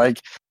things. So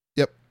like,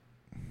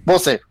 we'll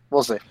see.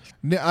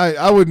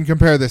 I wouldn't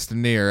compare this to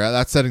Nier.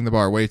 That's setting the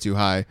bar way too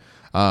high.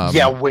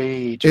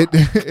 Way too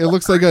high. It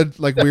looks like a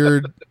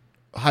weird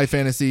high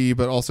fantasy,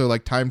 but also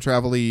like time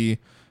travel-y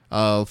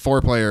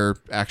 4-player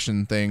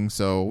action thing.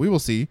 So we will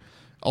see.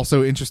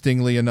 Also,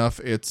 interestingly enough,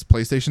 it's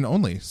PlayStation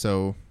only.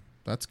 So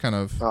that's kind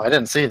of. Oh, I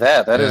didn't see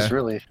that. That is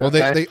really. Well,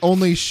 they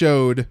only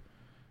showed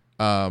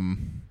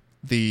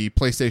the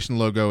PlayStation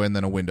logo and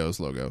then a Windows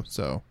logo.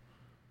 So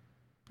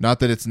not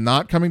that it's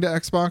not coming to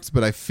Xbox,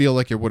 but I feel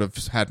like it would have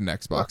had an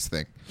Xbox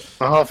thing.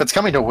 Well, if it's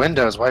coming to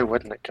Windows, why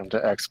wouldn't it come to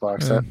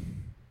Xbox?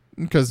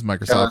 Because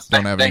Microsoft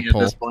don't have any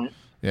pull. At this point.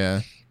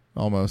 Yeah,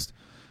 almost.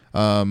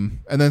 And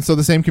then so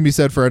the same can be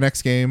said for our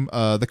next game,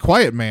 The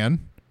Quiet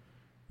Man,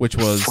 which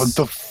was what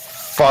the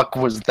fuck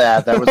was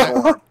that? That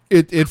was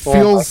it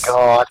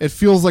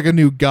feels like a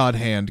new God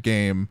Hand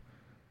game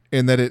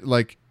in that it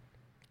like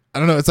I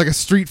don't know, it's like a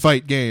street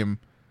fight game.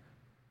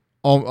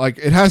 Like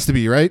it has to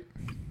be, right?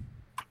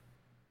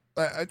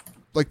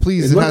 Like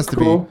please, it has to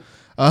be.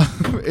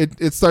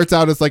 It starts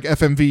out as like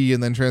FMV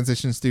and then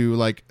transitions to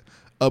like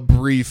a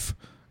brief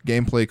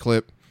gameplay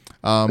clip.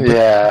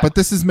 But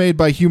this is made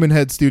by Human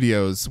Head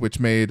Studios, which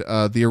made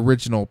the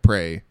original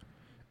Prey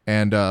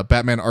and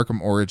Batman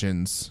Arkham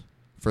Origins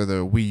for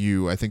the Wii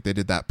U. I think they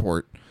did that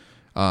port.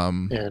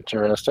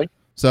 Interesting.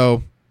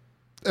 So,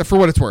 for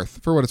what it's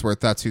worth,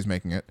 that's who's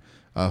making it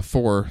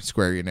for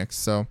Square Enix.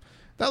 So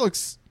that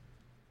looks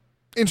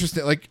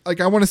interesting. Like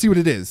I want to see what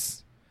it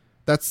is.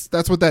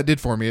 That's what that did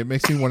for me. It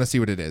makes me want to see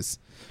what it is.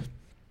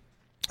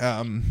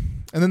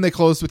 And then they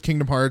closed with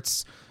Kingdom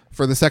Hearts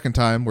for the second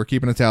time. We're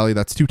keeping a tally.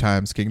 That's 2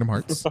 times Kingdom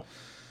Hearts.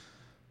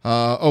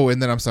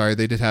 And then I'm sorry,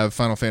 they did have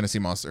Final Fantasy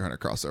Monster Hunter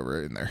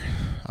crossover in there.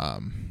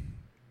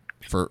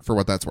 For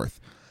what that's worth.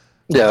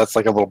 Yeah, that's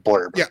like a little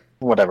blurb. Yeah.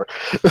 Whatever.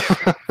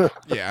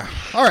 Yeah.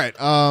 All right.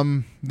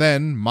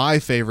 Then my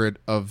favorite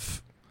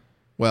of,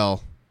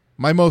 well,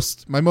 my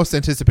most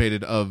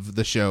anticipated of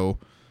the show,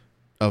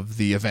 of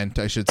the event,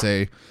 I should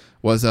say,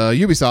 was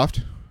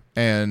Ubisoft,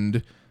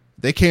 and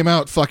they came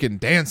out fucking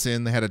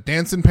dancing. They had a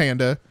dancing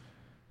panda,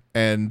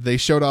 and they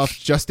showed off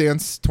Just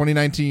Dance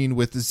 2019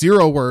 with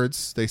 0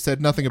 words. They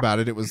said nothing about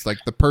it. It was like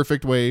the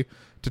perfect way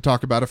to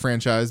talk about a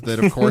franchise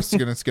that, of course,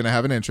 is going to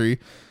have an entry.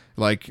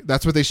 Like,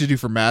 that's what they should do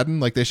for Madden.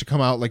 Like, they should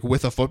come out like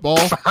with a football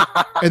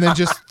and then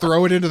just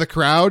throw it into the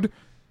crowd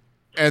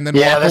and then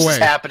walk away. Yeah, this is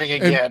happening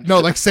again. And, no,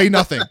 like, say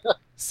nothing.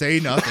 Say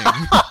nothing.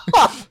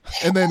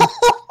 and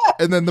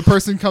then the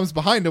person comes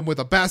behind them with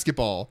a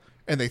basketball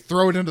and they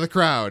throw it into the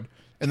crowd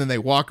and then they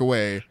walk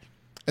away.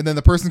 And then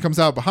the person comes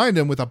out behind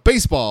him with a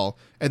baseball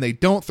and they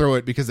don't throw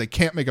it because they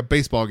can't make a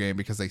baseball game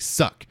because they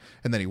suck.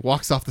 And then he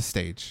walks off the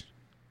stage.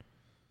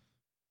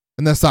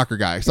 And then soccer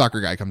guy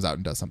comes out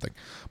and does something.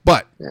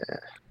 But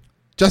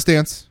Just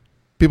Dance,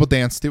 people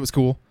danced. It was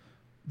cool.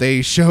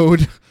 They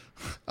showed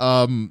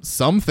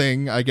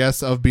something, I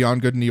guess, of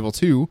Beyond Good and Evil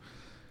 2.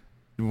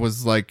 It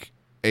was like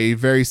a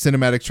very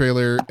cinematic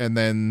trailer. And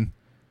then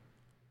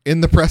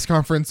in the press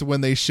conference,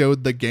 when they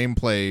showed the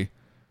gameplay,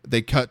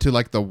 they cut to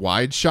like the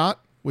wide shot,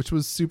 which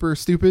was super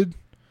stupid,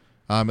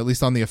 at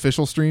least on the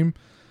official stream.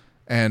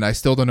 And I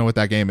still don't know what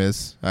that game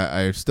is.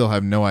 I still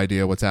have no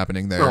idea what's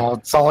happening there. Well,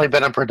 it's only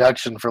been in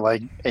production for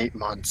like 8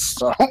 months,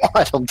 so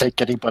I don't think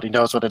anybody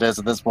knows what it is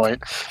at this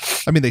point.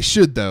 I mean, they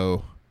should,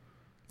 though.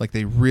 Like,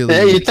 they really...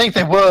 Yeah, you'd think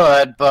they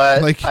would,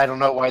 but like, I don't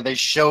know why they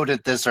showed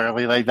it this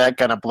early. Like, that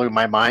kind of blew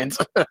my mind.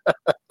 I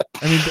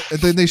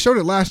mean, they showed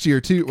it last year,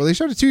 too. Well, they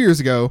showed it 2 years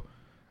ago,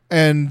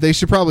 and they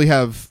should probably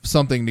have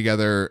something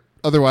together.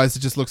 Otherwise, it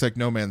just looks like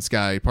No Man's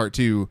Sky Part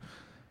 2,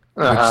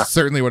 which is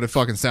certainly what it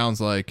fucking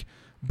sounds like.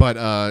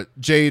 But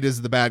Jade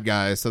is the bad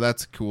guy, so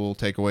that's a cool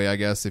takeaway, I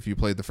guess, if you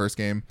played the first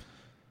game.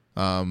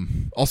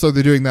 Also,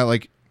 they're doing that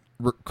like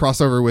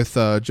crossover with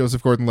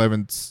Joseph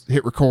Gordon-Levitt's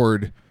Hit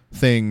Record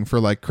thing for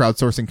like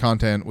crowdsourcing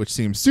content, which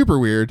seems super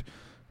weird,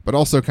 but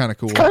also kind of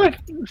cool.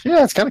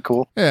 It's kind of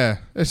cool. Yeah,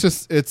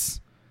 it's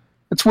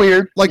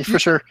weird, like for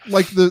sure.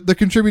 Like the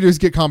contributors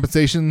get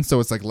compensation, so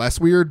it's like less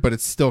weird, but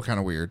it's still kind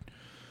of weird.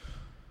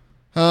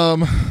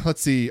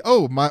 Let's see.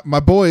 Oh, my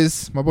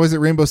boys at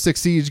Rainbow Six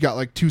Siege got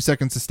like 2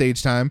 seconds of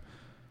stage time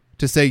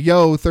to say,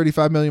 yo,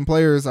 35 million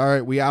players. All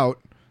right, we out.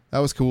 That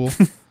was cool.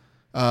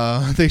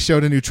 They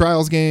showed a new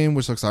Trials game,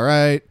 which looks all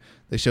right.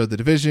 They showed The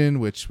Division,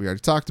 which we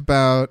already talked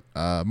about.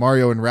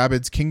 Mario and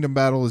Rabbids Kingdom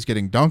Battle is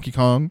getting Donkey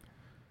Kong,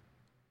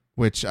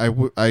 which I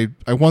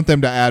want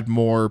them to add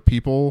more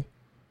people.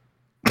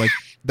 Like,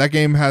 that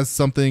game has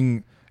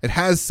something. It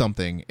has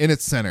something in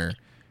its center.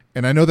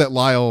 And I know that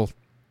Lyle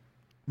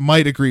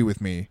might agree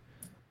with me,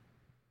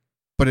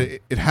 but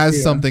it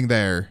has something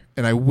there,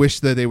 and I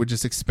wish that they would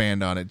just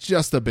expand on it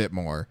just a bit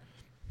more.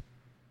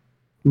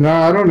 No,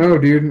 I don't know,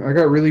 dude. I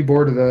got really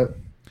bored of that.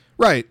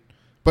 Right,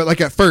 but like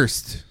at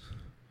first,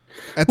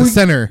 at the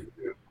center,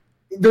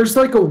 there's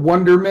like a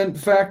wonderment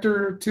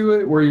factor to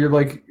it where you're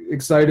like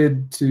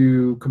excited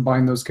to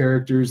combine those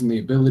characters and the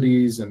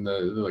abilities and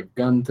the like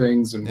gun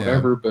things and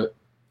whatever, but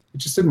it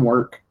just didn't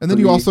work. And then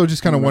you also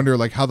just kind of wonder,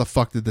 like, how the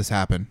fuck did this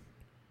happen?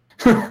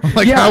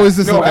 Like, how is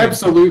this? No,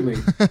 absolutely.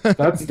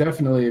 That's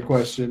definitely a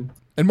question.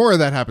 And more of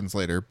that happens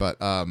later, but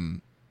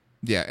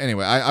yeah.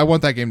 Anyway, I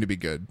want that game to be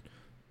good,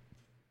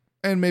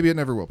 and maybe it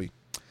never will be.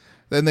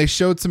 Then they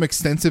showed some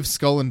extensive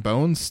Skull and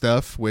Bones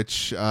stuff,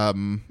 which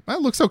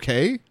looks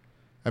okay.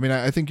 I mean,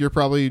 I think you're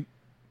probably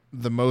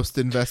the most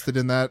invested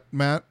in that,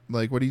 Matt.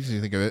 Like, what do you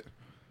think of it?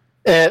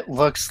 It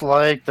looks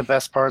like the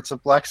best parts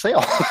of Black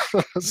Sail,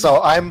 so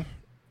I'm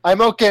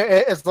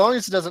okay as long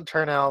as it doesn't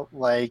turn out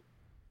like.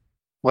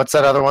 What's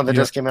that other one that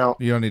just came out?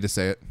 You don't need to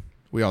say it.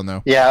 We all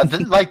know. Yeah,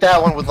 like that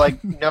one with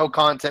like no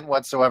content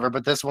whatsoever,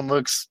 but this one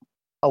looks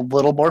a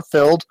little more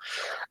filled.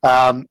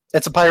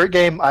 It's a pirate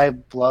game. I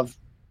love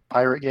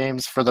pirate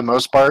games for the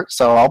most part,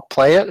 so I'll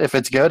play it. If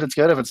it's good, it's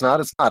good. If it's not,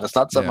 it's not. It's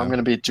not something I'm going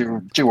to be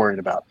too worried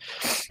about.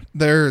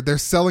 They're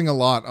selling a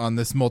lot on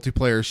this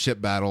multiplayer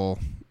ship battle,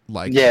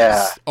 like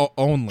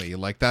only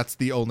like that's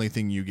the only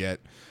thing you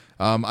get.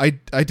 I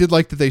did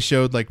like that they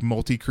showed like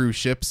multi-crew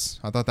ships.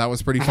 I thought that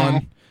was pretty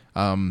fun.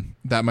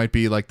 That might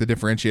be like the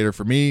differentiator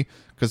for me,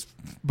 because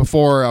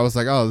before I was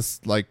like, oh, this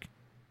like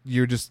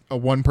you're just a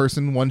one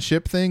person one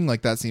ship thing.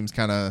 Like that seems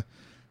kind of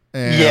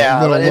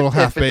a little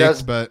half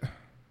baked, but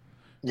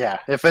yeah,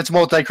 if it's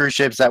multi-crew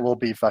ships, that will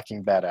be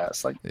fucking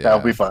badass. Like that'll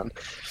be fun.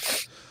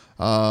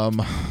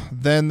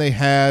 Then they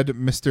had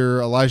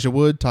Mr. Elijah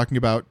Wood talking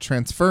about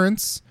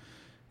Transference,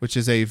 which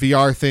is a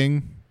VR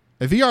thing,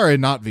 a VR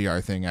and not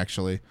VR thing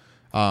actually.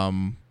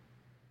 In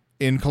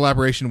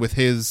collaboration with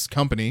his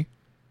company,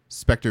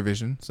 Spectre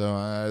Vision.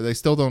 So they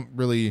still don't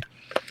really.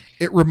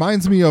 It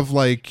reminds me of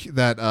like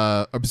that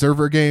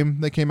Observer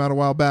game that came out a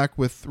while back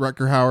with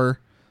Rutger Hauer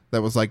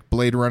that was like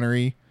Blade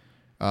Runner-y.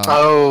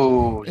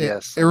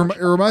 Yes. It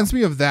reminds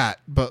me of that,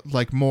 but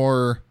like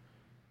more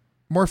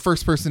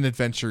first person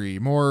adventure-y,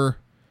 more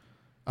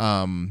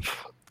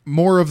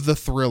of the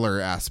thriller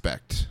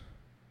aspect.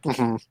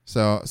 Mm-hmm.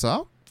 So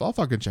I'll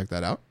fucking check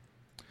that out.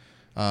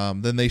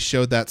 Then they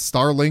showed that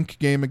Starlink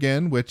game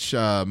again, which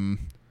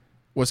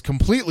was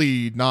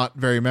completely not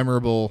very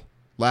memorable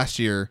last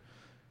year.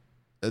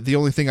 The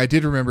only thing I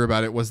did remember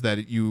about it was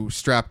that you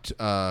strapped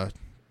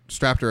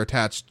or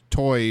attached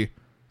toy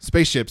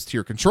spaceships to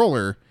your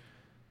controller,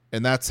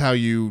 and that's how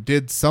you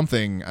did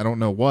something. I don't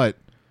know what,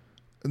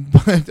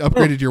 but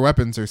upgraded your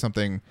weapons or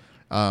something.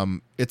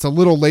 It's a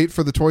little late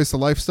for the Toys to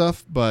Life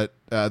stuff, but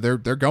they're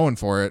going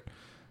for it.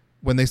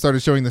 When they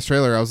started showing this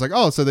trailer, I was like,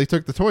 oh, so they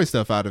took the toy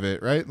stuff out of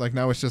it, right? Like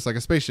now it's just like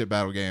a spaceship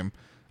battle game.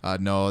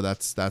 No,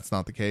 that's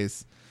not the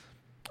case.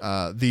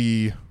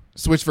 The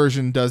Switch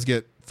version does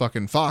get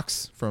fucking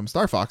Fox from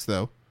Star Fox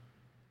though.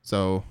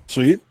 So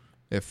sweet.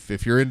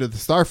 If you're into the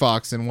Star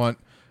Fox and want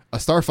a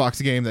Star Fox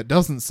game that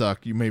doesn't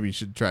suck, you maybe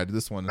should try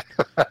this one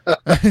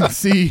and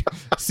see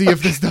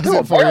if this does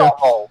it for you.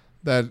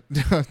 That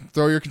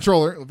throw your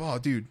controller. Oh,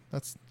 dude,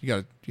 that's you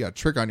got a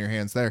trick on your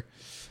hands there.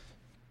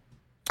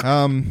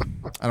 I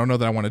don't know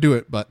that I want to do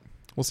it, but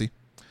we'll see.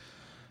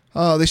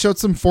 They showed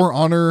some For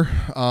Honor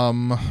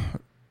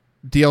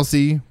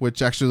DLC,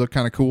 which actually looked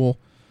kind of cool.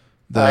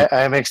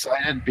 I'm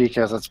excited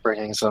because it's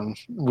bringing some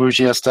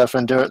Wuxia stuff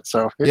into it.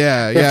 So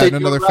and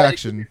another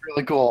faction.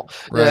 Really cool.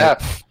 Right.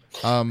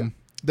 Yeah.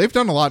 They've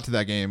done a lot to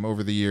that game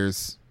over the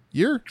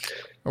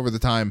over the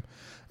time,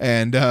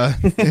 and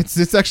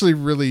it's actually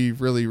really,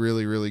 really,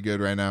 really, really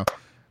good right now.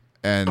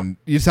 And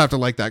you just have to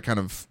like that kind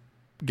of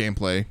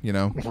gameplay, you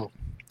know.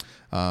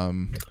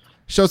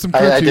 Show some.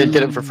 I did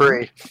get it for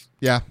free.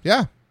 Yeah.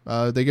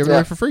 They give it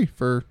away for free.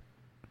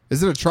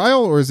 Is it a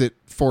trial or is it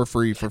for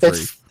free?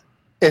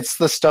 It's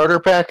the starter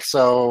pack,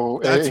 so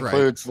it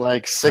includes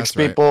like 6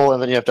 people,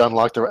 and then you have to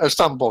unlock the. Or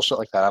some bullshit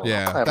like that. I don't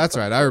know. That's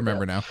right. I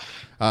remember now.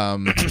 I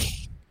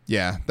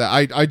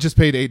just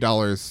paid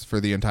 $8 for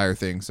the entire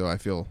thing, so I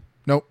feel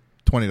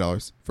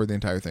 $20 for the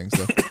entire thing.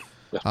 So.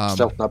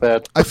 Still not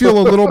bad. I feel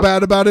a little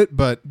bad about it,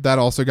 but that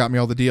also got me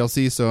all the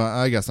DLC, so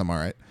I guess I'm all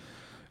right.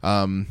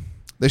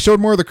 They showed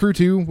more of the Crew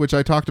 2, which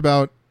I talked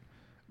about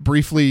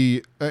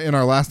briefly in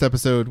our last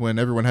episode when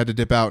everyone had to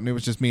dip out and it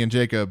was just me and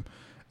Jacob.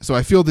 So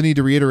I feel the need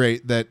to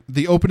reiterate that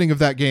the opening of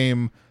that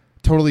game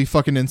totally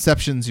fucking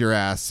Inceptions your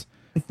ass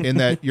in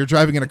that you're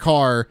driving in a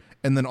car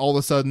and then all of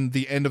a sudden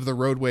the end of the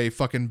roadway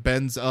fucking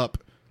bends up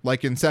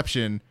like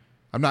Inception.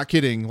 I'm not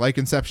kidding, like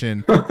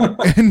Inception.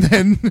 And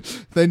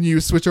then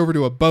you switch over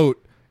to a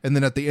boat, and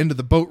then at the end of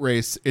the boat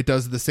race, it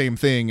does the same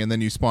thing, and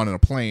then you spawn in a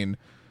plane.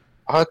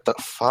 What the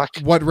fuck?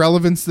 What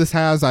relevance this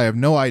has, I have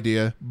no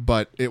idea,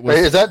 but it was...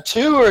 Wait, is that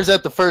 2 or is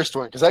that the first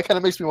one? Because that kind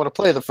of makes me want to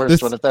play the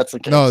first one if that's the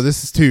case. No,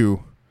 this is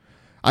 2.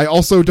 I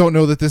also don't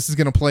know that this is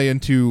going to play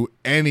into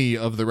any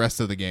of the rest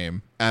of the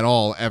game at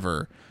all,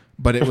 ever.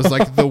 But it was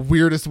like the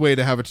weirdest way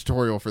to have a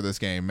tutorial for this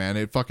game, man.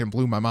 It fucking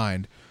blew my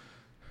mind.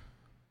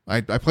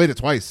 I played it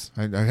twice.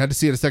 I had to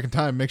see it a second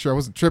time, make sure I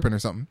wasn't tripping or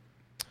something.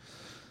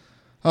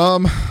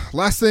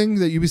 Last thing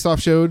that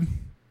Ubisoft showed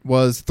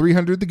was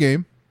 300 the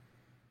game.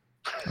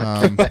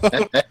 That's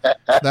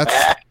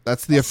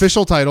the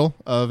official title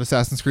of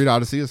Assassin's Creed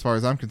Odyssey, as far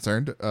as I'm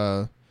concerned.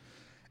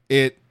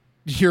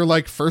 Your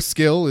like first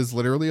skill is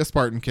literally a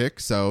Spartan kick,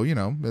 so you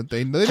know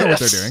they know what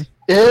they're doing.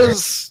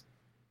 Is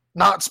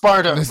not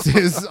Sparta. This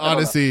is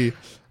Odyssey.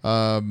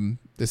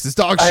 This is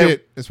dog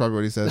shit. Is probably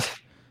what he says.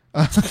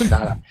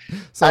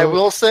 So, I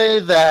will say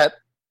that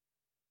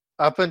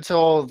up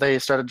until they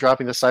started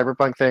dropping the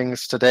Cyberpunk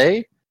things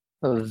today,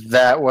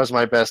 that was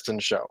my best in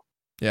show.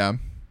 Yeah.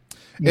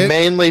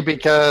 Mainly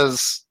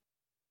because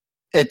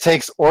it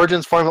takes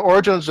Origins form.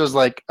 Origins was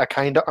like a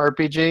kind of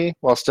RPG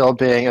while still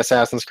being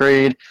Assassin's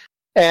Creed.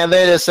 And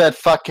they just said,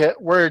 fuck it,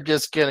 we're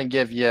just going to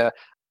give you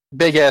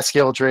big ass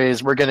skill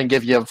trees. We're gonna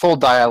give you full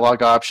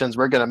dialogue options.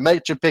 We're gonna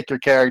make you pick your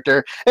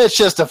character. It's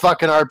just a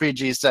fucking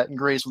RPG set in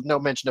Greece with no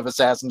mention of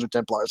assassins or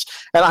Templars,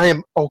 and I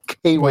am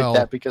okay with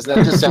that because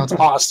that just sounds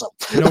awesome.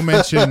 No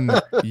mention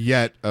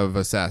yet of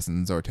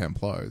assassins or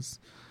Templars.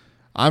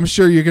 I'm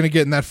sure you're gonna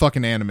get in that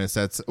fucking Animus.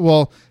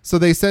 So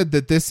they said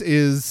that this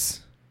is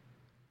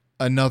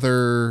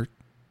another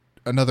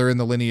in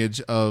the lineage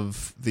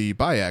of the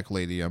Bayek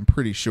lady. I'm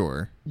pretty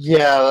sure.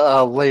 Yeah,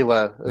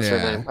 Layla is her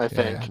name, I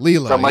think. Yeah.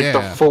 Leela, from like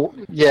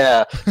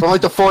from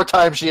like the 4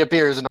 times she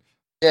appears in.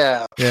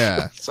 Yeah.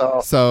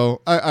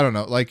 So I don't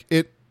know. Like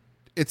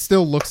it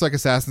still looks like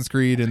Assassin's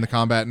Creed in the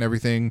combat and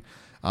everything.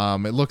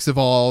 It looks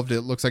evolved.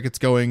 It looks like it's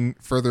going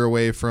further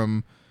away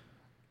from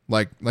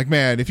like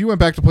man, if you went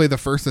back to play the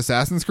first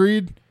Assassin's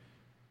Creed,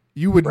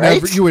 you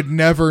would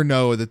never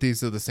know that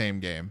these are the same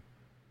game,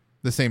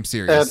 the same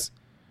series.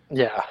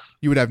 Yeah.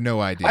 You would have no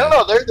idea. I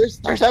don't know.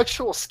 There's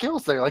actual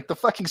skills there, like the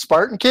fucking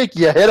Spartan kick.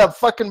 You hit a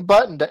fucking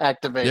button to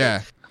activate.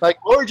 Yeah. It. Like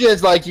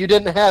Origins, like you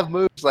didn't have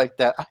moves like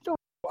that.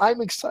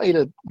 I'm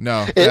excited.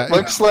 No. It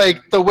looks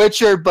like The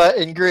Witcher, but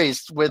in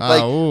Greece with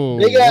like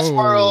big ass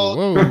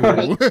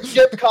world, with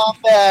ship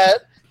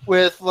combat,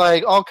 with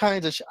like all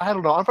kinds of. I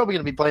don't know. I'm probably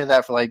gonna be playing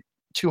that for like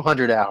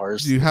 200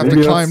 hours. You have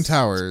to climb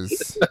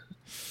towers.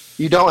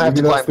 You don't have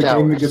to climb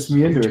towers. Game that gets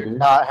me into you do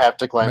not have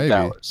to climb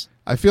towers.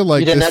 I feel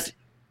like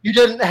you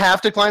didn't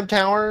have to climb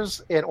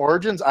towers in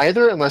Origins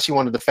either unless you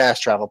wanted the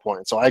fast travel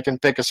point. So I can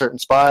pick a certain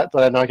spot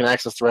that I know I can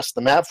access the rest of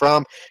the map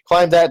from,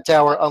 climb that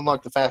tower,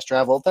 unlock the fast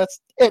travel. That's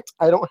it.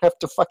 I don't have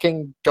to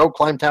fucking go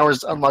climb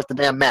towers to unlock the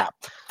damn map.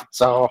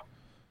 So...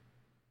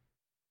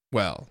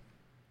 Well...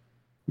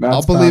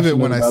 I'll believe it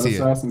when I see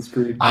Assassin's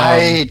Creed.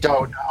 I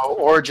don't know.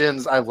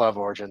 Origins, I love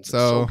Origins. It's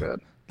so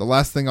good. The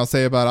last thing I'll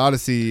say about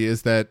Odyssey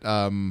is that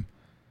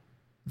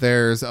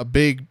there's a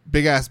big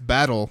ass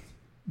battle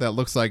that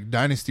looks like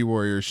Dynasty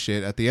Warriors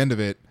shit at the end of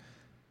it,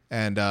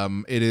 and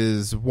it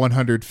is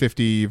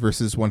 150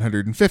 versus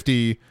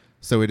 150,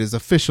 so it is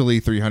officially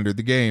 300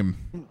 the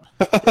game.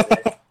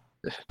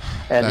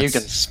 And you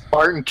can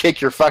Spartan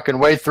kick your fucking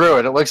way through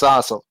it. It looks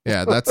awesome.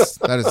 Yeah, that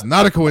is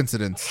not a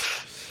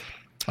coincidence.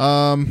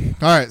 All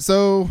right,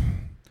 so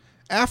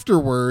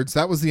afterwards,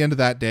 that was the end of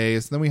that day.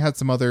 So then we had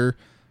some other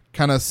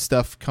kind of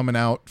stuff coming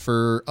out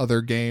for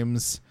other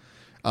games.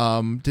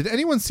 Did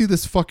anyone see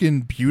this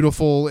fucking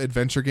beautiful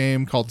adventure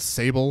game called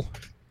Sable?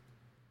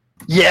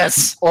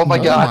 Yes. Oh my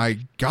god. Oh my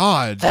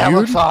god, that dude.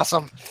 Looks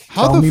awesome.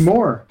 Tell me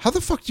more. How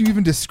the fuck do you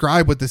even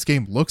describe what this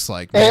game looks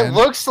like, man? It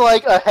looks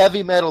like a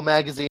heavy metal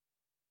magazine.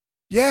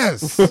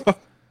 Yes.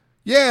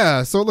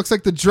 Yeah, so it looks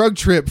like the drug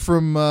trip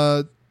from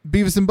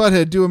Beavis and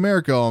Butthead Do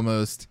America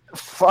almost.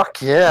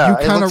 Fuck yeah.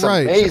 You're kind of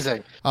right.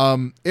 Amazing.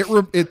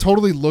 It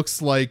totally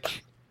looks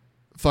like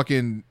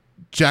fucking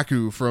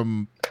Jakku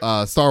from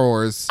Star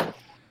Wars,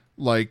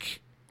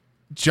 like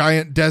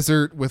giant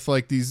desert with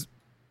like these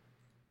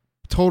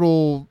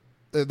total.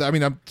 I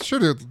mean, I'm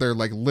sure they're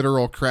like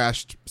literal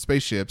crashed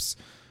spaceships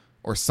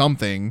or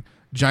something.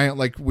 Giant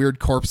like weird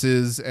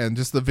corpses, and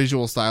just the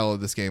visual style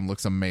of this game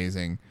looks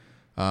amazing.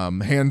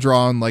 Hand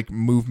drawn like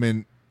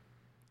movement,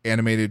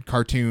 animated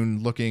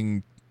cartoon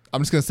looking.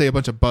 I'm just gonna say a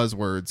bunch of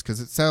buzzwords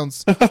because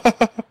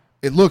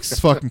it looks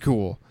fucking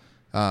cool.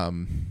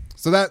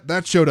 So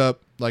that showed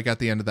up like at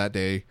the end of that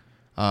day.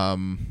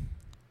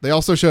 They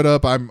also showed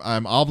up.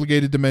 I'm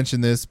obligated to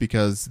mention this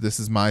because this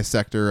is my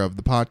sector of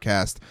the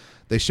podcast.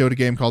 They showed a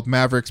game called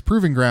Mavericks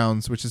Proving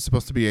Grounds, which is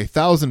supposed to be a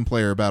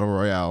 1,000-player battle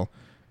royale.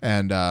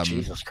 And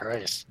Jesus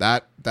Christ,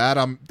 that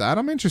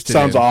I'm interested.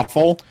 Sounds in.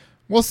 awful.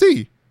 We'll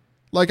see.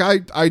 Like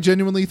I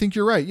genuinely think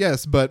you're right.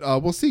 Yes, but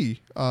we'll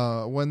see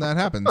when that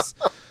happens.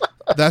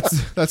 That's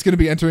going to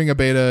be entering a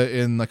beta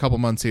in a couple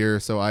months here,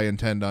 so I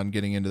intend on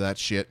getting into that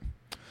shit.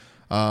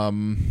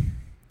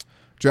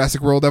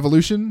 Jurassic World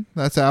Evolution,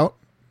 that's out.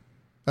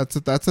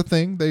 That's a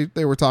thing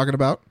they were talking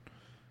about.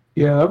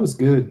 Yeah, that was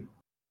good.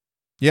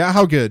 Yeah,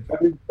 how good?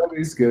 That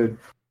is good.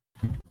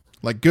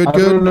 Like good. I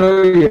don't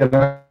know yet.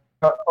 I'm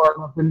not far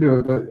enough into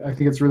it, but I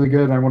think it's really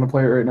good, and I want to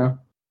play it right now.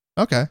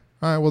 Okay.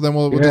 All right. Well, then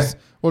we'll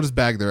just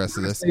bag the rest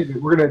of this.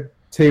 We're gonna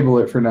table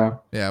it for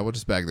now. Yeah, we'll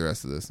just bag the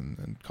rest of this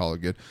and call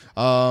it good.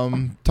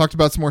 Talked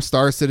about some more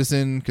Star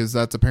Citizen because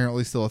that's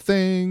apparently still a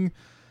thing.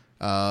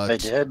 They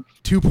did.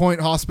 2 Point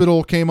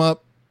Hospital came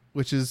up,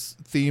 which is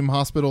theme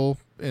hospital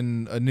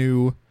in a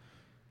new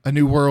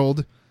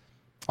world.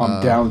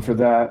 I'm down for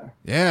that.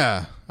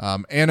 Yeah.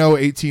 Anno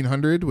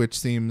 1800, which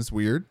seems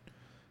weird.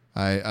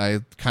 I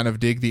kind of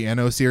dig the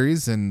Anno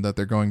series and that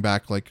they're going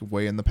back like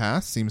way in the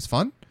past. Seems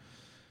fun.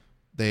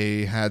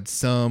 They had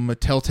some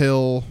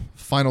Telltale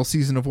final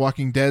season of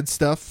Walking Dead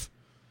stuff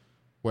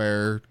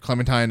where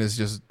Clementine is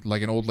just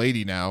like an old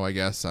lady now, I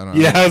guess. I don't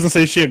know. Yeah, I was gonna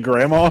say she a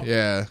grandma.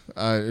 Yeah.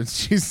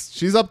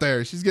 She's up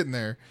there. She's getting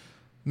there.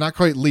 Not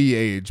quite Lee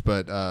age,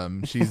 but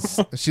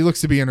she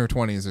looks to be in her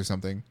 20s or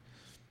something.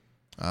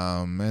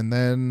 And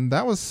then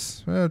that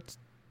was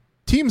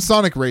Team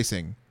Sonic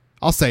Racing.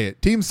 I'll say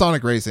it. Team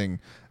Sonic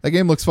Racing. That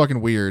game looks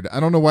fucking weird. I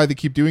don't know why they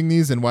keep doing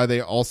these and why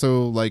they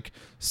also like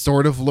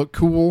sort of look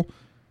cool.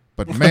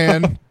 But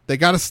man, they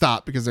got to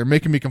stop because they're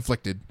making me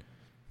conflicted.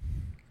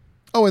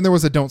 Oh, and there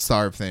was a Don't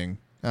Starve thing.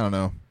 I don't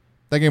know.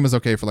 That game was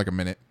okay for like a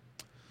minute.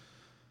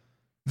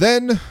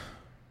 Then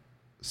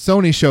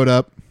Sony showed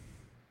up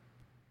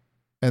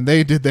and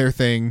they did their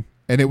thing,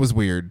 and it was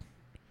weird.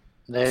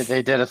 They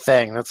did a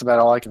thing. That's about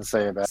all I can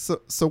say about it.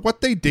 So what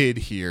they did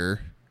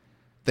here,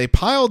 they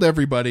piled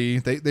everybody.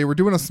 They were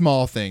doing a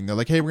small thing. They're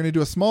like, hey, we're going to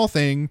do a small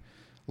thing.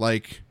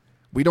 Like,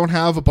 we don't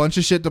have a bunch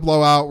of shit to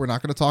blow out. We're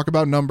not going to talk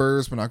about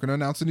numbers. We're not going to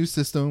announce a new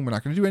system. We're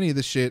not going to do any of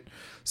this shit.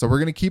 So we're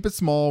going to keep it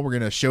small. We're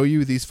going to show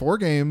you these 4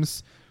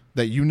 games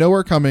that you know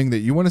are coming, that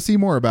you want to see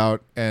more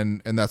about,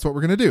 and that's what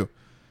we're going to do.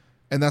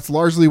 And that's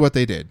largely what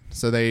they did.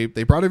 So they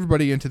brought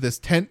everybody into this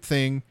tent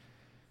thing,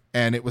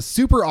 and it was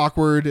super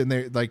awkward, and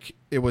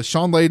it was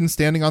Sean Layden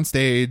standing on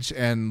stage,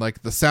 and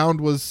like the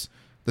sound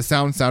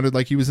sounded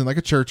like he was in like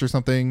a church or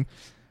something.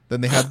 Then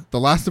they had the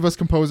Last of Us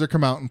composer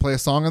come out and play a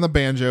song on the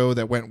banjo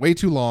that went way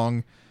too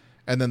long,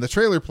 and then the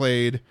trailer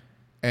played,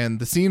 and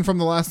the scene from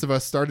The Last of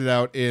Us started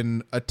out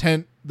in a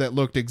tent that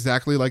looked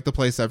exactly like the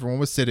place everyone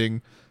was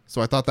sitting. So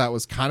I thought that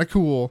was kind of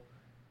cool.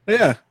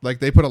 Yeah. Like,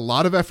 they put a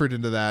lot of effort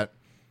into that.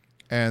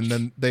 And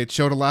then they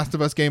showed a Last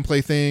of Us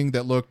gameplay thing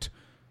that looked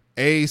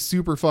A,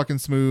 super fucking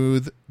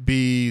smooth,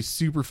 B,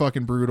 super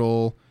fucking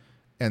brutal,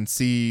 and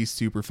C,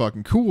 super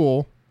fucking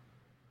cool.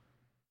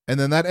 And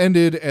then that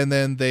ended, and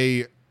then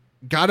they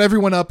got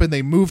everyone up and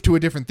they moved to a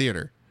different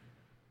theater.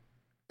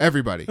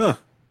 Everybody. Huh.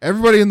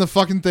 Everybody in the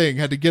fucking thing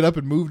had to get up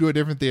and move to a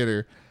different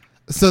theater.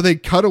 So they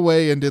cut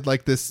away and did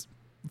like this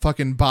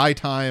fucking buy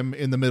time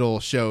in the middle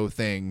show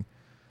thing,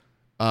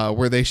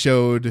 where they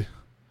showed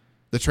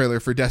the trailer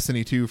for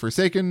Destiny 2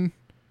 Forsaken,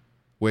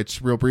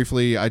 which, real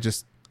briefly, I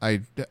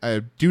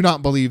do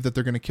not believe that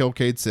they're going to kill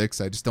Cade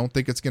 6. I just don't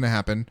think it's going to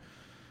happen.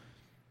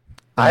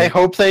 I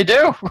hope they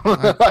do.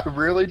 I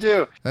really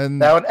do. And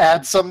that would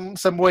add some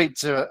weight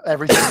to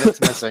everything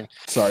that's missing.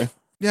 Sorry.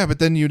 Yeah, but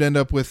then you'd end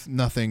up with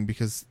nothing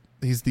because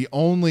he's the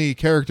only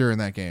character in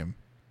that game.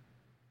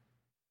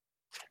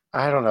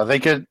 I don't know. They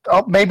could.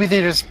 Oh, maybe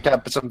they just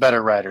got some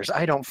better writers.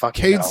 I don't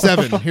fucking know. Cade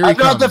 7, here he I'm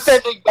not comes.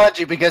 defending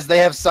Bungie because they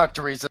have sucked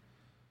recently.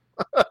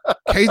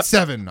 Cade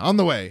 7 on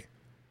the way.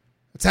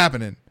 It's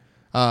happening.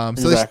 So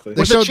exactly.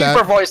 they With showed a cheaper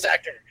that. voice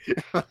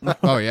actor.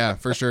 Oh yeah,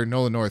 for sure.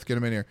 Nolan North, get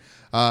him in here.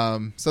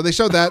 So they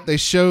showed that. They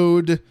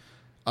showed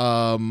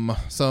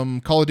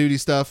some Call of Duty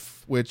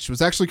stuff, which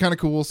was actually kind of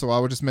cool. So I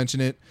would just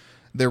mention it.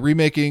 They're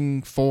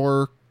remaking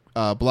 4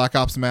 Black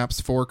Ops maps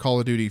for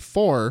Call of Duty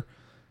 4,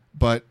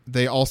 but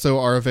they also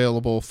are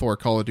available for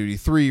Call of Duty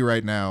 3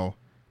 right now,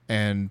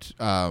 and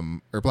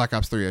or Black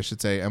Ops 3, I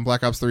should say. And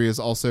Black Ops 3 is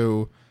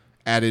also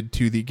added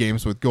to the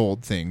Games with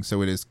Gold thing,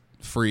 so it is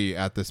free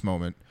at this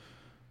moment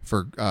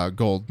for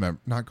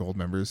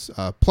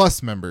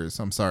Plus members.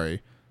 I'm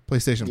sorry,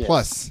 PlayStation Yes.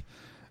 Plus.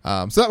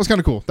 So that was kind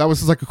of cool. That was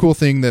just like a cool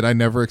thing that I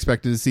never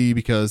expected to see,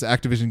 because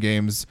Activision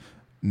games,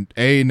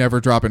 A, never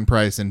drop in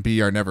price, and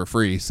B, are never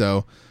free.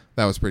 So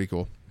that was pretty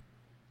cool.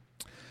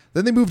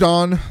 Then they moved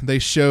on. They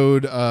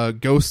showed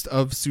Ghost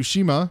of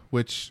Tsushima,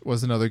 which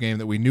was another game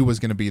that we knew was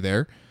going to be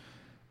there.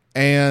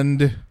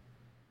 And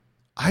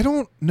I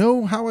don't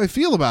know how I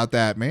feel about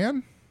that,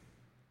 man.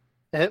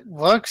 It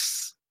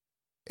looks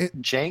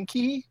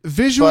janky.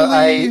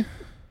 Visually...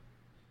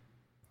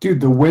 Dude,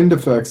 the wind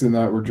effects in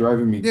that were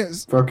driving me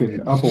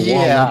fucking up a wall.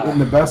 Yeah. Like, in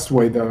the best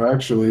way, though,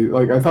 actually.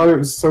 Like, I thought it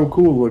was so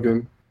cool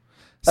looking.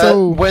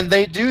 So when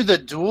they do the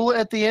duel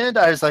at the end,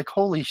 I was like,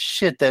 holy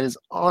shit, that is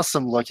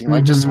awesome looking.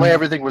 Like, just the way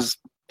everything was...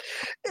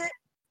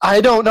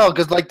 I don't know,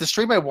 because, like, the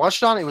stream I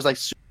watched on, it was, like,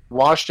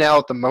 washed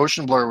out. The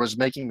motion blur was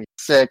making me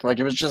sick. Like,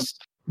 it was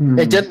just...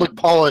 It didn't look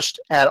polished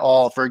at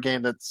all for a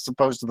game that's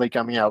supposedly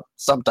coming out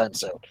sometime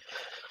soon.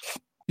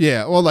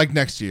 yeah, well, like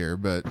next year,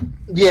 but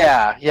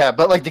Yeah,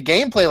 but like the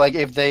gameplay, like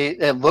if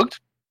it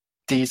looked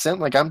decent,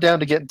 like I'm down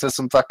to get into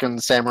some fucking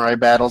samurai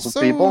battles with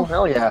people.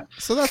 Hell yeah.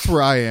 So that's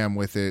where I am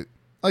with it.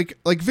 Like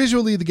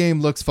visually, the game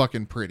looks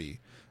fucking pretty.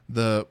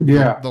 The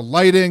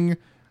lighting,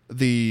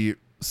 the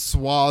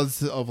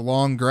swaths of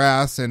long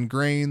grass and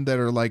grain that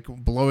are like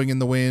blowing in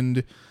the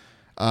wind,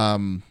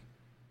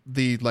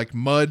 the like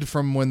mud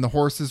from when the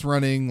horse is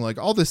running, like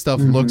all this stuff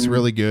looks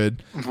really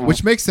good,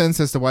 which makes sense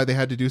as to why they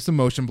had to do some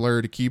motion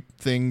blur to keep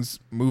things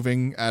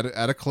moving at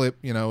a clip,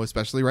 you know,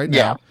 especially right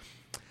now.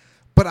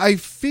 But I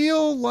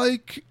feel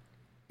like,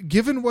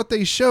 given what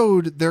they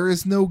showed, there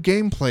is no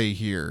gameplay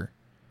here.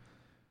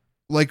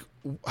 Like,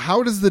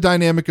 how does the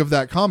dynamic of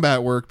that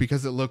combat work?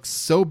 Because it looks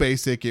so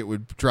basic, it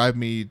would drive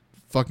me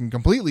fucking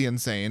completely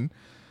insane.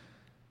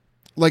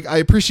 Like, I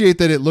appreciate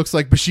that it looks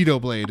like Bushido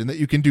Blade and that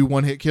you can do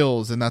one-hit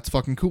kills, and that's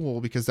fucking cool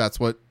because that's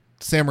what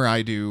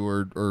samurai do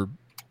or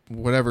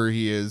whatever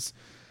he is.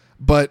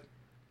 But,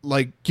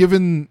 like,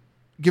 given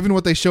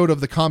what they showed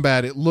of the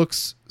combat, it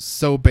looks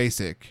so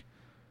basic.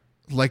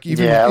 Like,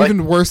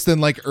 even worse than,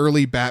 like,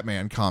 early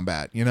Batman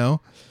combat, you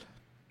know?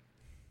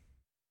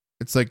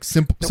 It's like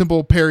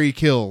simple parry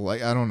kill.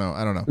 Like, I don't know.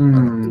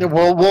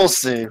 Well, we'll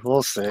see.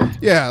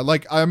 Yeah,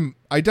 like,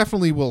 I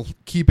definitely will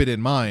keep it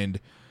in mind.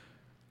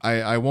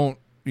 I won't,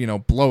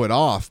 blow it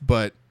off,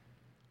 but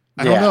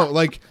I don't know.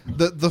 Like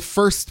the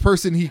first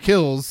person he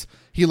kills,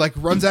 he like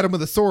runs at him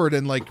with a sword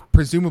and like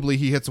presumably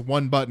he hits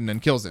one button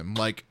and kills him.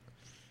 Like,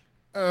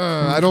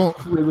 I don't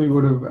really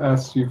would have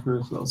asked you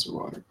for seltzer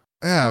water.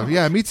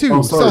 Yeah, me too.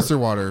 Oh, seltzer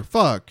water.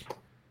 Fuck.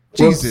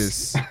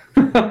 Jesus.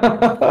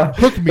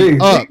 Hook me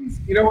up.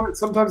 You know what?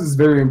 Sometimes it's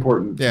very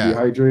important to Yeah. be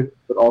hydrated,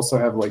 but also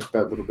have like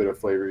that little bit of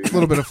flavor. A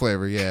little bit of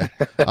flavor, yeah.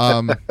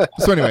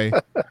 So anyway,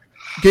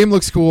 game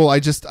looks cool. I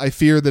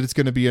fear that it's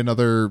going to be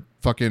another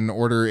fucking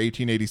Order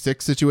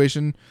 1886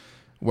 situation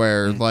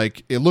where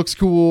like it looks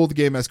cool, the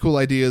game has cool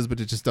ideas,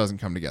 but it just doesn't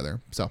come together.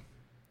 So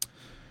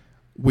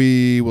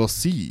we will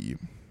see.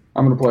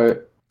 I'm gonna play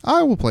it.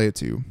 I will play it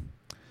too.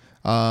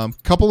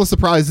 Couple of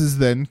surprises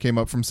then came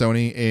up from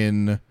Sony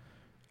in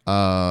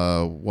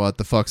what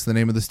the fuck's the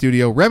name of the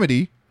studio?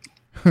 Remedy.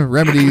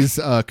 Remedy's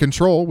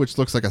Control, which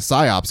looks like a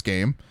PsyOps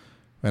game,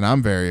 and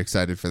I'm very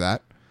excited for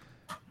that.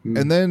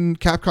 And then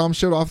Capcom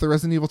showed off the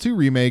Resident Evil 2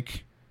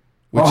 remake,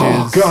 which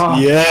is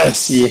God.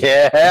 Yes.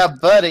 Yeah,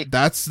 buddy.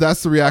 that's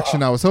the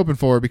reaction I was hoping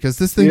for, because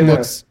this thing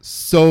looks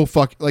so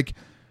like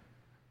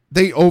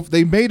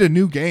they made a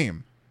new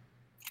game.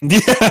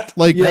 Yeah.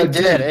 Like They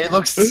did. It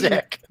looks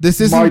sick.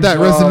 this isn't My that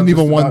jaw Resident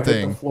Evil just 1 about hit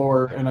thing. the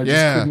floor, and I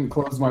just couldn't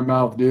close my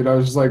mouth, dude. I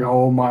was just like,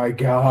 "Oh my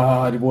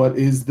God, what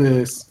is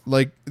this?"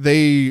 Like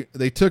they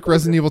took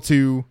Resident Evil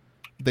 2,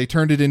 they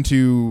turned it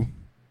into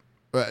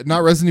not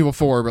Resident Evil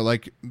 4, but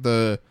like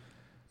the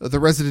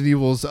Resident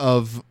Evils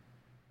of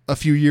a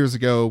few years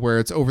ago, where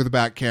it's over the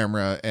back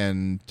camera,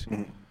 and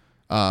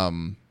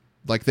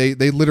like they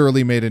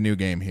literally made a new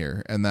game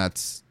here, and that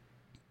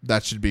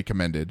should be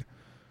commended.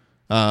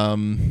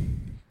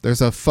 There's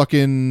a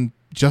fucking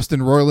Justin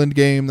Roiland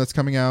game that's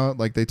coming out.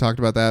 Like they talked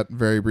about that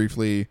very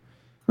briefly,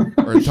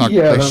 or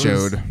Yeah, they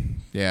showed.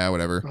 Yeah,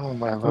 whatever. Oh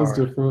my That was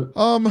lord. different.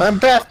 I'm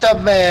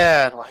bathtub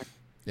man. Like,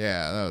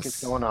 Yeah,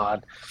 what's going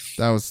on?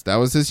 that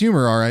was his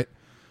humor, all right.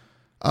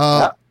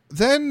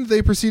 Then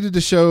they proceeded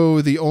to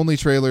show the only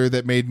trailer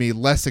that made me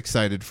less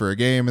excited for a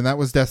game, and that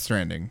was Death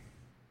Stranding.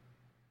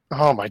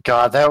 Oh my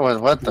god, that was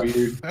what the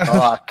Weird.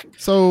 fuck?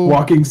 So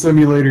Walking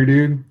simulator,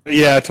 dude.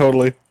 Yeah,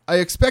 totally. I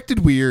expected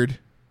weird.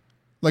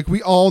 Like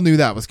we all knew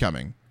that was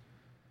coming.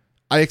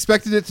 I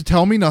expected it to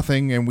tell me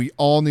nothing, and we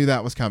all knew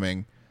that was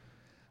coming.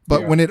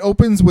 But when it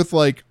opens with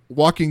like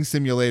walking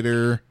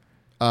simulator,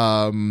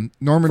 Norman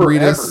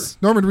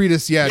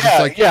Reedus,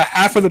 Yeah,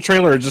 half of the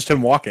trailer is just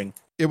him walking.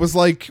 it was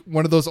like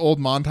one of those old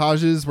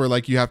montages where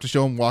like you have to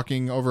show him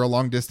walking over a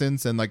long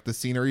distance and like the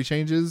scenery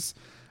changes,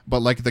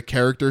 but like the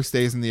character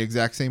stays in the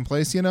exact same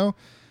place, you know?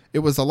 It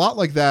was a lot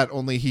like that,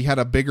 only he had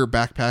a bigger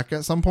backpack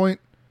at some point.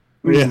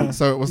 Yeah.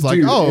 So it was like,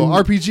 Dude,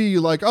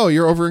 RPG, like, oh,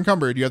 you're over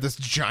encumbered. You have this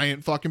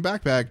giant fucking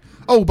backpack.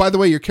 Oh, by the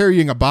way, you're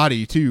carrying a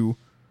body too.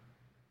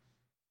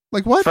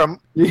 Like what? From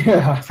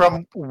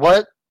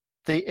what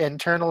the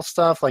internal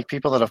stuff, like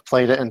people that have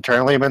played it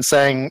internally have been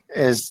saying,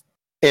 is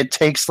it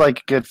takes like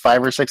a good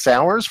 5 or 6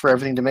 hours for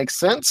everything to make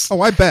sense. Oh,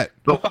 I bet.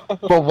 But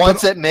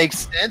once it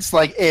makes sense,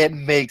 like it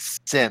makes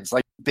sense,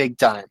 like big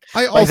time.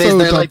 I Like, also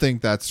they're don't like-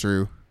 think that's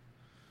true.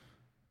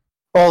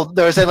 Well,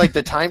 there was like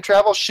the time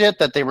travel shit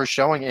that they were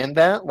showing in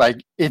that. Like,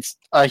 it's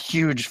a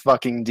huge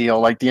fucking deal.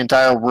 Like, the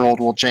entire world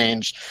will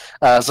change.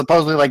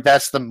 Supposedly, like,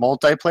 that's the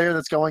multiplayer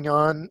that's going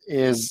on,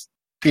 is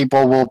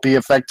people will be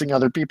affecting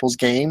other people's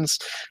games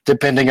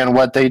depending on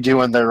what they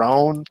do in their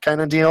own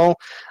kind of deal.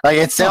 Like,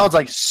 it sounds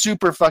like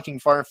super fucking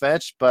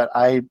far-fetched, but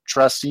I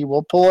trust he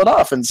will pull it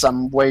off in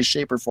some way,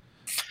 shape, or form.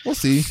 We'll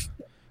see.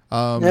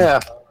 Yeah.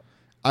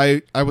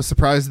 I was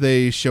surprised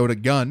they showed a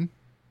gun.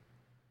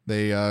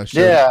 They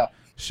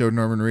showed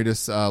Norman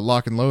Reedus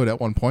lock and load at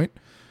one point.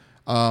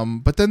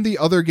 But then the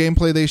other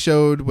gameplay they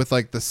showed with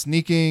like the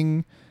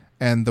sneaking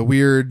and the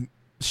weird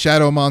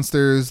shadow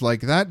monsters, like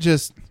that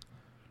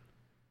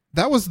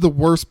was the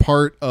worst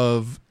part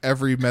of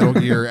every Metal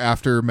Gear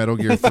after Metal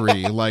Gear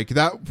 3. Like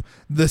that,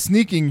 the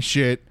sneaking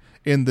shit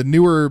in the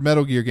newer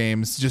Metal Gear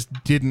games just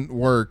didn't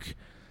work.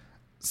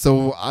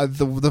 So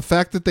the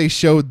fact that they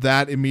showed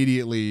that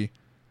immediately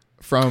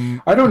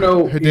from I don't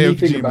know Hideo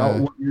anything Kojima. about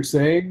what you're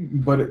saying,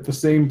 but at the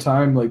same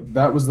time, like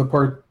that was the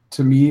part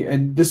to me,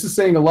 and this is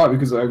saying a lot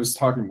because I was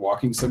talking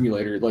walking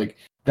simulator, like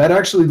that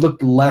actually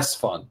looked less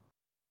fun.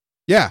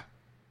 Yeah.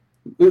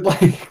 Like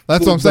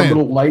That's what I'm the saying.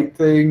 little light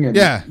thing, and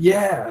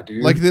yeah,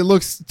 dude. Like it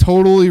looks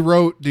totally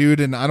rote, dude,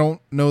 and I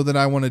don't know that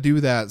I want to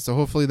do that. So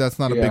hopefully that's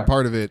not a big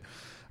part of it.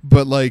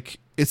 But like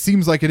it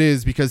seems like it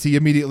is, because he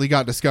immediately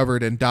got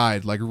discovered and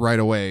died like right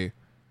away.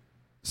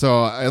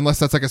 So unless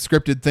that's like a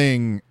scripted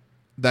thing,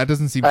 that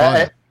doesn't seem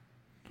fun.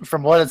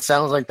 From what it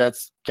sounds like,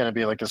 that's gonna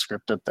be like a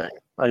scripted thing.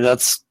 Like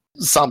that's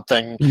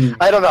something. Mm.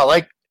 I don't know.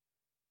 Like,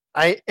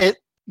 it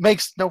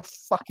makes no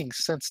fucking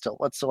sense to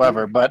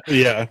whatsoever. But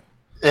Yeah.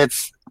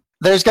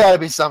 there's got to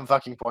be some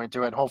fucking point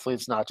to it. Hopefully,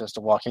 it's not just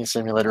a walking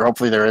simulator.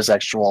 Hopefully, there is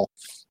actual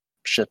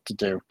shit to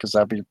do, because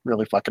that'd be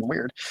really fucking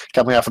weird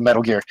coming off of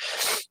Metal Gear.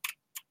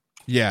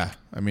 Yeah,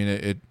 I mean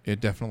it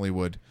definitely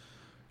would.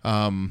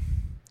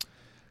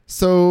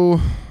 So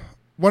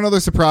one other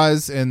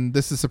surprise, and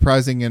this is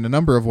surprising in a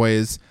number of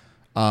ways.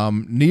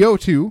 Neo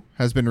 2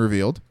 has been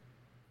revealed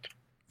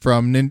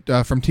from Team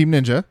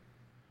Ninja,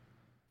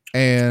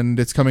 and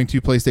it's coming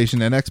to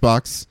PlayStation and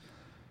Xbox.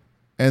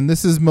 And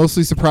this is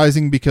mostly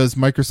surprising because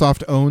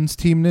Microsoft owns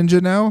Team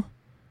Ninja now.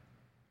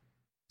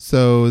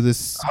 So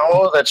this...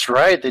 Oh, that's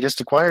right. They just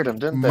acquired them,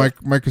 didn't they?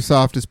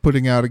 Microsoft is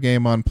putting out a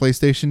game on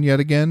PlayStation yet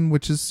again,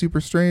 which is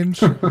super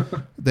strange.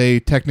 They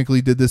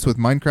technically did this with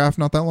Minecraft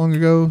not that long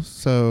ago.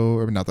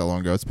 Or not that long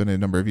ago. It's been a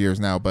number of years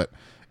now, but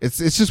it's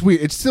just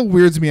weird. It still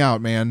weirds me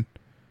out, man.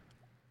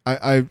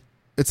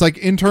 It's like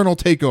internal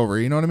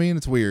takeover. You know what I mean?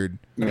 It's weird.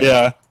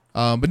 Yeah.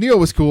 But Neo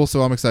was cool,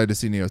 so I'm excited to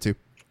see Neo too.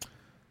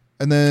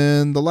 And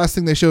then the last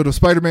thing they showed was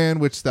Spider-Man,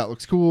 which that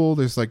looks cool.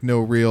 There's like no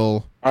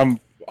real... I'm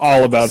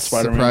all about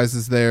Spider-Man.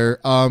 Surprises there.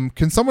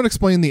 Can someone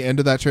explain the end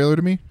of that trailer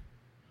to me?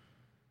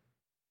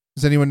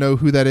 Does anyone know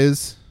who that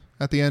is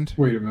at the end?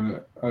 Wait a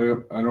minute. I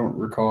don't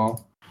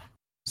recall.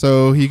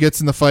 So he gets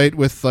in the fight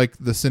with like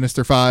the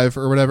Sinister Five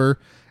or whatever,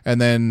 and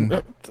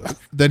then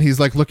he's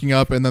like looking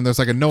up, and then there's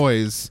like a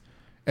noise,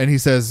 and he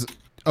says,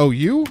 "Oh,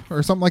 you?"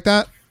 or something like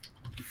that.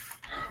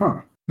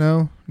 Huh?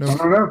 No. I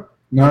don't know.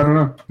 No, I don't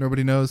know.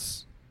 Nobody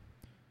knows.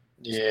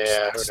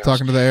 Yeah. Just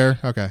talking to the air.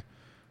 Okay.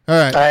 All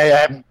right.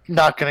 I'm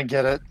not going to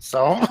get it,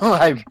 so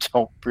I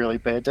don't really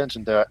pay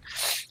attention to it.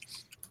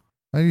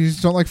 You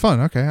just don't like fun.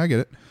 Okay, I get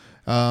it.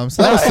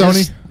 So that was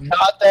Sony.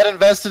 Not that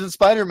invested in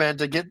Spider-Man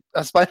to get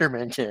a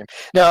Spider-Man game.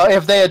 Now,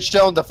 if they had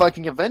shown the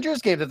fucking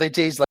Avengers game that they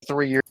teased like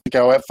 3 years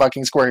ago at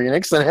fucking Square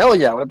Enix, then hell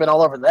yeah, I would have been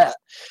all over that.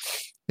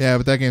 Yeah,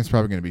 but that game's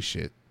probably going to be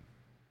shit.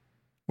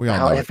 We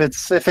all know. If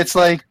it's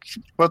like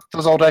what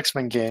those old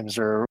X-Men games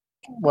or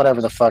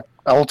whatever the fuck,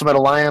 Ultimate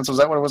Alliance, was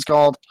that what it was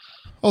called?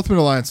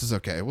 Ultimate Alliance is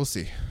okay. We'll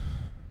see.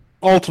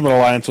 Ultimate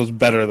Alliance was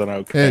better than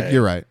okay.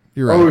 You're right.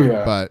 Oh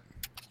yeah. But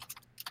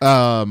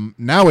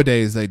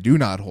nowadays they do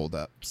not hold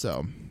up.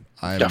 So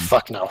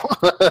fuck no.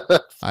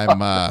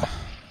 I'm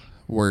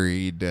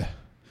worried.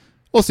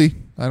 We'll see.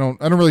 I don't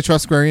really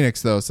trust Square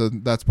Enix though, so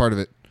that's part of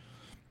it.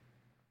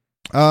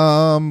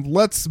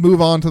 Let's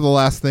move on to the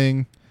last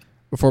thing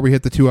before we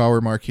hit the 2-hour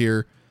mark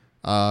here.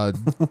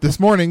 This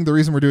morning, the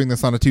reason we're doing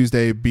this on a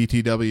Tuesday,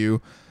 BTW,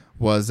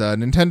 was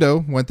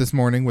Nintendo went this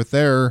morning with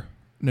their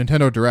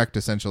Nintendo Direct,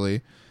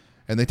 essentially,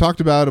 and they talked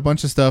about a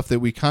bunch of stuff that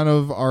we kind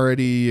of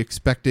already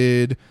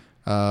expected.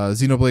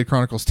 Xenoblade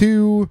Chronicles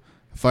 2,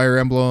 Fire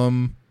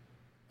Emblem,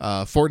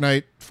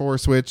 Fortnite for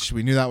Switch.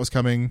 We knew that was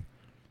coming.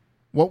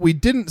 What we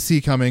didn't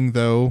see coming,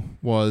 though,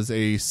 was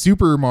a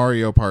Super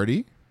Mario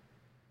Party.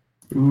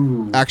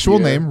 Ooh,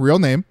 name, real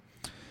name.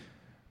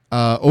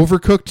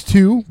 Overcooked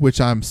 2, which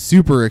I'm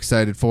super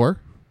excited for.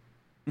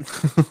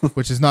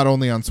 Which is not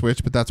only on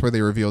Switch, but that's where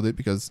they revealed it,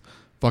 because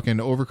fucking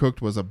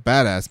Overcooked was a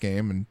badass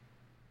game,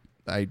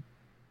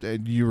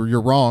 and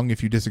you're wrong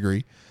if you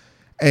disagree.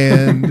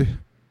 And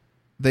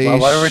they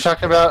what are we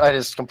talking about? I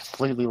just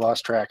completely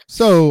lost track.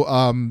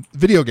 So,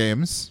 video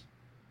games.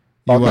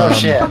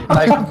 Shit!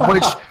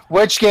 Like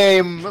which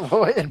game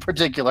in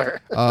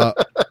particular?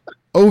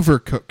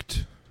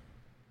 Overcooked.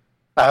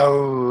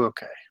 Oh,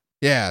 okay.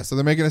 Yeah, so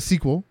they're making a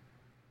sequel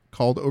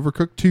called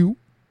Overcooked 2.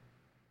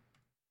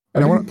 I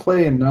didn't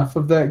play enough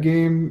of that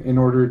game in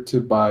order to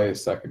buy a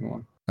second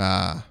one.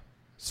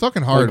 It's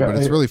fucking hard, but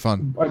it's really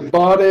fun. I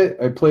bought it.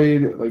 I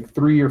played like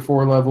 3 or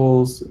 4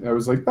 levels. I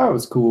was like, that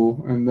was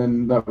cool. And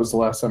then that was the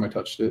last time I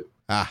touched it.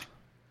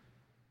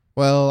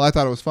 Well, I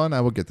thought it was fun.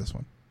 I will get this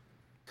one.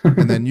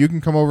 And then you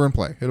can come over and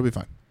play. It'll be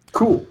fine.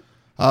 Cool.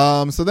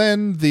 So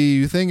then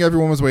the thing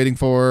everyone was waiting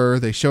for,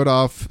 they showed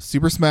off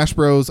Super Smash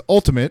Bros.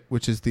 Ultimate,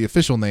 which is the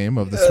official name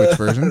of the Switch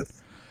version.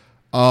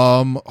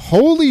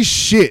 Holy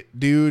shit,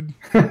 dude.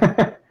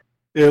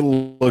 It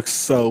looks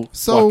so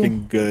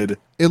fucking good.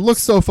 It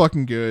looks so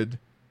fucking good.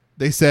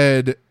 They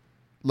said,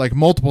 like,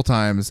 multiple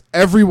times,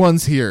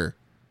 everyone's here.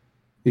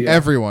 Yeah.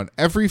 Everyone.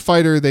 Every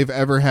fighter they've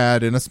ever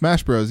had in a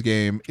Smash Bros.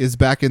 Game is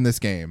back in this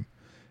game.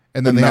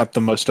 And then not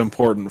the most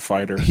important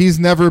fighter. He's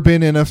never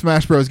been in a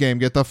Smash Bros. Game.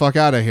 Get the fuck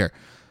out of here.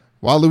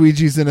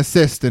 Waluigi's an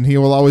assist, and he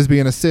will always be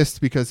an assist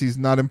because he's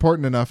not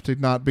important enough to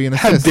not be an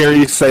assist. How dare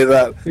you say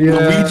that? Yeah.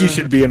 Luigi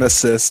should be an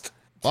assist.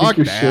 Fuck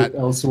that. Shit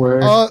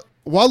elsewhere.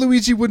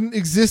 Waluigi wouldn't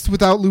exist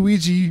without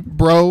Luigi,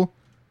 bro.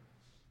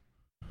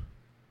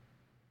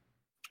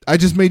 I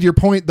just made your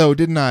point, though,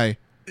 didn't I?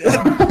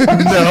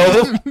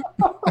 No.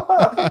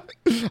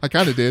 I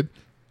kind of did.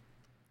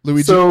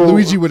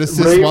 Luigi would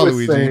assist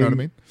Waluigi, you know what I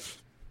mean?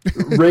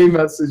 Ray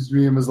messaged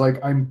me and was like,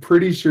 I'm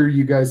pretty sure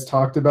you guys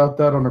talked about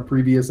that on a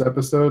previous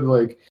episode.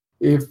 Like,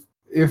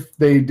 if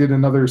they did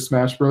another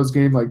Smash Bros.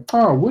 Game, like,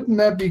 wouldn't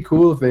that be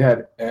cool if they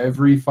had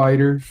every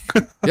fighter?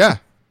 Yeah.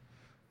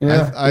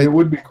 Yeah, it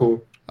would be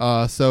cool.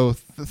 So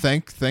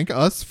thank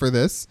us for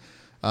this.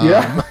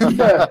 Yeah,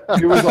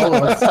 it was all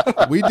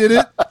us. We did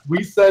it.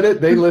 We said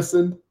it. They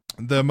listened.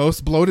 The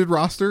most bloated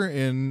roster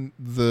in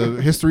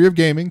the history of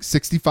gaming,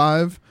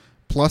 65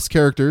 plus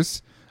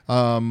characters.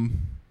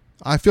 I'm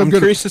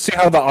curious to see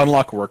how the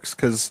unlock works,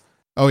 because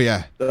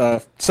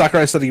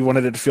Sakurai said he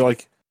wanted it to feel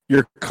like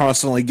you're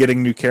constantly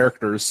getting new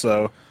characters,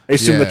 so I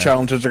assume the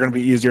challenges are going to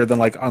be easier than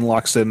like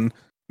unlocks in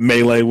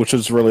Melee, which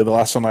is really the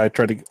last one I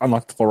tried to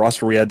unlock the full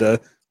roster. We had to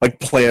like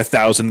play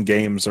 1,000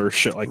 games or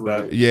shit like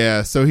that.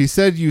 Yeah, so he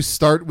said you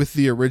start with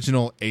the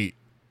original 8,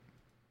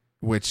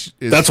 which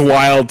is that's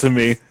wild to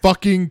me.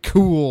 Fucking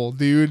cool,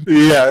 dude.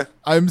 Yeah,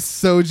 I'm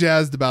so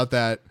jazzed about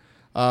that.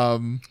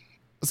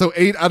 So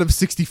 8 out of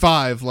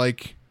 65,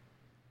 like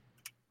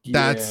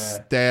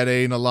that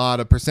ain't a lot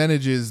of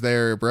percentages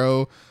there,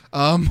 bro.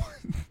 I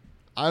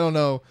don't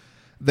know.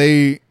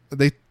 They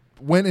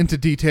went into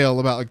detail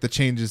about like the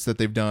changes that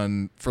they've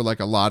done for like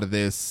a lot of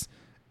this,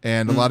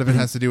 and a lot of it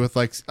has to do with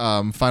like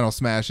final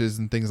smashes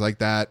and things like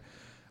that.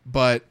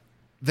 But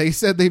they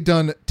said they've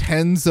done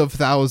tens of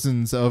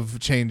thousands of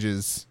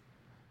changes,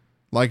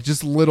 like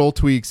just little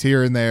tweaks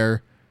here and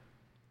there.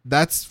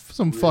 That's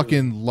some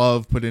fucking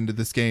love put into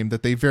this game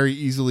that they very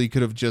easily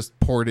could have just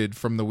ported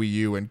from the Wii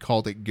U and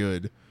called it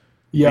good.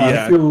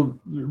 Yeah, I feel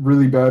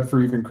really bad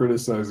for even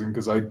criticizing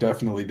because I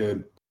definitely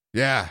did.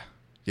 Yeah,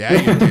 you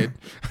did.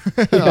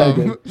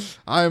 I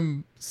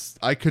did.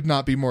 I could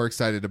not be more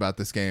excited about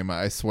this game.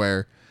 I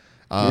swear.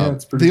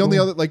 It's pretty the cool. only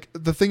other like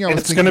the thing I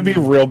was it's going to be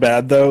real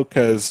bad though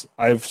because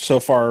I've so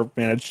far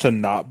managed to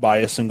not buy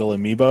a single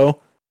amiibo.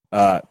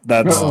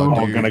 That's all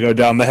going to go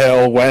down the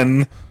hill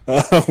when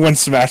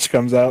Smash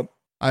comes out.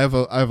 I have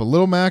a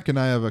Little Mac and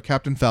I have a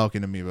Captain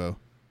Falcon amiibo.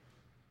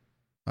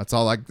 That's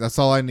all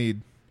I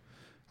need.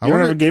 You don't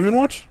have a Game &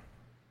 Watch?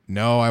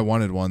 No, I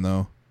wanted one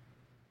though.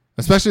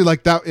 Especially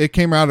like that, it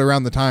came out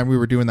around the time we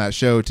were doing that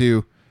show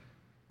too.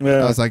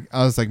 Yeah.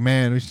 I was like,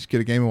 man, we should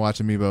get a Game & Watch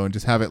amiibo and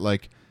just have it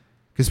like,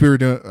 because we were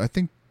doing. I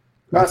think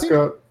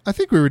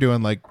we were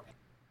doing like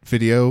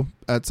video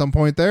at some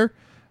point there,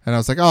 and I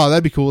was like, oh,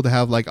 that'd be cool to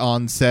have like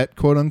on set,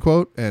 quote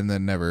unquote, and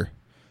then never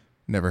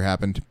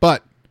happened.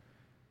 But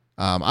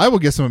I will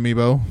get some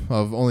amiibo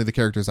of only the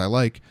characters I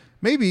like.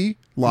 Maybe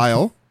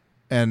Lyle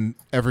and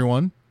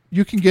everyone,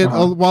 you can get a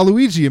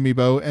Waluigi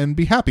amiibo and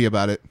be happy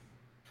about it.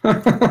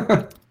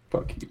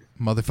 Fuck you,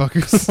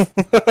 motherfuckers.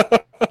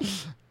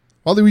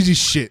 Waluigi's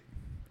shit.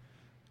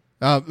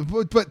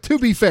 But to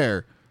be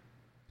fair,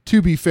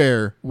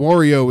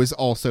 Wario is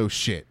also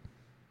shit.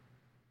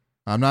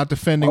 I'm not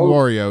defending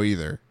Wario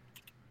either.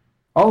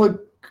 I'll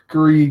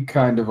agree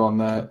kind of on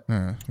that.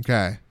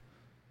 Okay.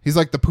 He's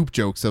like the poop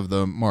jokes of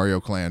the Mario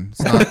clan.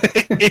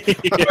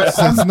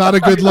 It's not a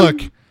good look.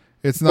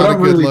 It's not a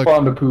good look. I'm really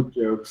fond of poop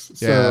jokes.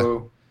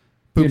 So,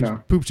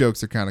 poop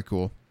jokes are kind of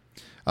cool.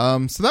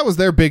 So that was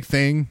their big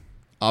thing,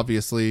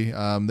 obviously.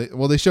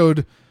 They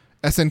showed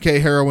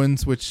SNK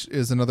Heroines, which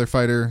is another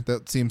fighter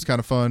that seems kind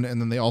of fun, and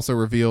then they also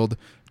revealed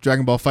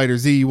Dragon Ball Fighter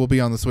Z will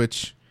be on the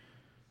Switch.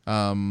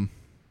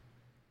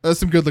 That's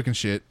some good looking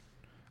shit.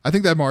 I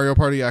think that Mario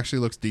Party actually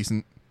looks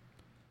decent.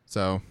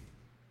 So,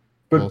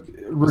 but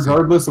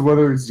regardless of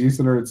whether it's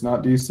decent or it's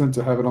not decent,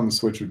 to have it on the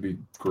Switch would be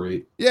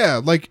great. Yeah,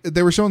 like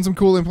they were showing some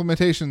cool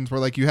implementations where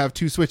like you have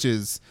 2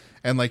 Switches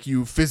and like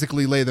you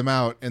physically lay them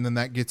out, and then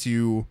that gets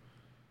you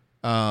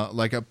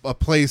like a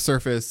play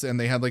surface, and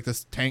they had like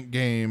this tank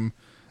game.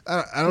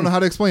 I don't know how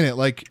to explain it.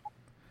 Like,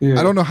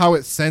 I don't know how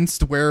it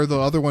sensed where the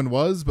other one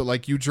was, but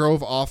like you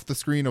drove off the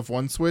screen of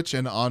one Switch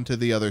and onto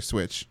the other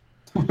Switch.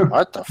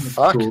 What the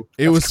fuck? Cool.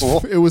 It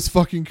was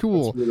fucking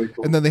cool. Really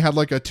cool. And then they had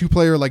like a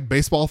 2-player like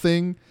baseball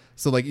thing.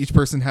 So like each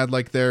person had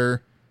like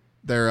their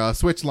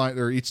Switch line,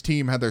 or each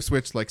team had their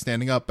Switch like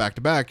standing up back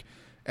to back,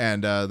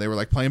 and they were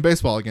like playing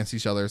baseball against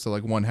each other. So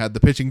like one had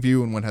the pitching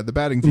view and one had the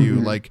batting view,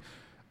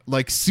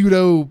 like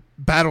pseudo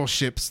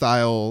battleship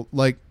style.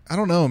 Like, I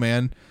don't know,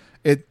 man.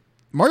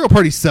 Mario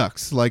Party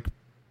sucks. Like,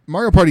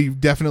 Mario Party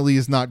definitely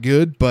is not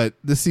good, but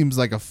this seems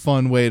like a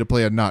fun way to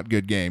play a not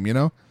good game, you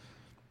know?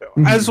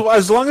 As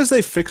long as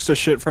they fix the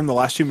shit from the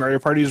last 2 Mario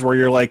Parties where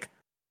you're like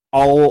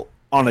all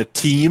on a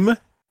team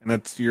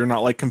and you're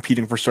not like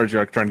competing for stars,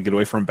 you're like trying to get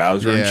away from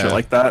Bowser and shit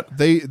like that.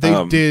 They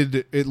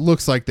did. It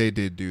looks like they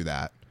did do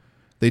that.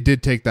 They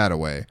did take that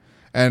away.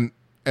 And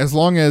as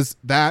long as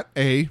that,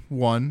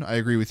 one, I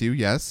agree with you,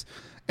 yes.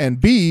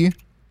 And B,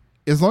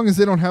 as long as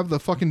they don't have the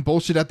fucking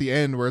bullshit at the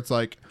end where it's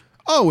like,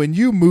 oh, and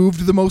you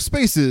moved the most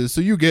spaces,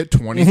 so you get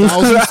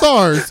 20,000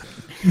 stars.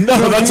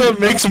 No, that's what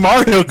makes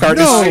Mario Kart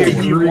is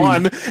saying you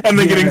won and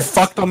then getting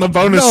fucked on the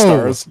bonus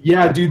stars.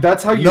 Yeah, dude,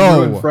 that's how you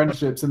ruin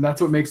friendships, and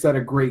that's what makes that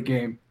a great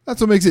game. That's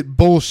what makes it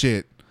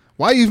bullshit.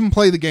 Why even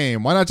play the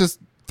game? Why not just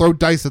throw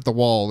dice at the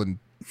wall and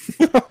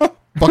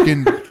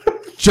fucking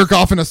jerk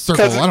off in a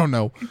circle? I don't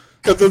know.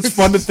 Because it's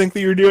fun to think that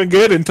you're doing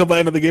good until the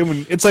end of the game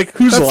when it's like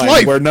Who's Line,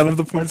 life. Where none of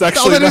the points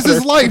actually matter. All that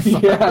is life.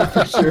 Yeah,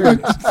 for sure.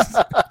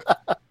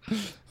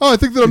 Oh, I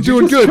think that I'm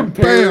doing good.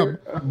 Bam.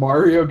 A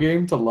Mario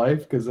game to life,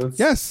 because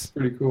that's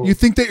pretty cool. You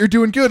think that you're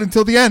doing good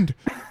until the end.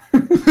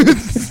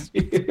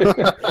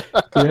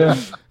 Yeah.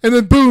 And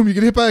then boom, you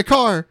get hit by a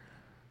car.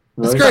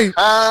 It's great.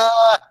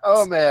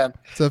 Oh man.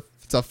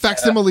 It's a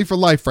facsimile for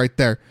life right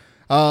there.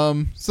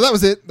 So that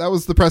was it. That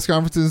was the press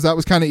conferences. That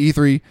was kind of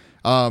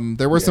E3.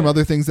 There were some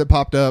other things that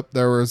popped up.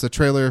 There was a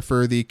trailer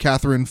for the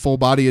Catherine Full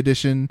Body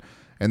Edition,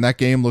 and that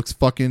game looks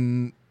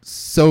fucking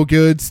so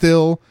good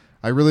still.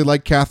 I really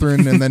like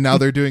Catherine, and then now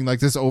they're doing like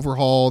this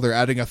overhaul. They're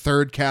adding a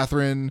third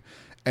Catherine,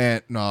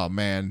 and oh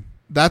man,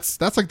 that's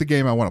like the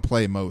game I want to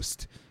play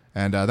most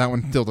and that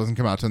one still doesn't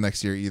come out till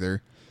next year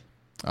either.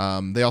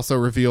 They also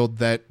revealed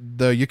that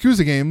the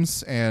Yakuza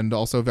games and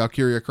also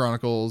Valkyria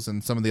Chronicles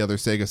and some of the other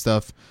Sega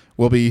stuff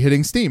will be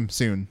hitting Steam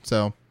soon.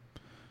 So,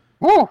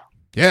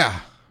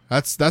 yeah,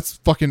 that's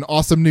fucking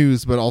awesome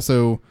news. But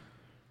also,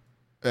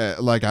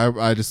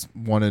 I just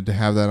wanted to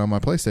have that on my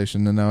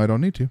PlayStation, and now I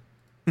don't need to.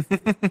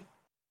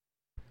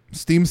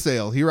 Steam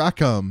sale, here I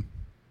come.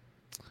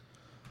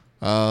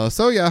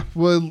 So yeah,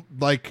 well,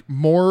 like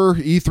more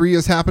E3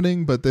 is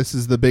happening, but this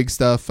is the big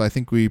stuff. I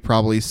think we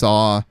probably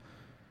saw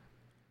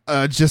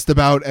just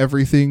about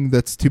everything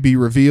that's to be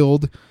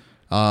revealed.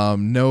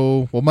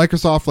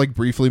 Microsoft like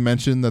briefly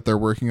mentioned that they're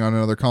working on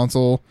another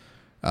console,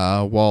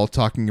 while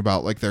talking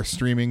about like their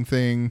streaming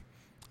thing.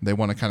 They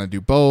want to kind of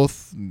do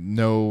both.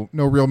 No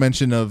real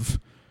mention of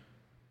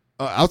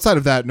outside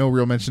of that, no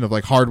real mention of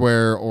like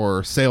hardware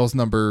or sales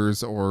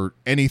numbers or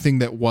anything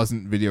that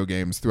wasn't video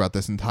games throughout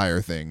this entire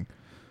thing.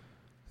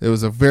 It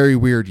was a very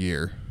weird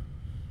year.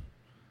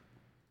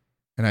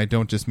 And I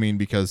don't just mean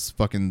because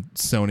fucking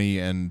Sony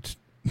and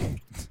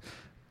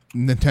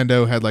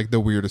Nintendo had like the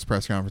weirdest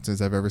press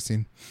conferences I've ever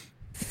seen.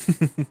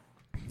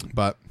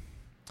 But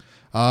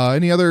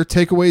any other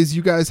takeaways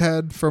you guys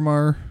had from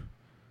our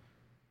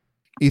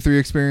E3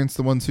 experience,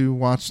 the ones who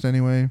watched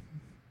anyway?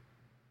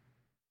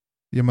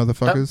 You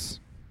motherfuckers.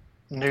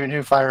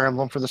 New Fire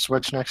Emblem for the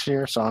Switch next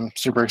year, so I'm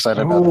super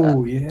excited about that.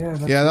 Oh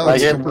yeah,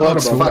 Like it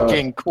looks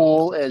fucking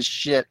cool as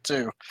shit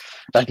too.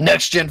 Like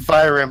next gen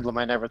Fire Emblem,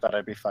 I never thought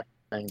I'd be fucking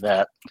saying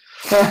that.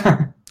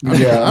 I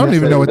don't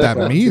even know what that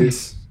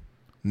means.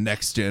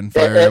 Next gen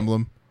Fire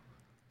Emblem.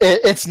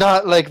 It's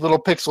not like little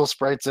pixel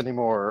sprites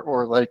anymore,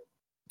 or like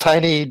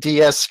tiny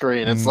DS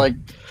screen. It's like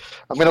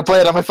I'm gonna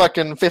play it on my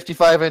fucking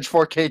 55-inch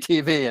 4K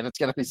TV, and it's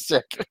gonna be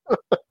sick.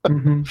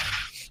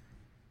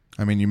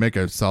 I mean, you make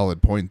a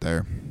solid point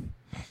there.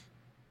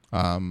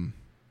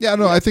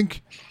 I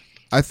think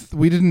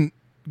we didn't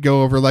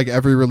go over like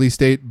every release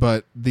date,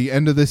 but the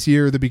end of this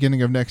year, the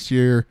beginning of next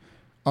year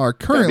are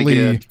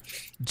currently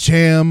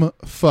jam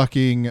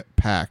fucking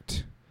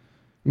packed.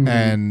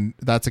 And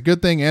that's a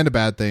good thing and a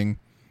bad thing.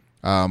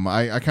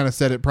 I kind of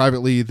said it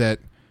privately that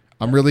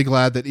I'm really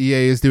glad that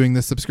EA is doing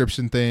this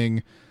subscription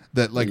thing,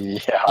 that like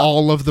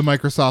all of the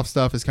Microsoft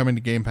stuff is coming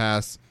to Game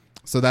Pass.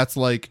 So that's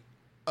like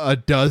a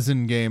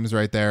dozen games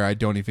right there I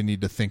don't even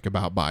need to think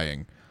about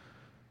buying.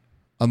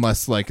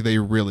 Unless like they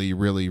really,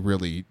 really,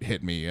 really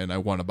hit me and I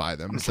want to buy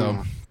them.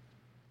 So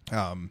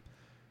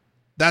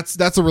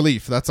that's a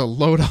relief. That's a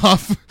load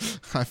off.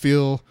 I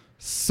feel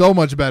so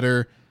much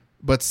better,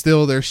 but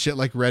still there's shit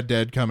like Red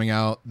Dead coming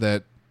out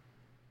that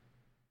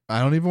I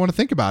don't even want to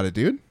think about it,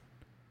 dude.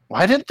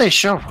 Why didn't they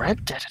show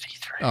Red Dead at E3?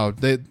 Oh,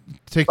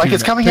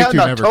 it's coming out in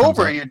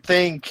October, you'd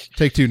think.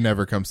 Take-Two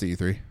never comes to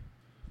E3.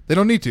 They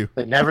don't need to.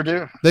 They never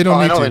do. They don't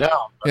need to. I know they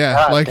don't. Yeah,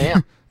 God, like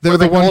damn. They're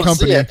the one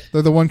company.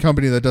 They're the one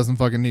company that doesn't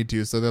fucking need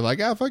to. So they're like,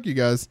 fuck you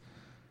guys.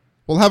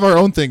 We'll have our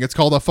own thing. It's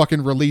called a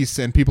fucking release,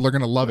 and people are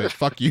gonna love it.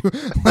 Fuck you.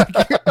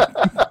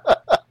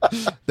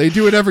 They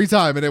do it every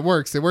time, and it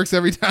works. It works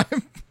every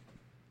time.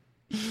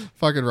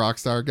 Fucking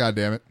Rockstar. God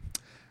damn it.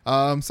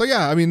 So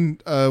yeah, I mean,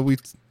 we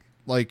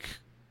like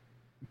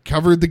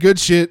covered the good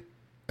shit.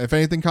 If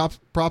anything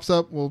props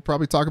up, we'll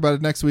probably talk about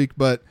it next week.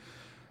 But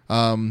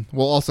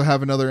we'll also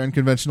have another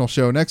unconventional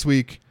show next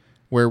week,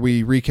 where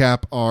we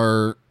recap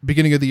our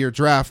beginning of the year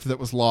draft that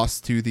was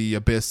lost to the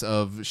abyss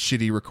of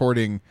shitty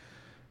recording,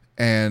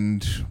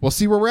 and we'll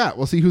see where we're at.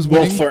 We'll see who's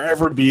winning. Will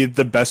forever be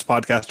the best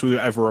podcast we've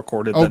ever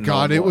recorded. Oh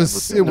God, it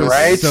was so good.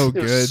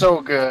 It was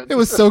so good. It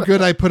was so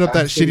good. I put up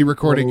that shitty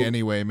recording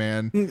anyway,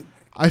 man.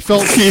 I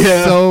felt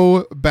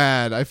so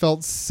bad. I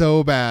felt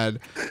so bad.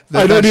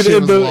 I know, dude,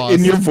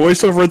 in your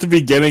voiceover at the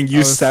beginning,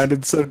 you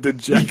sounded so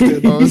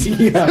dejected.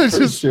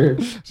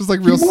 Just like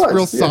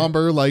real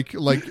somber, like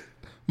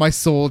my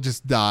soul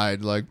just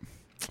died. Like,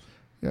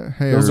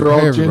 those are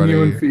all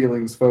genuine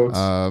feelings,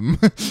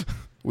 folks.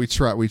 We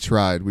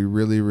tried. We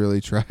really, really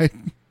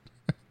tried.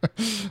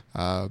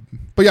 But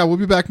yeah, we'll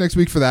be back next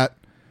week for that.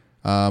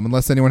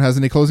 Unless anyone has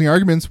any closing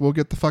arguments, we'll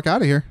get the fuck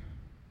out of here.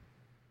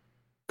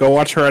 Go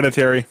watch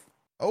Hereditary.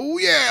 Oh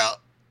yeah,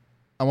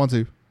 I want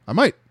to. I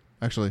might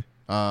actually.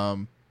 Yeah.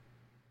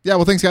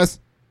 Well, thanks guys.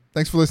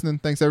 Thanks for listening.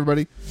 Thanks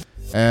everybody.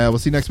 We'll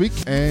see you next week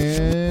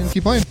and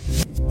keep playing.